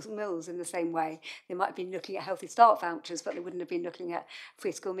free school meals in the same way. They might have been looking at Healthy Start vouchers, but they wouldn't have been looking at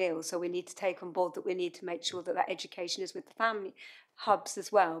free school meals. So we need to take on board that we need to make sure that education is with the family hubs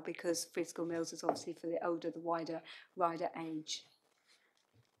as well, because free school meals is obviously for the older, the wider age.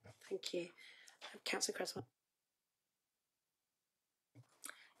 Thank you. Councillor Creswell.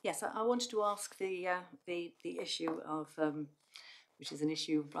 Yes, I wanted to ask the issue of, which is an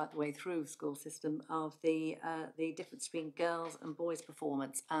issue right the way through the school system, of the difference between girls and boys'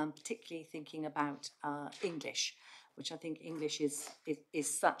 performance, particularly thinking about English, which I think English is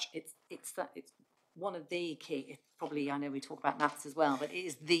such, it's one of the key. Probably, I know we talk about maths as well, but it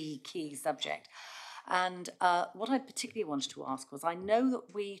is the key subject. And what I particularly wanted to ask was, I know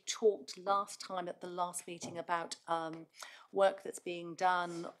that we talked last time at the last meeting about work that's being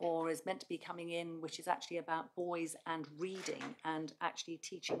done or is meant to be coming in, which is actually about boys and reading, and actually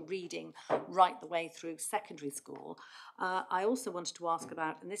teaching reading right the way through secondary school. I also wanted to ask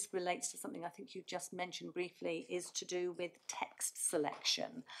about, and this relates to something I think you just mentioned briefly, is to do with text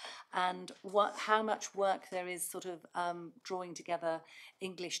selection and how much work there is sort of drawing together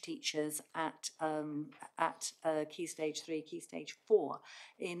English teachers at Key Stage 3, Key Stage 4,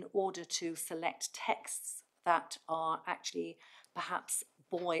 in order to select texts that are actually perhaps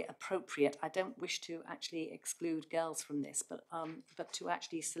boy appropriate. I don't wish to actually exclude girls from this, but to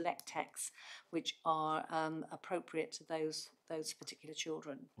actually select texts which are appropriate to those particular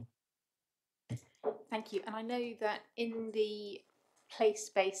children. Thank you. And I know that in the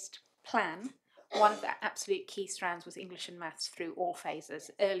place-based plan, one of the absolute key strands was English and maths through all phases,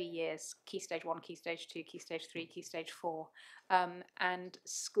 early years, Key Stage 1, Key Stage 2, Key Stage 3, Key Stage 4. And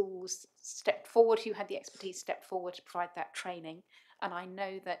schools stepped forward, who had the expertise stepped forward to provide that training. And I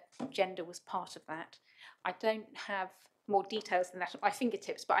know that gender was part of that. I don't have more details than that at my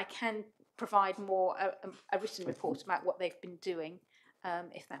fingertips, but I can provide more a written report about what they've been doing,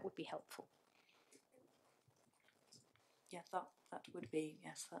 if that would be helpful. Yeah, that would be,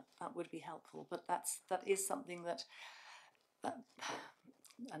 yes, that would be helpful. But that is something that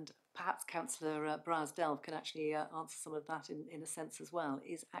and perhaps Councillor Browse-Delve can actually answer some of that in a sense as well,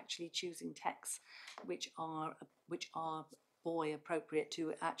 is actually choosing texts which are boy appropriate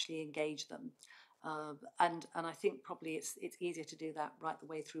to actually engage them. And I think probably it's easier to do that right the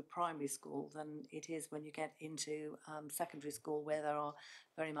way through primary school than it is when you get into secondary school, where there are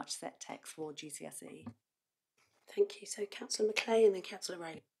very much set texts for GCSE. Thank you. So Councillor McLean and then Councillor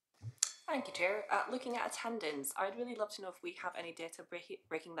Riley. Thank you, Chair. Looking at attendance, I'd really love to know if we have any data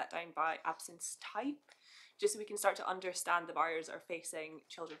breaking that down by absence type, just so we can start to understand the barriers that are facing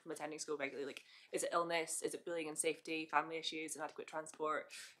children from attending school regularly. Like, is it illness, is it bullying and safety, family issues, inadequate transport,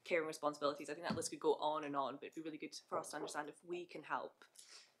 caring responsibilities? I think that list could go on, but it'd be really good for us to understand if we can help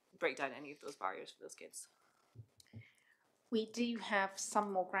break down any of those barriers for those kids. We do have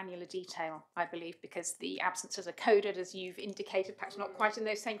some more granular detail, I believe, because the absences are coded, as you've indicated, perhaps not quite in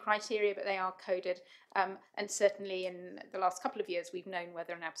those same criteria, but they are coded. And certainly in the last couple of years, we've known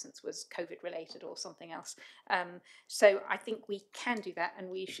whether an absence was COVID related or something else. So I think we can do that, and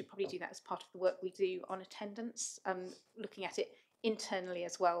we should probably do that as part of the work we do on attendance, looking at it internally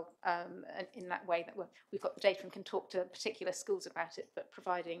as well, and in that way that we've got the data and can talk to particular schools about it, but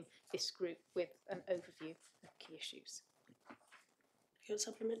providing this group with an overview of key issues. You want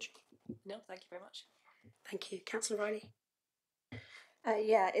supplementary? No, thank you very much. Thank you. Councillor Riley.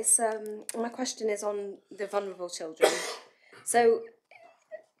 Yeah, it's my question is on the vulnerable children. So,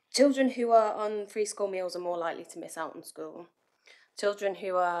 children who are on free school meals are more likely to miss out on school. Children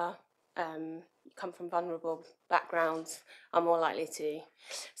who are come from vulnerable backgrounds are more likely to.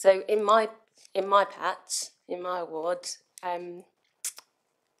 So, in my patch, in my ward,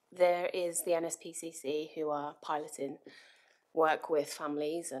 there is the NSPCC who are piloting work with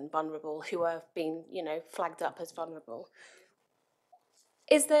families and vulnerable who have been, flagged up as vulnerable.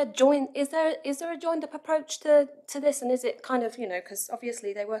 Is there a joined up approach to this, and is it kind of, because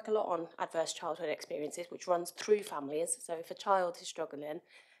obviously they work a lot on adverse childhood experiences, which runs through families. So if a child is struggling,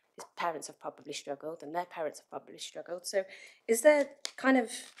 his parents have probably struggled, and their parents have probably struggled. So is there kind of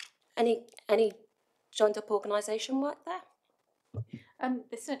any joined up organisation work there?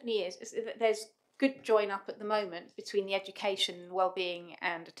 There certainly is. There's good join up at the moment between the education, wellbeing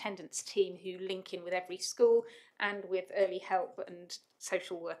and attendance team who link in with every school and with early help and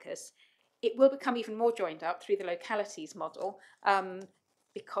social workers. It will become even more joined up through the localities model,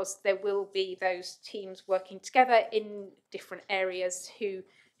 because there will be those teams working together in different areas who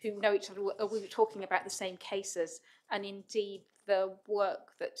know each other. We're talking about the same cases, and indeed the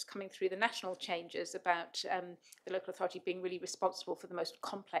work that's coming through the national changes about the local authority being really responsible for the most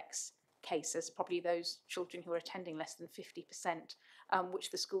complex cases, probably those children who are attending less than 50%, which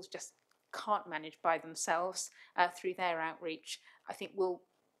the schools just can't manage by themselves through their outreach, I think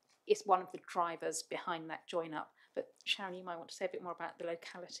is one of the drivers behind that join up. But Sharon, you might want to say a bit more about the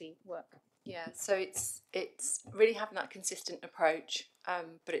locality work. Yeah, so it's really having that consistent approach,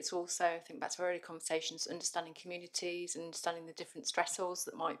 but it's also, I think back to our early conversations, understanding communities and understanding the different stressors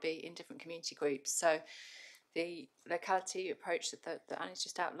that might be in different community groups. So the locality approach that Annie's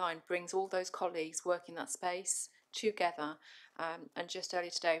just outlined brings all those colleagues working that space together, and just earlier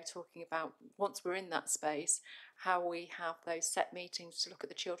today we were talking about, once we're in that space, how we have those set meetings to look at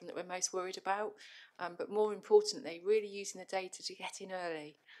the children that we're most worried about, but more importantly really using the data to get in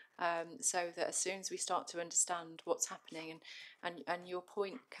early, so that as soon as we start to understand what's happening, and your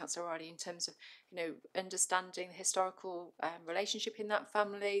point, Councillor Riley, in terms of understanding the historical relationship in that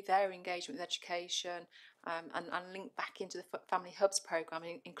family, their engagement with education, and link back into the Family Hubs programme,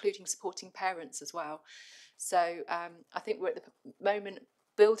 including supporting parents as well. So I think we're at the moment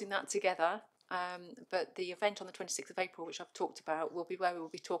building that together, but the event on the 26th of April, which I've talked about, will be where we will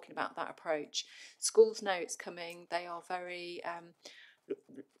be talking about that approach. Schools know it's coming. They are very,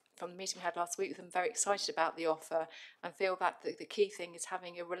 from the meeting we had last week with them, very excited about the offer, and feel that the key thing is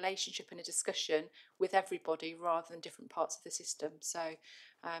having a relationship and a discussion with everybody rather than different parts of the system. So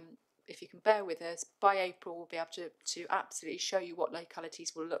if you can bear with us, by April we'll be able to absolutely show you what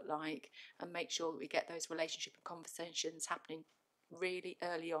localities will look like and make sure that we get those relationship and conversations happening really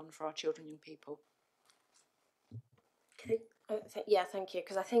early on for our children and young people. Okay. Yeah, thank you.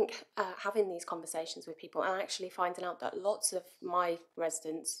 Because I think having these conversations with people and actually finding out that lots of my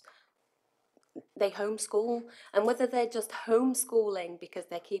residents they homeschool, and whether they're just homeschooling because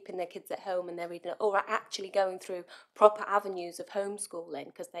they're keeping their kids at home and they're reading, or are actually going through proper avenues of homeschooling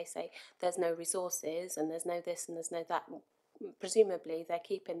because they say there's no resources and there's no this and there's no that. Presumably they're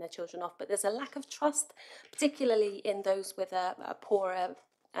keeping their children off, but there's a lack of trust, particularly in those with a poorer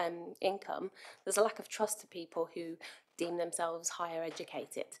income. There's a lack of trust to people who deem themselves higher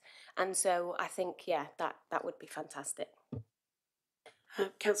educated, and so I think that would be fantastic.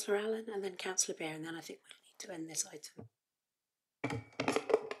 Councillor Allen and then Councillor Bear, and then I think we need to end this item.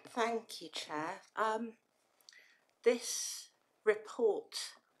 Thank you, Chair. This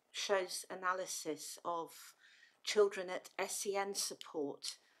report shows analysis of children at SEN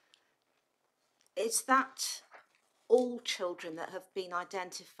support. Is that all children that have been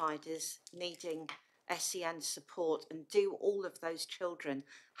identified as needing SEN support, and do all of those children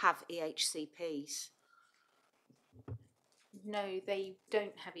have EHCPs? No, they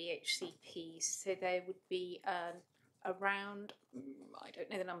don't have EHCPs, so there would be around, I don't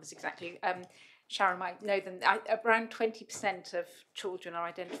know the numbers exactly, Sharon might know them, around 20% of children are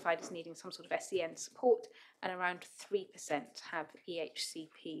identified as needing some sort of SEN support, and around 3% have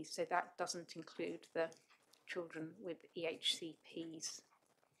EHCPs, so that doesn't include the children with EHCPs.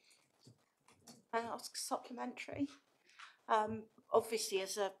 May I ask supplementary? Obviously,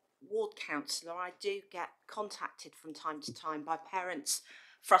 as a ward councillor, I do get contacted from time to time by parents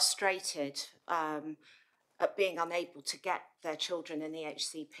frustrated at being unable to get their children in the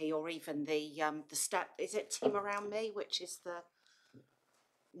HCP, or even the step, is it Team Around Me, which is the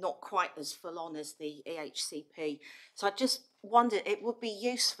not quite as full on as the EHCP. So I just wondered, it would be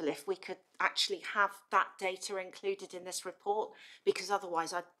useful if we could actually have that data included in this report, because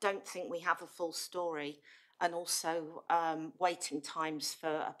otherwise I don't think we have a full story, and also waiting times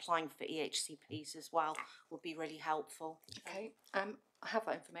for applying for EHCPs as well would be really helpful. Okay, I have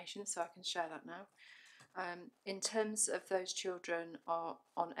that information, so I can share that now. In terms of those children are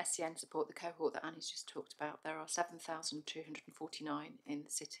on SEN support, the cohort that Annie's just talked about, there are 7,249 in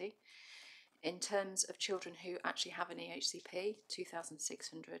the city. In terms of children who actually have an EHCP,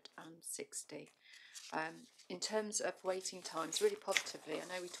 2,660. In terms of waiting times, really positively, I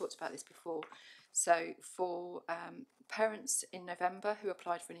know we talked about this before, so for parents in November who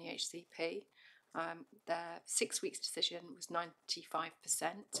applied for an EHCP, their 6 weeks decision was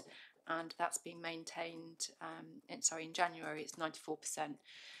 95%, and that's been maintained in January it's 94%.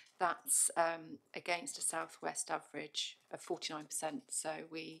 That's against a southwest average of 49%, so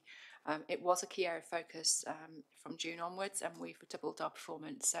we it was a key area of focus from June onwards, and we've doubled our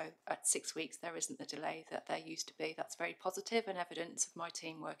performance, so at 6 weeks there isn't the delay that there used to be. That's very positive and evidence of my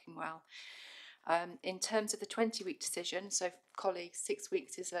team working well. In terms of the 20-week decision, so colleagues, 6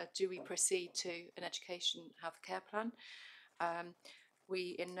 weeks is a do we proceed to an education healthcare plan.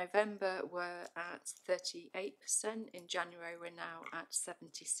 We in November were at 38%, in January we're now at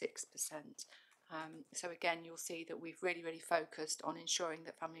 76%. So again, you'll see that we've really focused on ensuring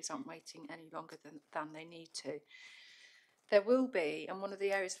that families aren't waiting any longer than they need to. There will be, and one of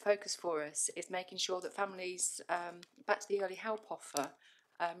the areas of focus for us is making sure that families, back to the early help offer,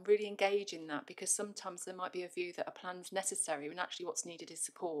 really engage in that, because sometimes there might be a view that a plan's necessary when actually what's needed is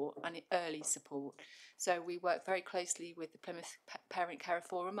support, and early support. So we work very closely with the Plymouth Parent Carer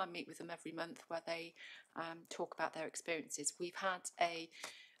Forum. I meet with them every month where they talk about their experiences. We've had a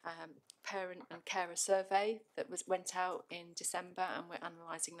parent and carer survey that went out in December, and we're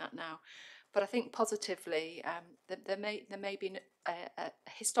analysing that now. But I think positively, there may be a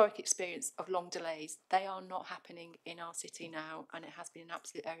historic experience of long delays. They are not happening in our city now, and it has been an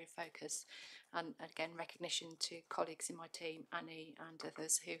absolute area of focus. And again, recognition to colleagues in my team, Annie and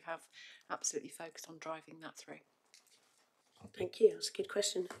others, who have absolutely focused on driving that through. Thank you. That's a good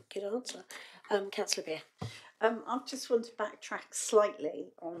question. Good answer. Councillor Beer. I just want to backtrack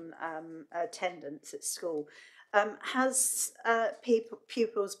slightly on attendance at school. Has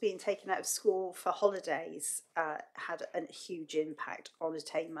pupils being taken out of school for holidays had a huge impact on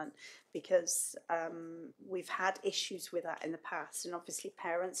attainment? Because we've had issues with that in the past, and obviously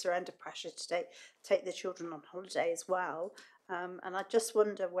parents are under pressure to take their children on holiday as well. And I just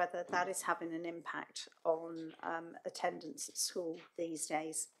wonder whether that is having an impact on attendance at school these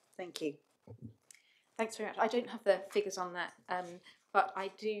days. Thank you. Thanks very much. I don't have the figures on that, but I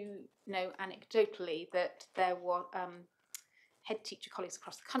do know anecdotally that there were head teacher colleagues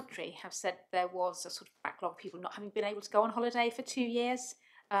across the country have said there was a sort of backlog of people not having been able to go on holiday for 2 years,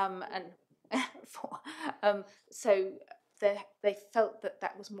 so they felt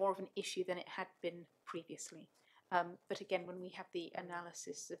that was more of an issue than it had been previously. But again, when we have the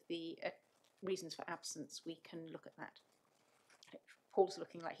analysis of the reasons for absence, we can look at that. Paul's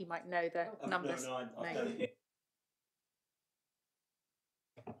looking like he might know the numbers. No.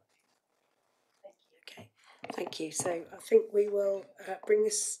 Okay, thank you. So I think we will bring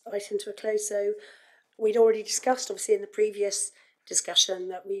this item to a close. So we'd already discussed, obviously, in the previous discussion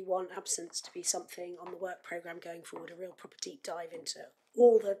that we want absence to be something on the work programme going forward, a real proper deep dive into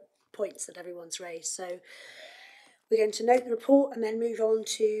all the points that everyone's raised. So we're going to note the report and then move on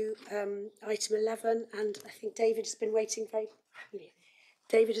to item 11. And I think David has been waiting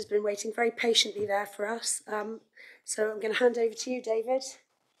very patiently there for us. So I'm going to hand over to you, David.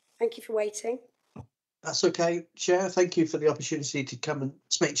 Thank you for waiting. That's okay, Chair. Thank you for the opportunity to come and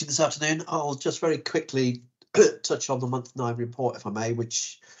speak to you this afternoon. I'll just very quickly touch on the month 9 report, if I may,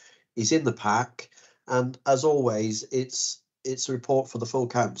 which is in the pack. And as always, it's a report for the full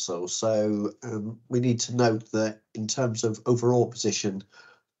council. So we need to note that in terms of overall position,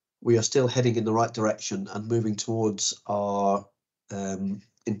 we are still heading in the right direction and moving towards our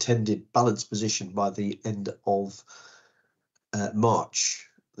intended balanced position by the end of March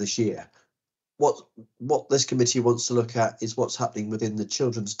this year. What this committee wants to look at is what's happening within the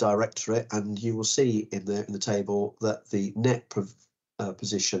Children's Directorate, and you will see in the table that the net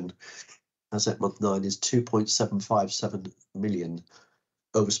position as at month 9 is 2.757 million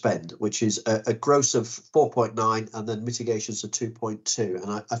overspend, which is a gross of 4.9 and then mitigations of 2.2.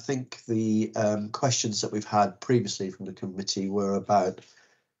 And I think the questions that we've had previously from the committee were about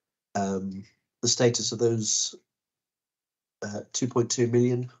the status of those 2.2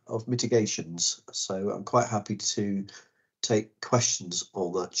 million of mitigations. So I'm quite happy to take questions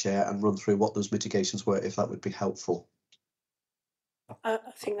on that, Chair, and run through what those mitigations were, if that would be helpful. I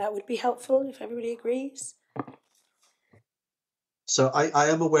think that would be helpful if everybody agrees. So I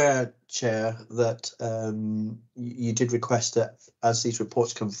am aware, Chair, that you did request that as these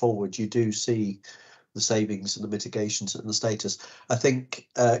reports come forward, you do see the savings and the mitigations and the status. I think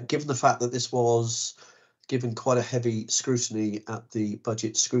given the fact that this was given quite a heavy scrutiny at the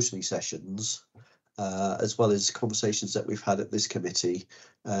budget scrutiny sessions, as well as conversations that we've had at this committee,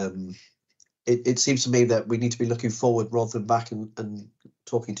 it seems to me that we need to be looking forward rather than back and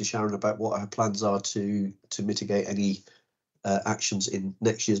talking to Sharon about what our plans are to mitigate any actions in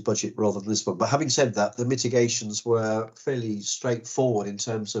next year's budget rather than this one. But having said that, the mitigations were fairly straightforward in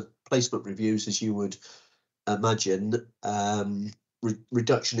terms of placement reviews, as you would imagine,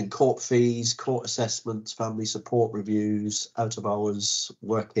 reduction in court fees, court assessments, family support reviews, out of hours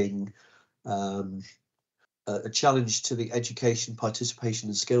working, a challenge to the Education, Participation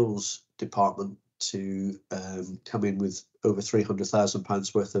and Skills Department to come in with over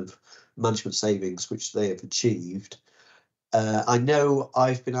 £300,000 worth of management savings, which they have achieved. I know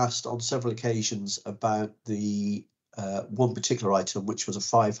I've been asked on several occasions about the one particular item, which was a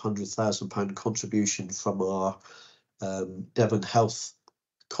 £500,000 contribution from our Devon Health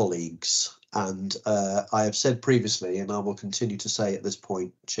colleagues. And I have said previously, and I will continue to say at this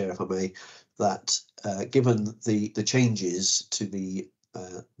point, Chair, if I may, that given the changes to the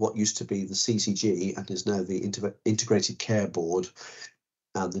what used to be the CCG and is now the Integrated Care Board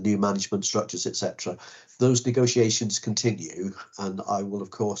and the new management structures, etc., those negotiations continue, and I will of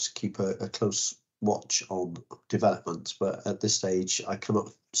course keep a close watch on developments. But at this stage, I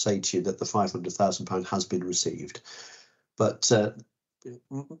cannot say to you that the £500,000 has been received. But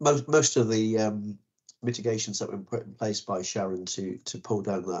most of the mitigations that were put in place by Sharon to pull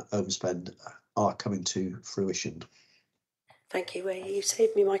down that overspend are coming to fruition. Thank you. Well, you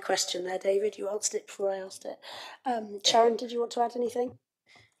saved me my question there, David. You answered it before I asked it. Sharon, did you want to add anything?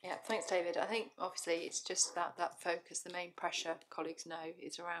 Yeah, thanks, David. I think obviously it's just that focus. The main pressure, colleagues know,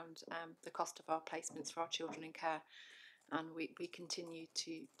 is around the cost of our placements for our children in care, and we continue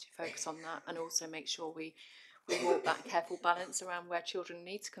to focus on that, and also make sure we walk that careful balance around where children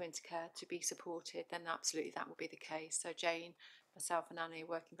need to come into care to be supported. Then absolutely that will be the case. So Jane, myself and Annie are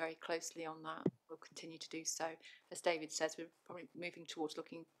working very closely on that. We'll continue to do so. As David says, we're probably looking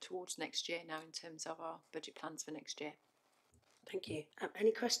towards next year now in terms of our budget plans for next year. Thank you.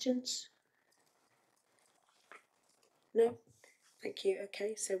 Any questions? No? Thank you.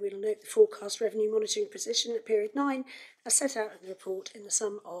 Okay, so we'll note the forecast revenue monitoring position at period 9 as set out in the report in the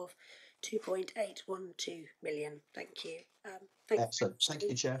sum of 2.812 million. Thank you. Excellent. Thank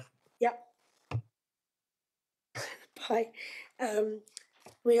you, Chair. Yep. Bye.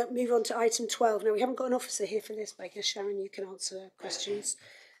 We move on to item 12. Now, we haven't got an officer here for this, but I guess, Sharon, you can answer questions.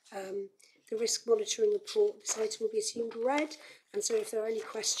 The risk monitoring report, this item will be assumed read, and so if there are any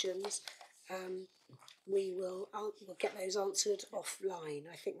questions, we'll get those answered offline.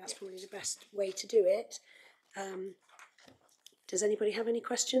 I think that's probably the best way to do it. Does anybody have any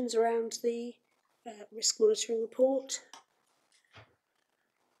questions around the risk monitoring report?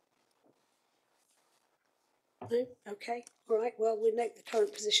 No? Okay, all right. Well, we'll note the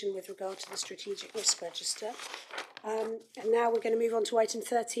current position with regard to the Strategic Risk Register. And now we're going to move on to item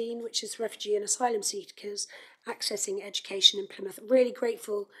 13, which is refugee and asylum seekers accessing education in Plymouth. Really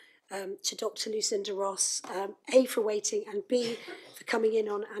grateful to Dr. Lucinda Ross, A, for waiting, and B, for coming in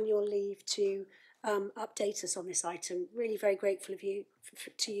on annual leave to update us on this item. Really very grateful of you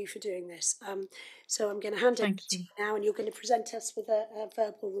to you for doing this. So I'm going to hand over to you now, and you're going to present us with a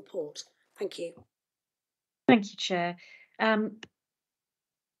verbal report. Thank you. Thank you, Chair.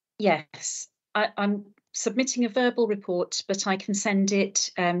 Yes, I'm submitting a verbal report, but I can send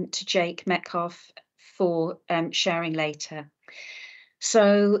it to Jake Metcalf for sharing later.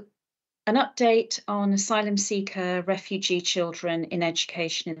 So, an update on asylum seeker refugee children in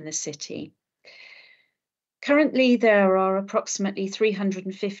education in the city. Currently, there are approximately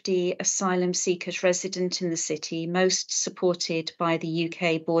 350 asylum seekers resident in the city, most supported by the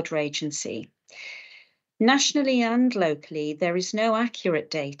UK Border Agency. Nationally and locally, there is no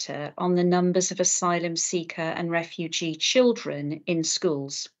accurate data on the numbers of asylum seeker and refugee children in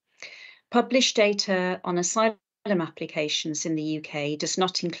schools. Published data on asylum applications in the UK does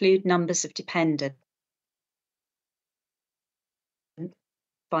not include numbers of dependents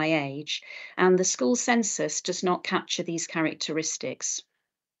by age, and the school census does not capture these characteristics.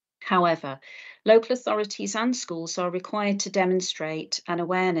 However, local authorities and schools are required to demonstrate an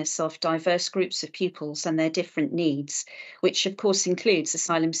awareness of diverse groups of pupils and their different needs, which of course includes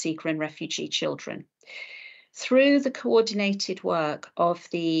asylum seeker and refugee children. Through the coordinated work of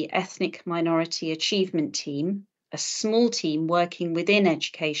the Ethnic Minority Achievement Team, a small team working within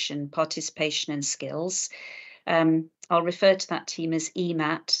education, participation and skills, I'll refer to that team as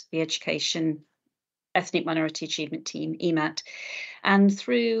EMAT, the Education Ethnic Minority Achievement Team, EMAT. And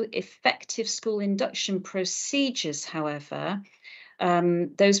through effective school induction procedures, however,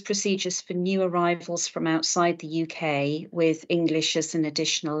 those procedures for new arrivals from outside the UK with English as an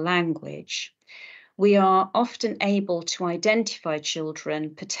additional language, we are often able to identify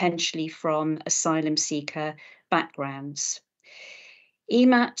children potentially from asylum seeker backgrounds.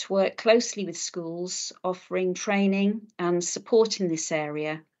 EMAT work closely with schools, offering training and support in this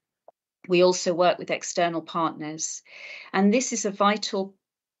area. We also work with external partners, and this is a vital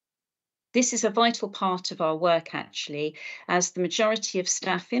part of our work, actually, as the majority of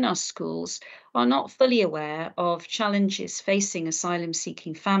staff in our schools are not fully aware of challenges facing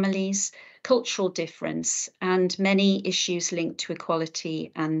asylum-seeking families, cultural difference, and many issues linked to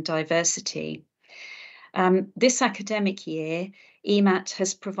equality and diversity. This academic year, EMAT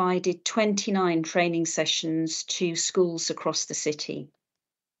has provided 29 training sessions to schools across the city.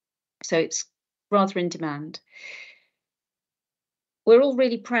 So it's rather in demand. We're all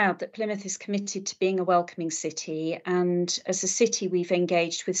really proud that Plymouth is committed to being a welcoming city, and as a city we've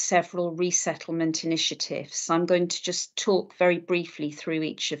engaged with several resettlement initiatives. I'm going to just talk very briefly through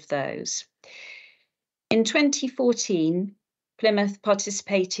each of those. In 2014, Plymouth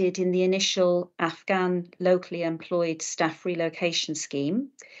participated in the initial Afghan locally employed staff relocation scheme,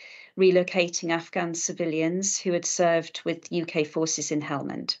 relocating Afghan civilians who had served with UK forces in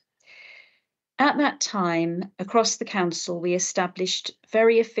Helmand. At that time, across the council, we established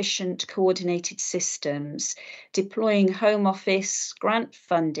very efficient coordinated systems, deploying Home Office grant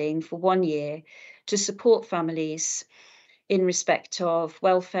funding for 1 year to support families in respect of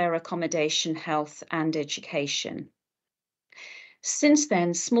welfare, accommodation, health and education. Since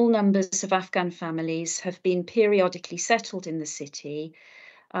then, small numbers of Afghan families have been periodically settled in the city.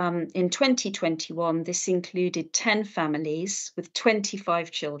 In 2021, this included 10 families with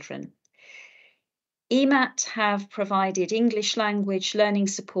 25 children. EMAT have provided English language learning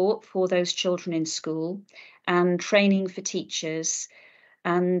support for those children in school and training for teachers,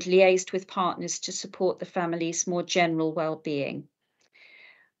 and liaised with partners to support the family's more general well-being.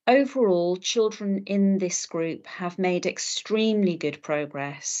 Overall, children in this group have made extremely good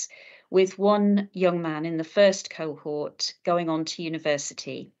progress, with one young man in the first cohort going on to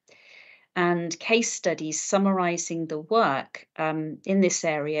university, and case studies summarising the work in this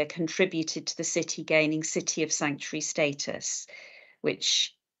area contributed to the city gaining City of Sanctuary status,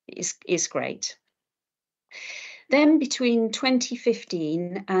 which is great. Then between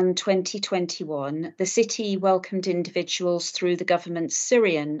 2015 and 2021, the city welcomed individuals through the government's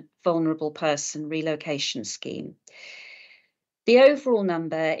Syrian Vulnerable Person Relocation Scheme. The overall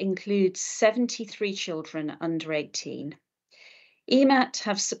number includes 73 children under 18. EMAT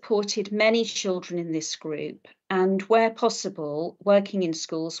have supported many children in this group, and where possible, working in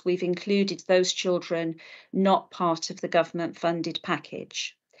schools, we've included those children not part of the government-funded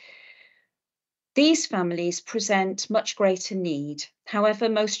package. These families present much greater need. However,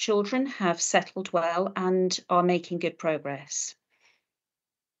 most children have settled well and are making good progress.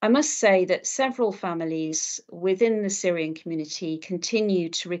 I must say that several families within the Syrian community continue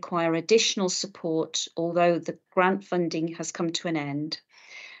to require additional support, although the grant funding has come to an end.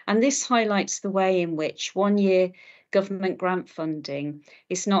 And this highlights the way in which one-year government grant funding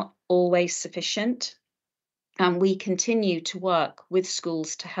is not always sufficient. And we continue to work with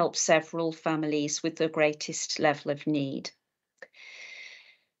schools to help several families with the greatest level of need.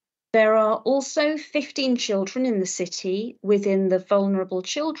 There are also 15 children in the city within the Vulnerable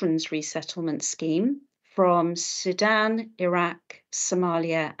Children's Resettlement Scheme from Sudan, Iraq,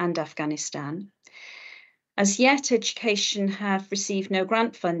 Somalia, and Afghanistan. As yet, education have received no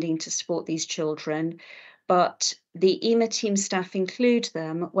grant funding to support these children, but the EMA team staff include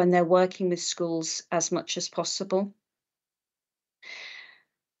them when they're working with schools as much as possible.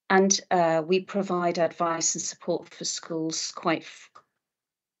 And we provide advice and support for schools quite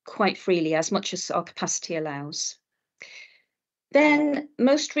freely, as much as our capacity allows. Then,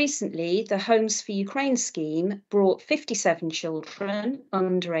 most recently, the Homes for Ukraine scheme brought 57 children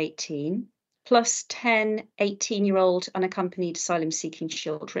under 18, plus 10 18-year-old unaccompanied asylum-seeking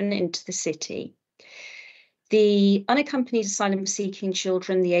children into the city. The unaccompanied asylum-seeking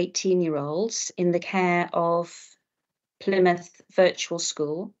children, the 18-year-olds, in the care of Plymouth Virtual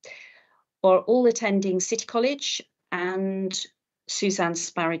School, are all attending City College and Suzanne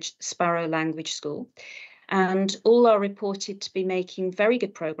Sparrow Language School, and all are reported to be making very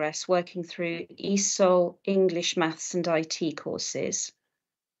good progress working through ESOL, English, Maths and IT courses.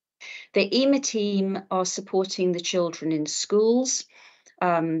 The EMA team are supporting the children in schools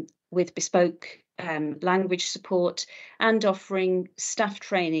with bespoke language support and offering staff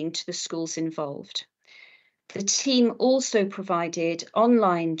training to the schools involved. The team also provided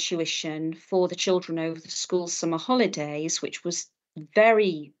online tuition for the children over the school summer holidays, which was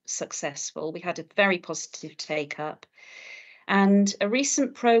very successful. We had a very positive take-up. And a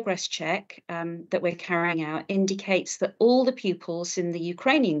recent progress check that we're carrying out indicates that all the pupils in the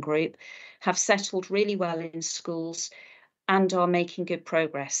Ukrainian group have settled really well in schools and are making good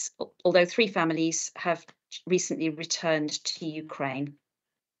progress, although 3 families have recently returned to Ukraine.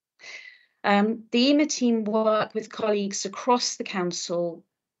 The EMA team work with colleagues across the council,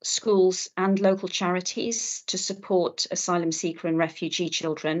 schools and local charities to support asylum seeker and refugee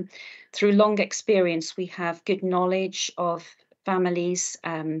children. Through long experience, we have good knowledge of families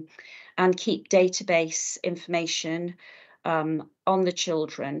and keep database information on the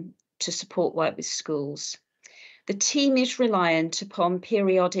children to support work with schools. The team is reliant upon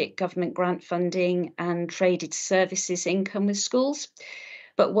periodic government grant funding and traded services income with schools,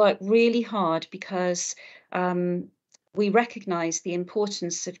 but work really hard because we recognise the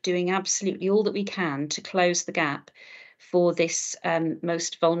importance of doing absolutely all that we can to close the gap for this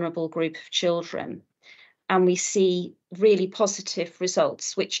most vulnerable group of children. And we see really positive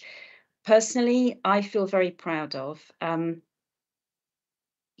results, which personally I feel very proud of.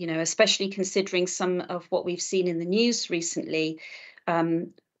 You know, especially considering some of what we've seen in the news recently.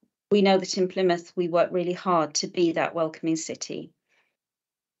 We know that in Plymouth we work really hard to be that welcoming city.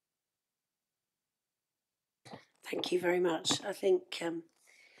 Thank you very much. I think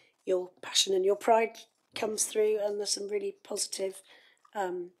your passion and your pride comes through, and there's some really positive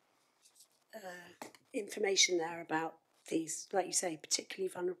information there about these, like you say, particularly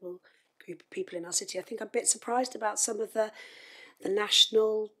vulnerable group of people in our city. I think I'm a bit surprised about some of the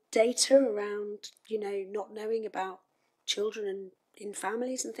national data around, you know, not knowing about children and in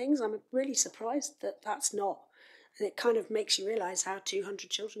families and things. I'm really surprised that that's not, and it kind of makes you realise how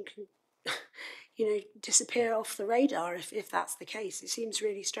 200 children can you know, disappear off the radar if that's the case. It seems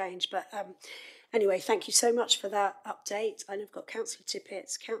really strange. But anyway, thank you so much for that update. I know I've got Councillor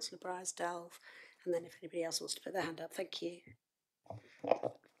Tippett, Councillor Bryce-Delve, and then if anybody else wants to put their hand up, thank you.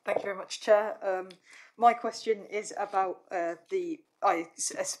 Thank you very much, Chair. My question is about I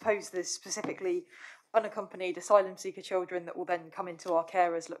suppose there's specifically unaccompanied asylum seeker children that will then come into our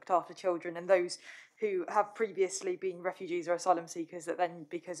care as looked after children, and those who have previously been refugees or asylum seekers that then,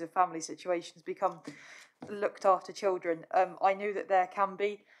 because of family situations, become looked after children. I know that there can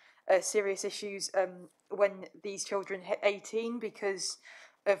be serious issues when these children hit 18 because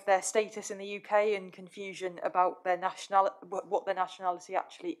of their status in the UK and confusion about their what their nationality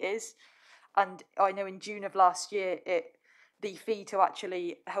actually is. And I know in June of last year, the fee to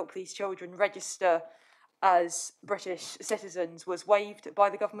actually help these children register as British citizens was waived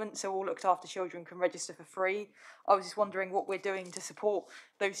by the government, so all looked after children can register for free. I was just wondering what we're doing to support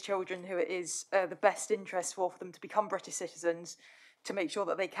those children who it is the best interest for them to become British citizens, to make sure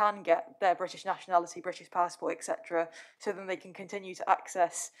that they can get their British nationality, British passport, etc., so then they can continue to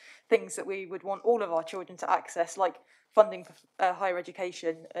access things that we would want all of our children to access, like funding for higher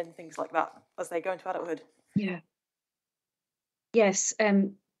education and things like that as they go into adulthood? Yeah. Yes,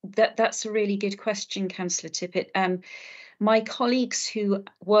 that's a really good question, Councillor Tippett. My colleagues who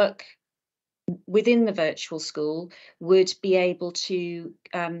work within the virtual school would be able to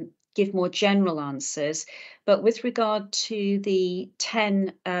give more general answers. But with regard to the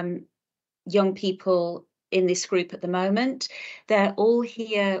 10 young people in this group at the moment, they're all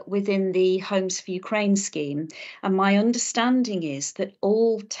here within the Homes for Ukraine scheme. And my understanding is that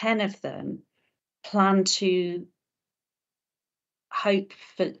all 10 of them plan to hope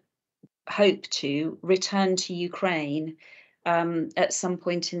to return to Ukraine at some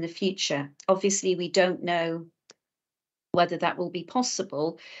point in the future. Obviously, we don't know whether that will be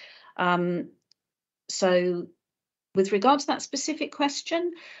possible. So with regard to that specific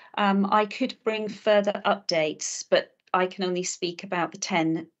question, I could bring further updates, but I can only speak about the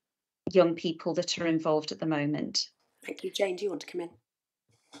 10 young people that are involved at the moment. Thank you. Jane, do you want to come in?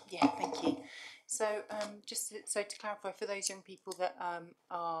 Yeah, thank you. So to clarify, for those young people that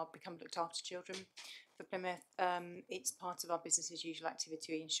are become looked after children for Plymouth, it's part of our business as usual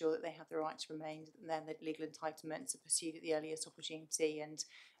activity to ensure that they have the right to remain and then the legal entitlements are pursued at the earliest opportunity, and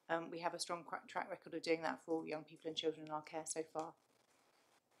we have a strong track record of doing that for all young people and children in our care so far.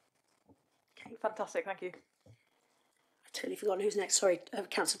 Okay, fantastic, thank you. I've totally forgotten who's next. Sorry,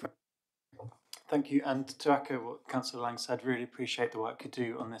 Councillor. Thank you, and to echo what Councillor Lang said, really appreciate the work you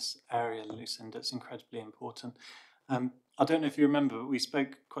do on this area, Lucinda. It's incredibly important. I don't know if you remember, but we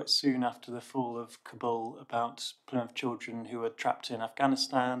spoke quite soon after the fall of Kabul about Plymouth children who were trapped in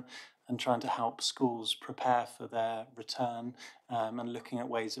Afghanistan and trying to help schools prepare for their return and looking at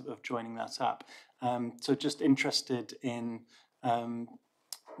ways of joining that up. So just interested in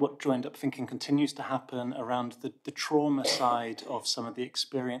what Joined Up Thinking continues to happen around the trauma side of some of the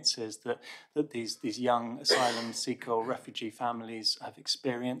experiences that these young asylum seeker or refugee families have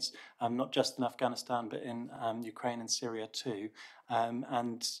experienced, not just in Afghanistan, but in Ukraine and Syria too.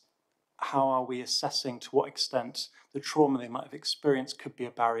 And how are we assessing to what extent the trauma they might have experienced could be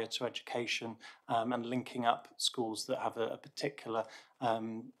a barrier to education, and linking up schools that have a particular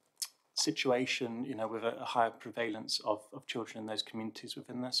situation, you know, with a higher prevalence of children in those communities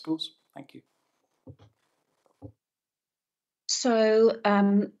within their schools? Thank you. So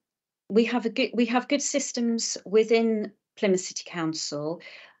we have good systems within Plymouth City Council.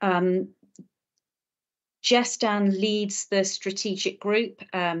 Jess Dan leads the strategic group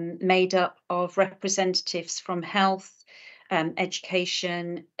made up of representatives from health,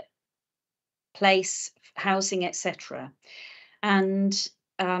 education, place, housing, etc. And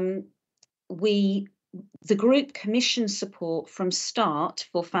the group commissions support from START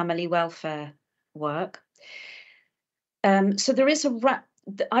for family welfare work. So there is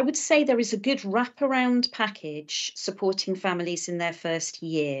I would say there is a good wraparound package supporting families in their first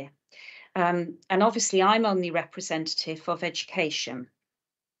year. And obviously I'm only representative of education.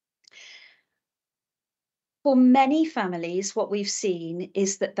 For many families, what we've seen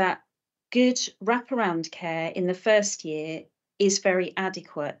is that good wraparound care in the first year is very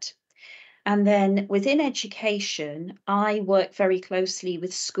adequate. And then within education, I work very closely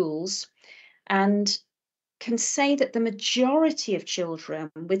with schools and can say that the majority of children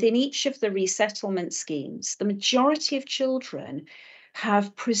within each of the resettlement schemes, the majority of children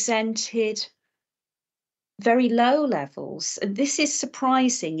have presented very low levels. And this is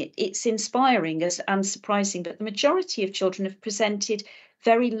surprising. It's inspiring and surprising, but the majority of children have presented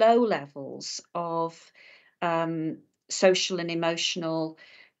very low levels of social and emotional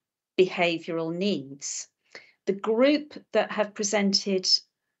behavioural needs. The group that have presented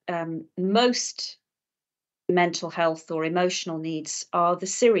most mental health or emotional needs are the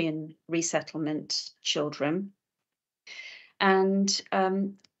Syrian resettlement children. And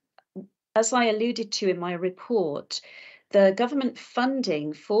as I alluded to in my report, the government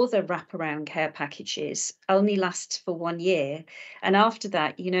funding for the wraparound care packages only lasts for 1 year. And after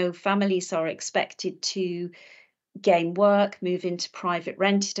that, you know, families are expected to gain work, move into private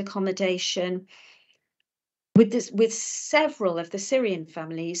rented accommodation. With several of the Syrian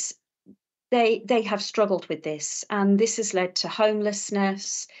families, they have struggled with this, and this has led to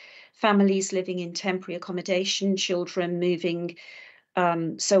homelessness, families living in temporary accommodation, children moving.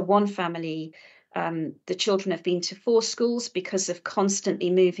 So one family, the children have been to 4 schools because of constantly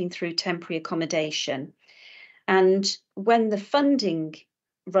moving through temporary accommodation. And when the funding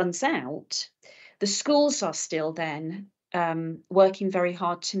runs out, the schools are still then working very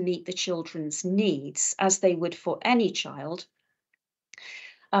hard to meet the children's needs, as they would for any child.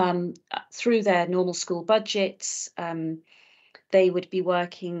 Through their normal school budgets, they would be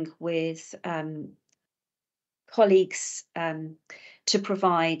working with colleagues to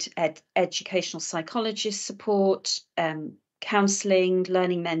provide educational psychologist support, counselling,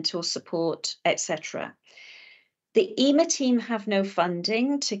 learning mentor support, etc. The EMA team have no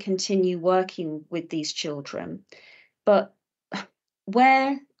funding to continue working with these children, but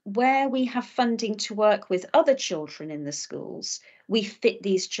where we have funding to work with other children in the schools, we fit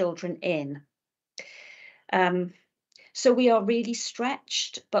these children in. So we are really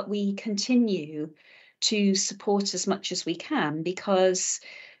stretched, but we continue to support as much as we can, because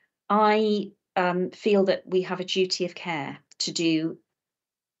I feel that we have a duty of care to do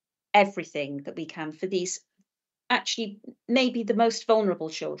everything that we can for these, actually maybe the most vulnerable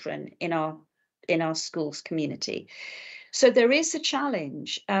children in our schools community. So there is a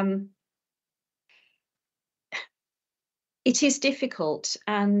challenge. It is difficult,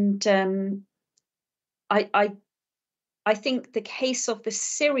 and I think the case of the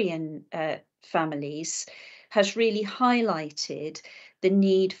Syrian families has really highlighted the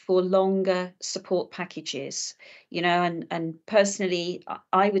need for longer support packages, you know, and personally,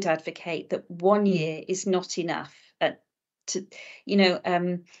 I would advocate that 1 year is not enough to, you know,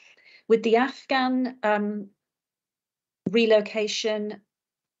 with the Afghan relocation,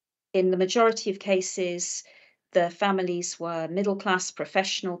 in the majority of cases, the families were middle-class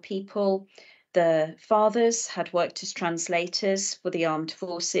professional people. The fathers had worked as translators for the armed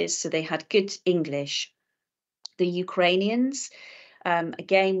forces, so they had good English. The Ukrainians,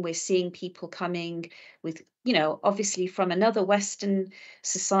 again, we're seeing people coming with, you know, obviously from another Western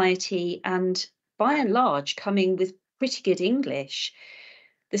society, and by and large coming with pretty good English.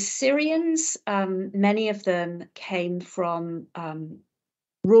 The Syrians, many of them came from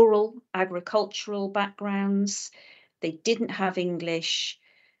rural agricultural backgrounds. They didn't have English.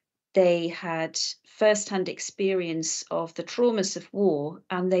 They had first-hand experience of the traumas of war,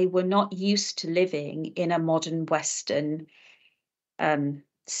 and they were not used to living in a modern Western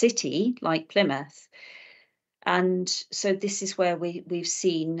city like Plymouth. And so this is where we've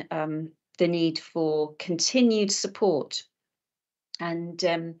seen the need for continued support. And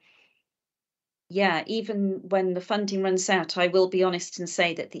yeah, even when the funding runs out, I will be honest and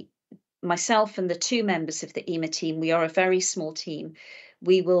say that myself and the 2 members of the EMA team, we are a very small team.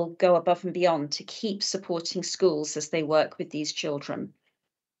 We will go above and beyond to keep supporting schools as they work with these children.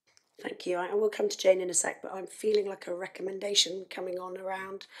 Thank you. I will come to Jane in a sec, but I'm feeling like a recommendation coming on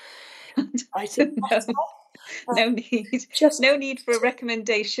around. No need. No need for a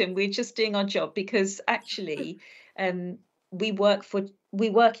recommendation. We're just doing our job, because actually we work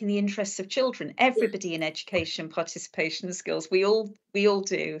in the interests of children. Everybody in education, participation and skills, we all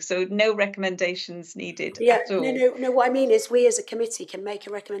do. So no recommendations needed at all. No, what I mean is we as a committee can make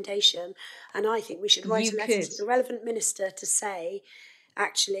a recommendation, and I think we should write a letter to the relevant minister to say,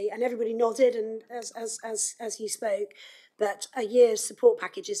 actually, and everybody nodded, and as you spoke, that a year's support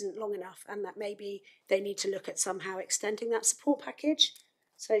package isn't long enough, and that maybe they need to look at somehow extending that support package.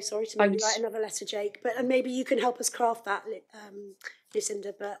 So sorry to maybe write another letter, Jake, but maybe you can help us craft that,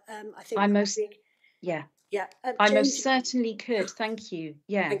 Lucinda. But I think I most certainly could. Thank you.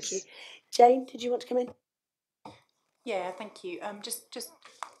 Yes. Thank you, Jane. Did you want to come in? Yeah, thank you. Just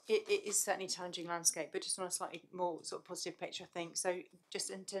it is certainly a challenging landscape, but just on a slightly more sort of positive picture, I think. So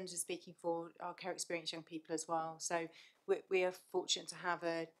just in terms of speaking for our care experience young people as well. So we are fortunate to have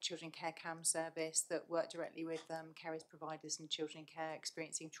a children care CAM service that work directly with carers providers and children care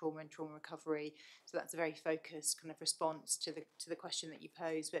experiencing trauma and trauma recovery. So that's a very focused kind of response to the question that you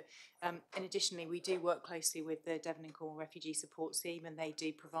posed. But and additionally, we do work closely with the Devon and Cornwall Refugee Support Team, and they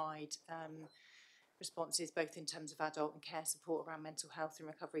do provide responses both in terms of adult and care support around mental health and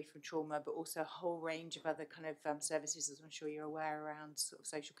recovery from trauma, but also a whole range of other kind of services, as I'm sure you're aware, around sort of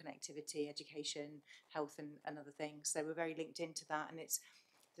social connectivity, education, health and other things. So we're very linked into that, and it's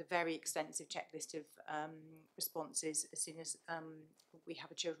a very extensive checklist of responses as soon as we have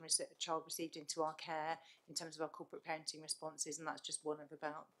a child received into our care in terms of our corporate parenting responses, and that's just one of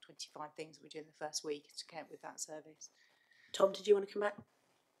about 25 things that we do in the first week to care with that service. Tom, did you want to come back?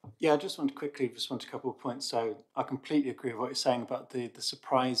 Yeah, I just want to quickly respond to a couple of points. So I completely agree with what you're saying about the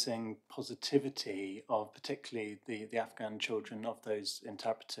surprising positivity of particularly the Afghan children of those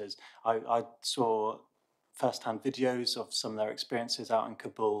interpreters. I saw first-hand videos of some of their experiences out in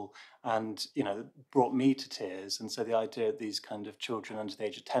Kabul, and you know, brought me to tears. And so the idea that these kind of children under the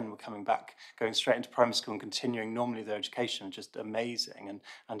age of 10 were coming back, going straight into primary school and continuing normally their education, just amazing.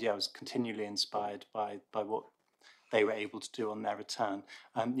 And yeah, I was continually inspired by what they were able to do on their return.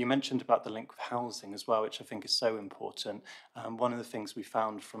 You mentioned about the link with housing as well, which I think is so important. One of the things we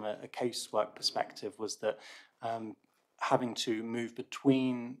found from a casework perspective was that having to move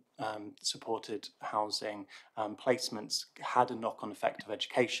between supported housing placements had a knock-on effect of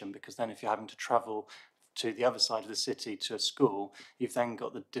education, because then if you're having to travel to the other side of the city to a school, you've then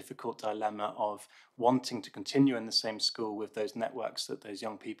got the difficult dilemma of wanting to continue in the same school with those networks that those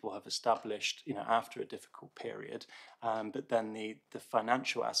young people have established, you know, after a difficult period. But then the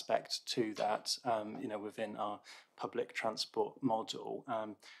financial aspect to that, you know, within our public transport model.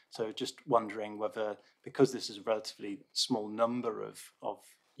 So just wondering whether, because this is a relatively small number of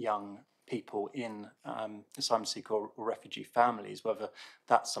young people in asylum seeker or refugee families, whether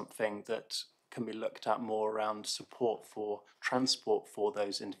that's something that can be looked at more around support for transport for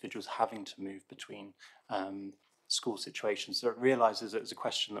those individuals having to move between school situations. So it realises it's a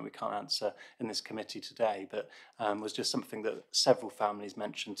question that we can't answer in this committee today, but was just something that several families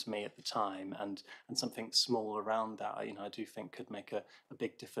mentioned to me at the time, and something small around that, you know, I do think could make a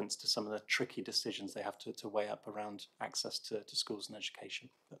big difference to some of the tricky decisions they have to weigh up around access to schools and education.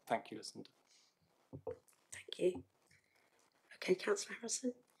 But thank you, Lucinda. Thank you. Okay, Councillor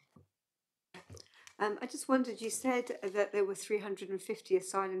Harrison. I just wondered, you said that there were 350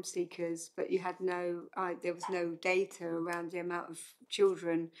 asylum seekers, but you had there was no data around the amount of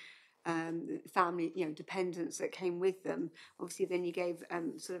children, family, you know, dependents that came with them. Obviously, then you gave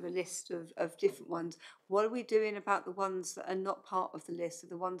sort of a list of different ones. What are we doing about the ones that are not part of the list, of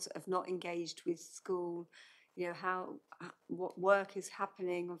the ones that have not engaged with school? You know, what work is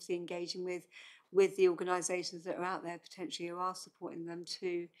happening? Obviously, engaging with the organisations that are out there potentially who are supporting them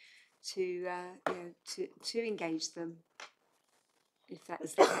to engage them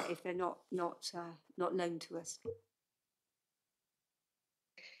if they're not known to us.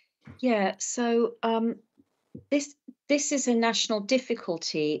 Yeah, so this is a national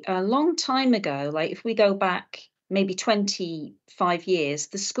difficulty. A long time ago, like if we go back maybe 25 years,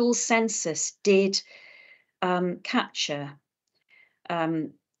 the school census did capture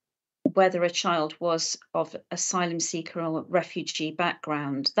whether a child was of asylum seeker or refugee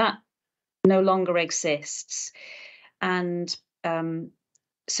background. That no longer exists. And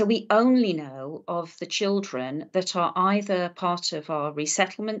so we only know of the children that are either part of our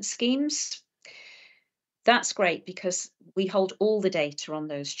resettlement schemes. That's great because we hold all the data on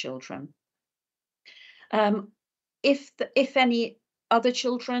those children. If any other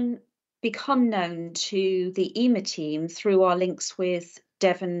children become known to the EMA team through our links with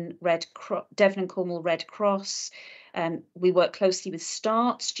Devon and Cornwall Red Cross, we work closely with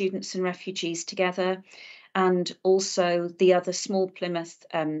START, Students and Refugees Together, and also the other small Plymouth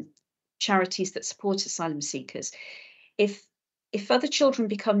charities that support asylum seekers. If other children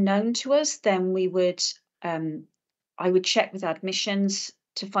become known to us, then we would I would check with admissions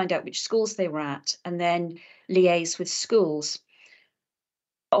to find out which schools they were at, and then liaise with schools.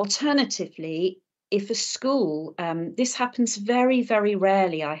 Alternatively, if a school, this happens very, very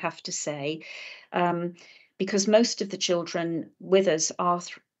rarely, I have to say, because most of the children with us are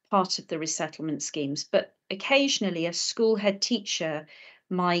part of the resettlement schemes, but occasionally a school head teacher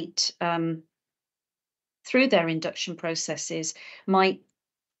might, through their induction processes, might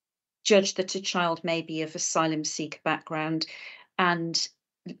judge that a child may be of asylum seeker background and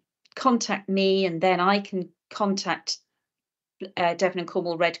contact me, and then I can contact Devon and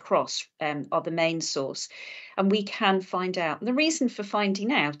Cornwall Red Cross are the main source, and we can find out. And the reason for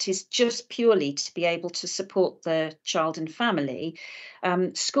finding out is just purely to be able to support the child and family.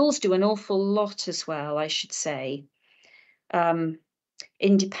 Schools do an awful lot as well, I should say,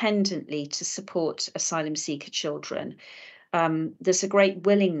 independently to support asylum seeker children. There's a great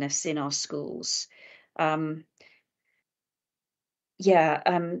willingness in our schools. They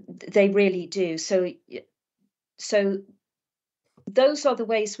really do. So those are the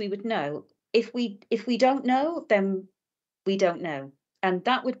ways we would know. If we don't know, then we don't know. And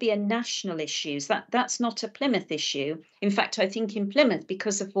that would be a national issue. That's not a Plymouth issue. In fact, I think in Plymouth,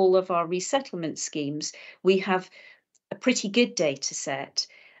 because of all of our resettlement schemes, we have a pretty good data set.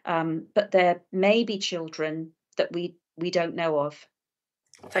 But there may be children that we don't know of.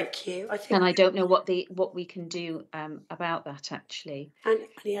 Thank you. And I don't know what we can do about that, actually. And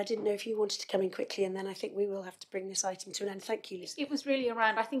Annie, I didn't know if you wanted to come in quickly, and then I think we will have to bring this item to an end. Thank you, Lucy. It was really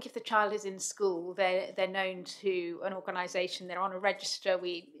around, I think if the child is in school, they're known to an organisation, they're on a register,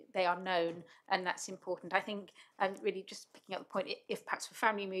 they are known, and that's important. I think, really just picking up the point, if perhaps a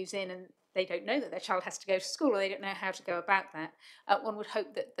family moves in and they don't know that their child has to go to school, or they don't know how to go about that, one would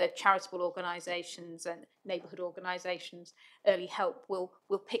hope that the charitable organisations and neighbourhood organisations, early help, will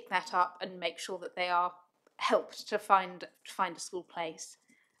pick that up and make sure that they are helped to find a school place.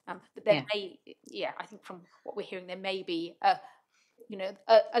 But there may, I think from what we're hearing, there may be a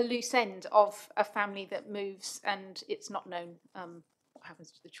loose end of a family that moves and it's not known what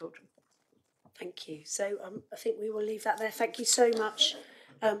happens to the children. Thank you. So I think we will leave that there. Thank you so much,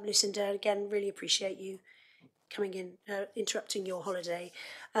 Lucinda. Again, really appreciate you coming in, interrupting your holiday.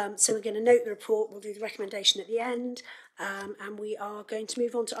 So we're going to note the report, we'll do the recommendation at the end, and we are going to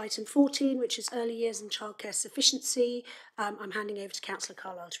move on to item 14, which is early years and childcare sufficiency. I'm handing over to Councillor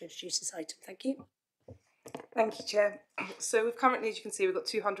Carlisle to introduce this item. Thank you. Thank you, Chair. So we've currently, as you can see, we've got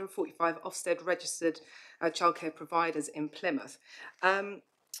 245 Ofsted registered childcare providers in Plymouth.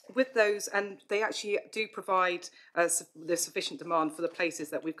 With those, and they actually do provide the sufficient demand for the places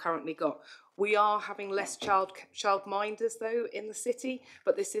that we've currently got. We are having less childminders though in the city,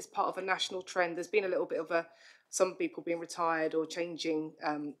 but this is part of a national trend. There's been a little bit of some people being retired or changing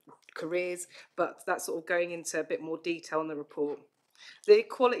careers, but that's sort of going into a bit more detail in the report. The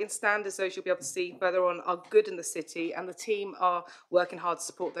quality and standards, those you'll be able to see further on, are good in the city, and the team are working hard to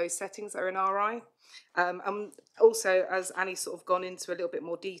support those settings that are in RI. And also, as Annie's sort of gone into a little bit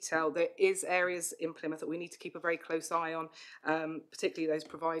more detail, there is areas in Plymouth that we need to keep a very close eye on, particularly those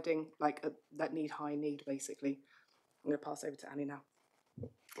providing that need high need, basically. I'm going to pass over to Annie now.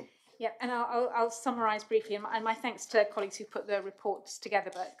 Yeah, and I'll summarise briefly, and my thanks to colleagues who put the reports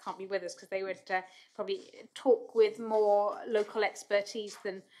together but can't be with us because they would probably talk with more local expertise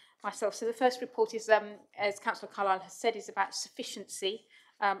than myself. So the first report is, as Councillor Carlisle has said, is about sufficiency,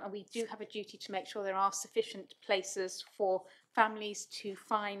 and we do have a duty to make sure there are sufficient places for families to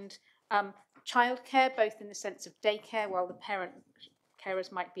find childcare, both in the sense of daycare while the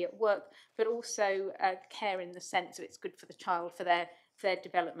carers might be at work, but also care in the sense that it's good for the child, for their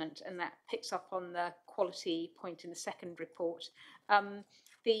development, and that picks up on the quality point in the second report.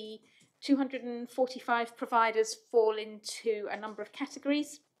 The 245 providers fall into a number of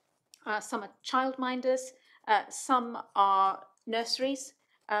categories. Some are childminders, some are nurseries,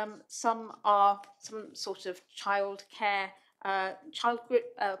 some are some sort of childcare child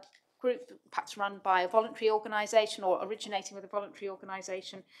group, perhaps run by a voluntary organisation or originating with a voluntary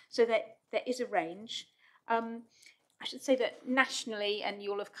organisation. So there is a range. I should say that nationally, and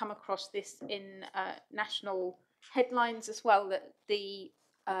you'll have come across this in national headlines as well, that the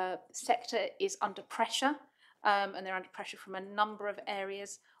sector is under pressure, and they're under pressure from a number of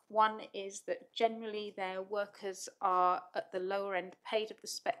areas. One is that generally their workers are at the lower end paid of the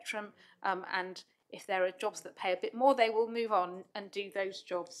spectrum, and if there are jobs that pay a bit more, they will move on and do those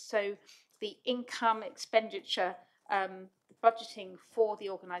jobs. So the income expenditure, budgeting for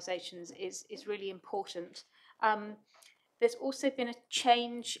the organisations is really important. There's also been a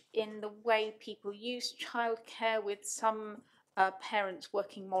change in the way people use childcare, with some parents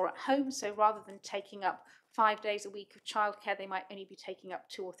working more at home. So rather than taking up 5 days a week of childcare, they might only be taking up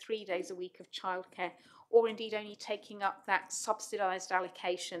 2 or 3 days a week of childcare, or indeed only taking up that subsidised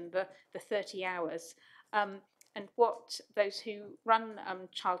allocation, the 30 hours. And what those who run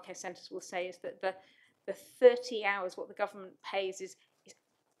childcare centres will say is that the 30 hours, what the government pays is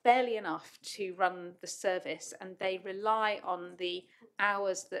barely enough to run the service, and they rely on the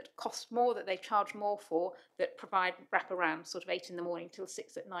hours that cost more, that they charge more for, that provide wraparound, sort of 8 in the morning till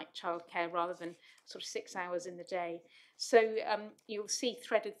 6 at night childcare, rather than sort of 6 hours in the day. So you'll see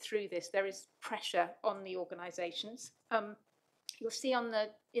threaded through this, there is pressure on the organisations. You'll see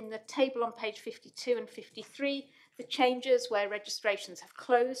in the table on page 52 and 53 the changes where registrations have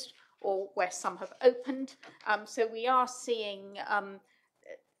closed or where some have opened. So we are seeing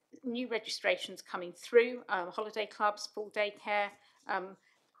new registrations coming through, holiday clubs, full day care,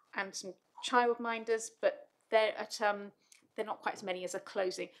 and some childminders, but they're not quite as many as are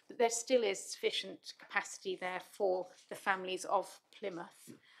closing, but there still is sufficient capacity there for the families of Plymouth.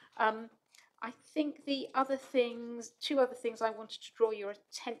 I think two other things I wanted to draw your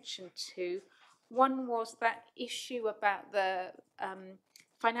attention to. One was that issue about the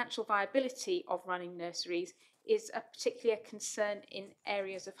financial viability of running nurseries is a particular concern in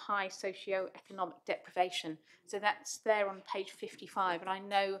areas of high socio-economic deprivation. So that's there on page 55. And I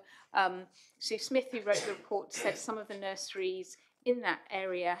know Sue Smith, who wrote the report, said some of the nurseries in that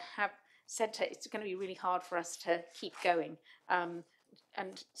area have said it's going to be really hard for us to keep going. And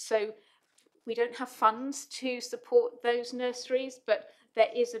so we don't have funds to support those nurseries, but there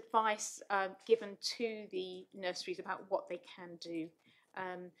is advice given to the nurseries about what they can do.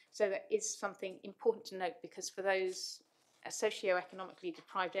 So that is something important to note, because for those socio-economically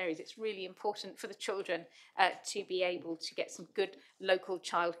deprived areas, it's really important for the children to be able to get some good local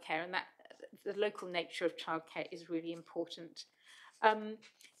childcare, and that the local nature of childcare is really important.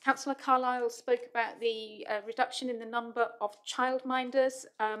 Councillor Carlisle spoke about the reduction in the number of childminders,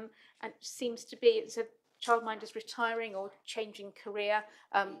 and it seems to be it's a childminders retiring or changing career,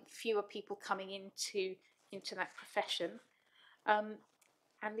 fewer people coming into that profession.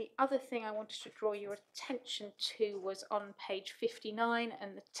 And the other thing I wanted to draw your attention to was on page 59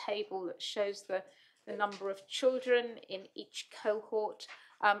 and the table that shows the number of children in each cohort.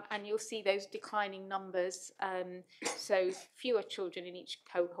 And you'll see those declining numbers. So fewer children in each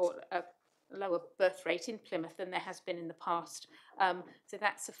cohort, a lower birth rate in Plymouth than there has been in the past. So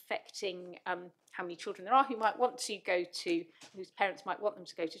that's affecting how many children there are who might want to go to, whose parents might want them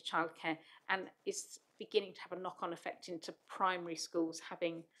to go to childcare, and is beginning to have a knock-on effect into primary schools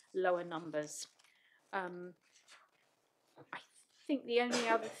having lower numbers. I think the only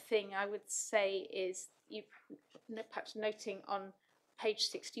other thing I would say is you perhaps noting on page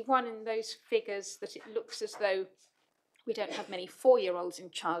 61 in those figures that it looks as though we don't have many 4-year-olds in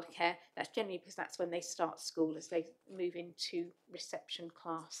childcare. That's generally because that's when they start school, as they move into reception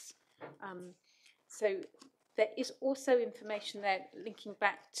class. So there is also information there linking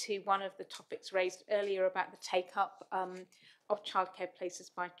back to one of the topics raised earlier about the take-up of childcare places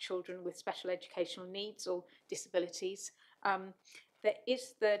by children with special educational needs or disabilities. There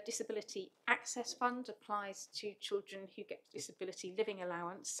is the Disability Access Fund, applies to children who get disability living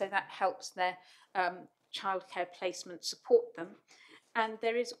allowance, so that helps their childcare placement support them. And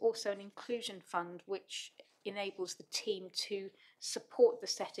there is also an inclusion fund which enables the team to support the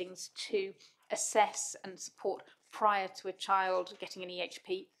settings to assess and support prior to a child getting an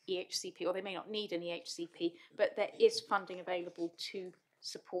EHCP, or they may not need an EHCP, but there is funding available to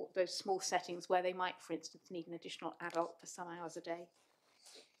support those small settings where they might, for instance, need an additional adult for some hours a day.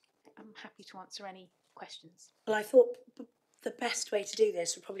 I'm happy to answer any questions. Well, I thought the best way to do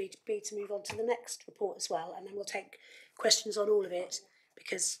this would probably be to move on to the next report as well, and then we'll take questions on all of it,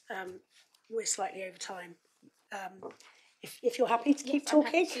 because we're slightly over time. If you're happy to keep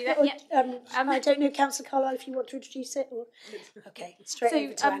talking. To do that, yeah. I don't know, Councillor Carlisle, if you want to introduce it. Or... Okay, straight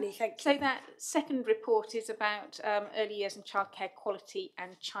over to Annie, thank you. So that second report is about early years and childcare quality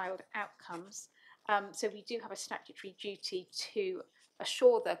and child outcomes. So we do have a statutory duty to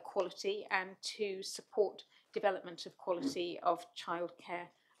assure the quality and to support development of quality of childcare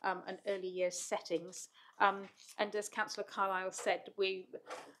and early years settings. And as Councillor Carlisle said,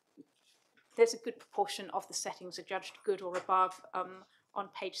 there's a good proportion of the settings are judged good or above. On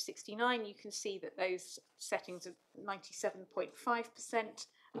page 69, you can see that those settings are 97.5%.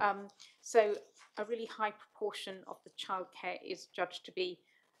 So a really high proportion of the childcare is judged to be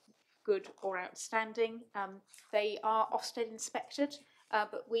good or outstanding. They are Ofsted inspected,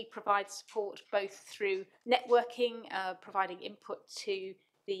 but we provide support both through networking, providing input to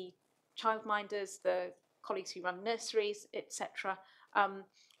the childminders, the colleagues who run nurseries, etc.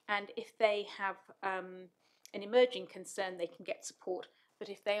 And if they have an emerging concern, they can get support. But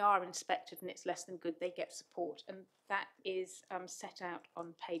if they are inspected and it's less than good, they get support. And that is set out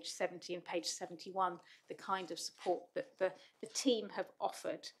on page 70 and page 71, the kind of support that the team have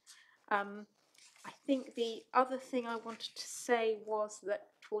offered. I think the other thing I wanted to say was that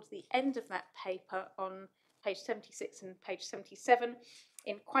towards the end of that paper on page 76 and page 77,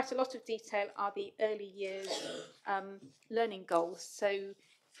 in quite a lot of detail are the early years learning goals. So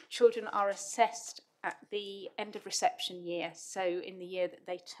children are assessed at the end of reception year, so in the year that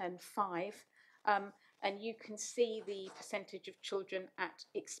they turn 5, and you can see the percentage of children at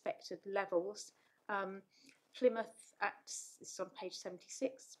expected levels. Plymouth, it's on page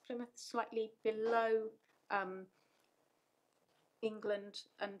 76, Plymouth slightly below England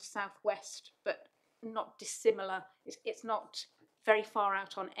and South West, but not dissimilar. It's not very far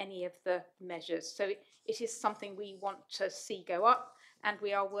out on any of the measures. So it is something we want to see go up, and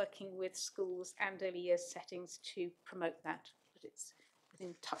we are working with schools and early years settings to promote that, but it's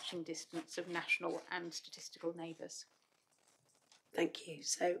within touching distance of national and statistical neighbours. Thank you.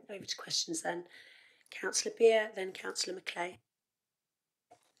 So over to questions then. Councillor Beer, then Councillor Macleay.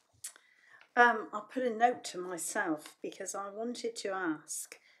 I'll put a note to myself because I wanted to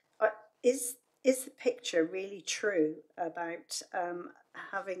ask, is the picture really true about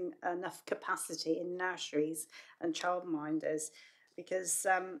having enough capacity in nurseries and childminders? Because,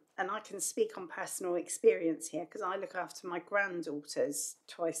 and I can speak on personal experience here because I look after my granddaughters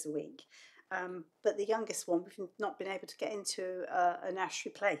twice a week. But the youngest one, we've not been able to get into a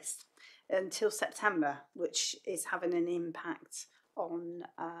nursery place until September, which is having an impact on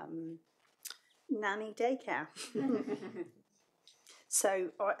nanny daycare.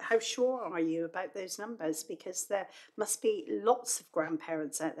 So how sure are you about those numbers? Because there must be lots of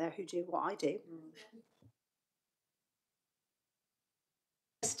grandparents out there who do what I do.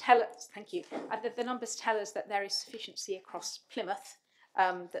 Thank you. The numbers tell us that there is sufficiency across Plymouth,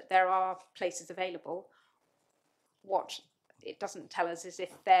 that there are places available. What it doesn't tell us is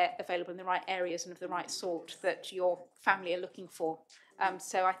if they're available in the right areas and of the right sort that your family are looking for.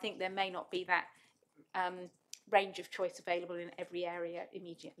 So I think there may not be that range of choice available in every area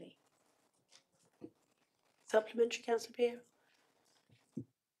immediately. Supplementary, Councillor Beer?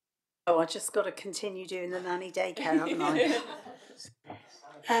 Oh, I just got to continue doing the nanny daycare, haven't I?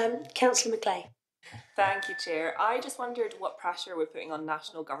 Councillor McClay. Thank you, Chair. I just wondered what pressure we're putting on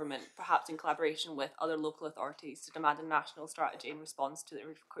national government, perhaps in collaboration with other local authorities, to demand a national strategy in response to the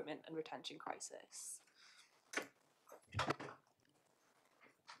recruitment and retention crisis.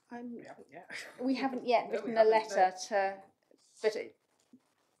 We haven't yet written a letter to,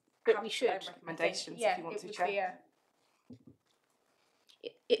 but we should. Recommendations, Yeah, if you want it to, would Chair. be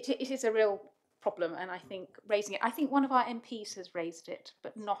it is a real problem, and I think raising it. I think one of our MPs has raised it,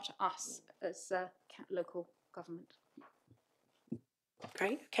 but not us as local government.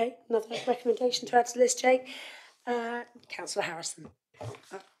 Great. Okay. Another recommendation to add to the list, Jake. Councillor Harrison.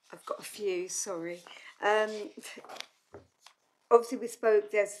 I've got a few. Sorry. Obviously, we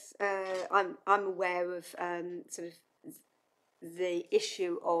spoke. I'm aware of sort of the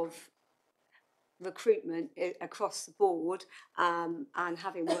issue of recruitment across the board, and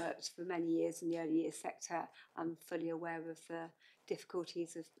having worked for many years in the early years sector, I'm fully aware of the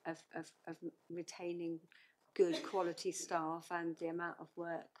difficulties of retaining good quality staff and the amount of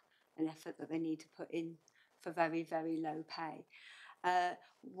work and effort that they need to put in for very, very low pay.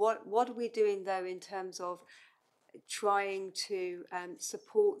 What are we doing though in terms of trying to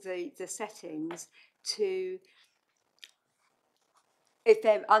support the settings to,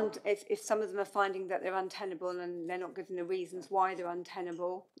 if some of them are finding that they're untenable and they're not given the reasons why they're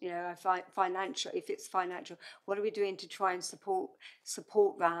untenable, you know, if it's financial, what are we doing to try and support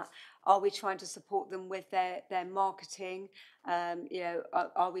that? Are we trying to support them with their marketing? You know,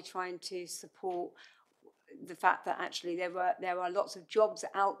 are we trying to support the fact that actually there are lots of jobs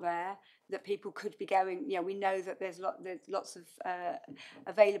out there that people could be going? You know, we know that there's lots of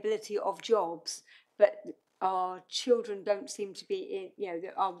availability of jobs, but our children don't seem to be in, you know,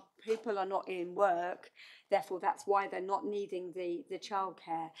 our people are not in work, therefore that's why they're not needing the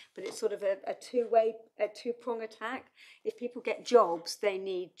childcare. But it's sort of a two-prong attack. If people get jobs, they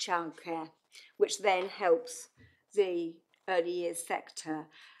need childcare, which then helps the early years sector.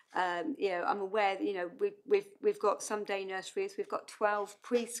 You know, I'm aware that, you know, we've got some day nurseries, we've got 12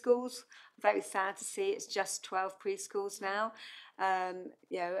 preschools. Very sad to see it's just 12 preschools now.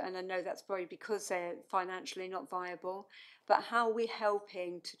 You know, and I know that's probably because they're financially not viable. But how are we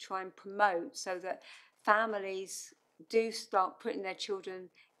helping to try and promote so that families do start putting their children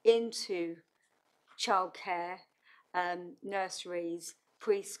into childcare, nurseries,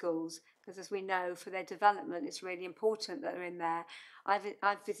 preschools? Because as we know, for their development, it's really important that they're in there.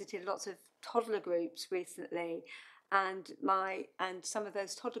 I've visited lots of toddler groups recently, and some of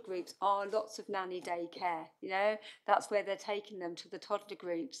those toddler groups are lots of nanny daycare. You know, that's where they're taking them, to the toddler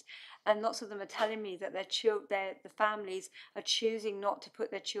groups, and lots of them are telling me that the families are choosing not to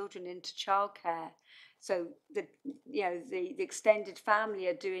put their children into childcare. So the extended family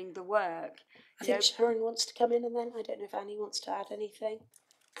are doing the work. I think Sharon wants to come in, and then I don't know if Annie wants to add anything.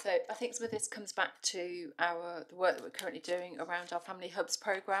 So I think some of this comes back to the work that we're currently doing around our Family Hubs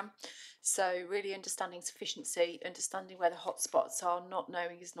programme. So really understanding sufficiency, understanding where the hotspots are, not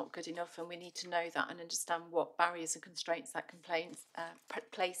knowing is not good enough, and we need to know that and understand what barriers and constraints that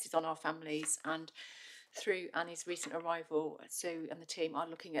places on our families. And through Annie's recent arrival, Sue and the team are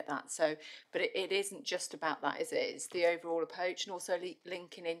looking at that. So, but it isn't just about that, is it? It's the overall approach, and also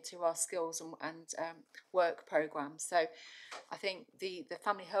linking into our skills and work programmes. So I think the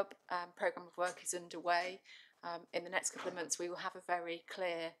Family Hub programme of work is underway. In the next couple of months, we will have a very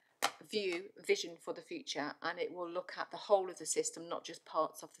clear vision for the future, and it will look at the whole of the system, not just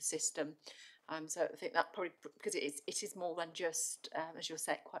parts of the system. So I think that probably, because it is more than just, as you're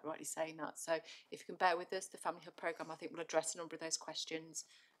quite rightly saying that. So if you can bear with us, the Family Hub programme, I think, will address a number of those questions,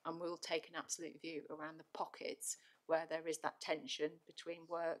 and we'll take an absolute view around the pockets where there is that tension between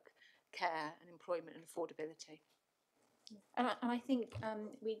work, care and employment and affordability. And I think I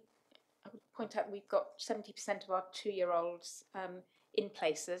would point out we've got 70% of our 2-year-olds in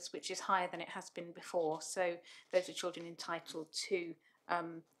places, which is higher than it has been before. So those are children entitled to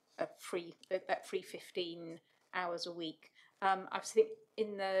a free 15 hours a week. I think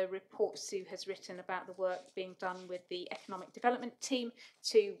in the report Sue has written about the work being done with the economic development team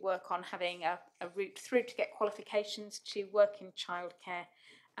to work on having a route through to get qualifications to work in childcare.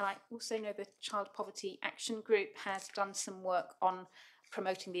 And I also know the Child Poverty Action Group has done some work on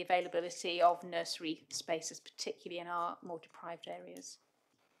promoting the availability of nursery spaces, particularly in our more deprived areas.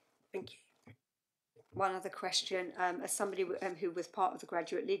 Thank you. One other question, as somebody who was part of the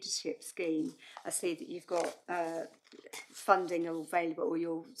graduate leadership scheme, I see that you've got funding available, or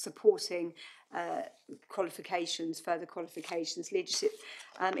you're supporting qualifications, further qualifications, leadership.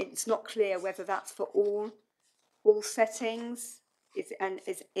 It's not clear whether that's for all settings,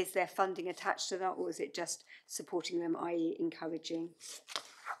 is there funding attached to that, or is it just supporting them, i.e. encouraging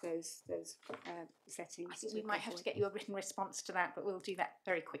those settings? I think we might have to get you a written response to that, but we'll do that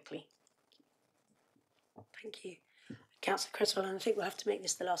very quickly. Thank you. Councillor Creswell, and I think we'll have to make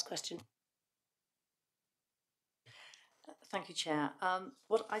this the last question. Thank you, Chair.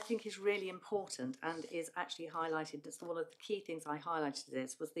 What I think is really important and is actually highlighted, that's one of the key things I highlighted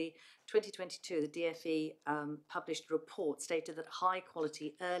this, was the 2022, the DFE published a report stated that high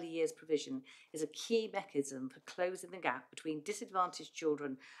quality early years provision is a key mechanism for closing the gap between disadvantaged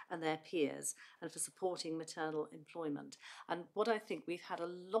children and their peers and for supporting maternal employment. And what I think we've had a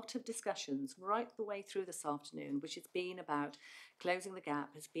lot of discussions right the way through this afternoon, which has been about closing the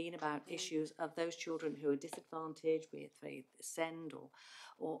gap, has been about issues of those children who are disadvantaged with SEND or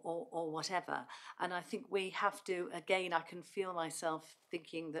whatever. And I think we have to, again, I can feel myself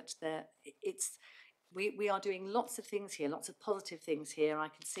thinking that we are doing lots of things here, lots of positive things here. I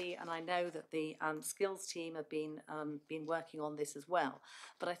can see, and I know that the skills team have been working on this as well.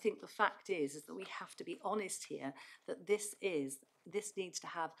 But I think the fact is that we have to be honest here that this needs to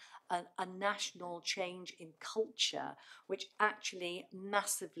have a national change in culture which actually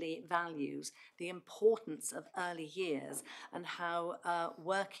massively values the importance of early years and how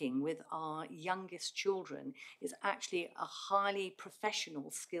working with our youngest children is actually a highly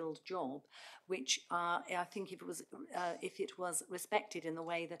professional, skilled job, which I think if it was respected in the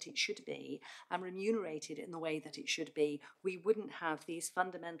way that it should be and remunerated in the way that it should be, we wouldn't have these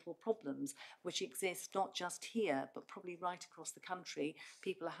fundamental problems which exist not just here but probably right across the country.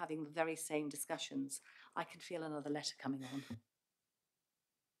 People are having the very same discussions. I can feel another letter coming on.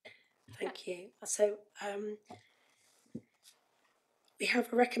 Thank you. So we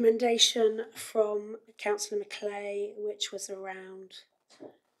have a recommendation from Councillor Maclay, which was around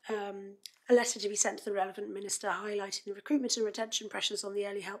a letter to be sent to the relevant minister highlighting the recruitment and retention pressures on the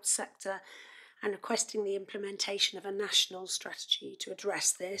early help sector and requesting the implementation of a national strategy to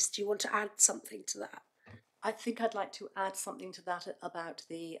address this. Do you want to add something to that? I think I'd like to add something to that about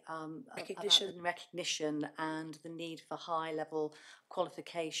the recognition and the need for high-level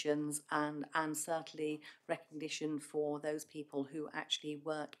qualifications and certainly recognition for those people who actually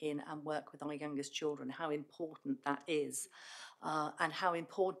work in and work with our youngest children, how important that is. And how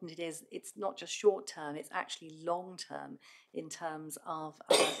important it is, it's not just short-term, it's actually long-term in terms of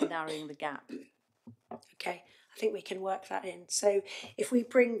narrowing the gap. Okay, I think we can work that in. So if we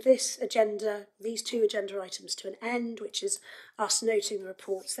bring this agenda, these two agenda items to an end, which is us noting the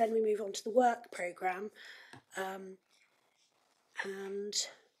reports, then we move on to the work programme. And,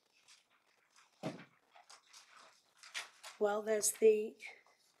 well, there's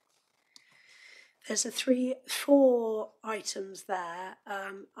four items there,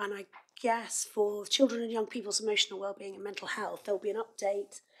 and I guess for children and young people's emotional wellbeing and mental health, there'll be an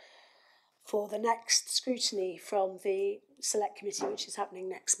update for the next scrutiny from the select committee, which is happening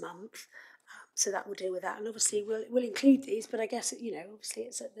next month. So that will deal with that, and obviously we'll include these. But I guess obviously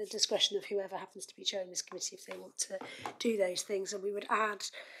it's at the discretion of whoever happens to be chairing this committee if they want to do those things. And we would add.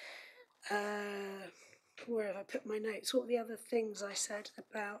 Where have I put my notes? What were the other things I said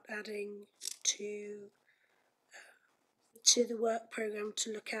about adding to the work programme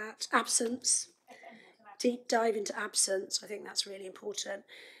to look at? Absence, deep dive into absence. I think that's really important.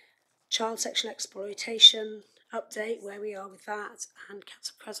 Child sexual exploitation update, where we are with that, and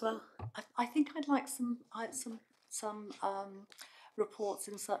Councillor Creswell. I think I'd like some reports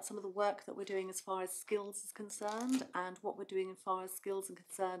in some of the work that we're doing as far as skills is concerned, and what we're doing as far as skills are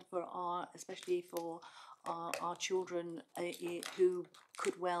concerned for especially for our children who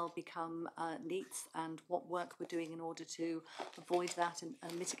could well become NEETs, and what work we're doing in order to avoid that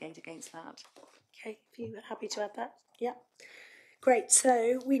and mitigate against that. Okay, if you're happy to add that, yeah. Great,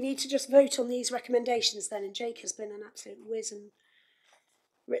 so we need to just vote on these recommendations then, and Jake has been an absolute whiz and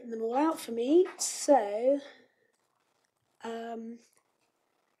written them all out for me. So, hang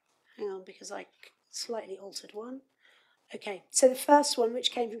on, because I slightly altered one. Okay, so the first one,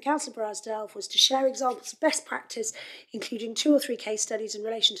 which came from Councillor Brasdell, was to share examples of best practice, including 2 or 3 case studies in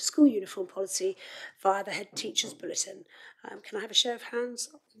relation to school uniform policy via the head teacher's bulletin. Can I have a show of hands?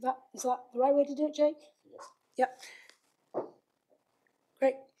 Is that the right way to do it, Jake? Yep.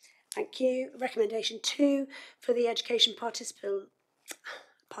 Great, thank you. Recommendation 2 for the education participant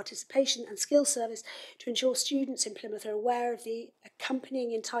participation and skills service to ensure students in Plymouth are aware of the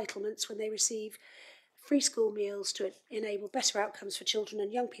accompanying entitlements when they receive free school meals to enable better outcomes for children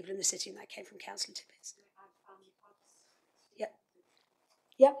and young people in the city, and that came from Councillor Tippett. Yep.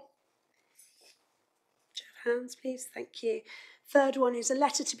 Yep. Show of hands, please. Thank you. Third one is a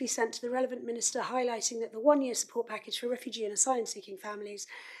letter to be sent to the relevant minister highlighting that the one-year support package for refugee and asylum-seeking families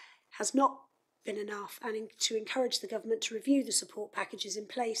has not been enough, and to encourage the government to review the support packages in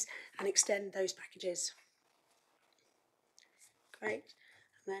place and extend those packages. Great.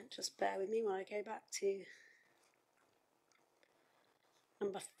 And then just bear with me while I go back to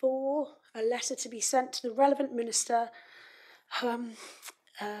number 4, a letter to be sent to the relevant minister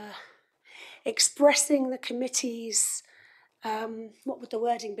expressing the committee's, what would the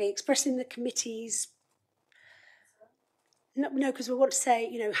wording be? Expressing the committee's, no, because we want to say,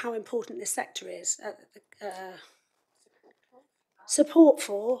 you know, how important this sector is. Support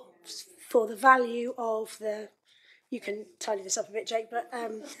for the value of the, you can tidy this up a bit, Jake, but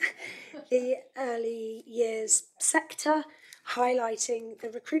the early years sector, highlighting the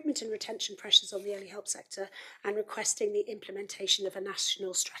recruitment and retention pressures on the early help sector and requesting the implementation of a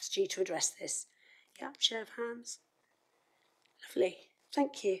national strategy to address this. Yeah, show of hands. Lovely,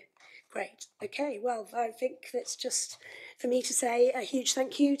 thank you. Great, okay, well, I think that's just for me to say a huge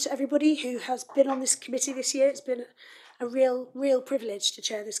thank you to everybody who has been on this committee this year. It's been a real privilege to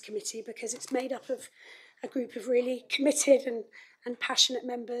chair this committee because it's made up of a group of really committed and passionate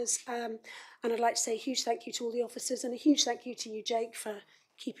members. And I'd like to say a huge thank you to all the officers and a huge thank you to you, Jake, for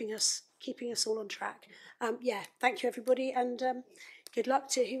keeping us all on track. Yeah, thank you, everybody, and good luck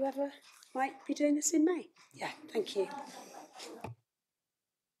to whoever might be doing this in May. Yeah, thank you.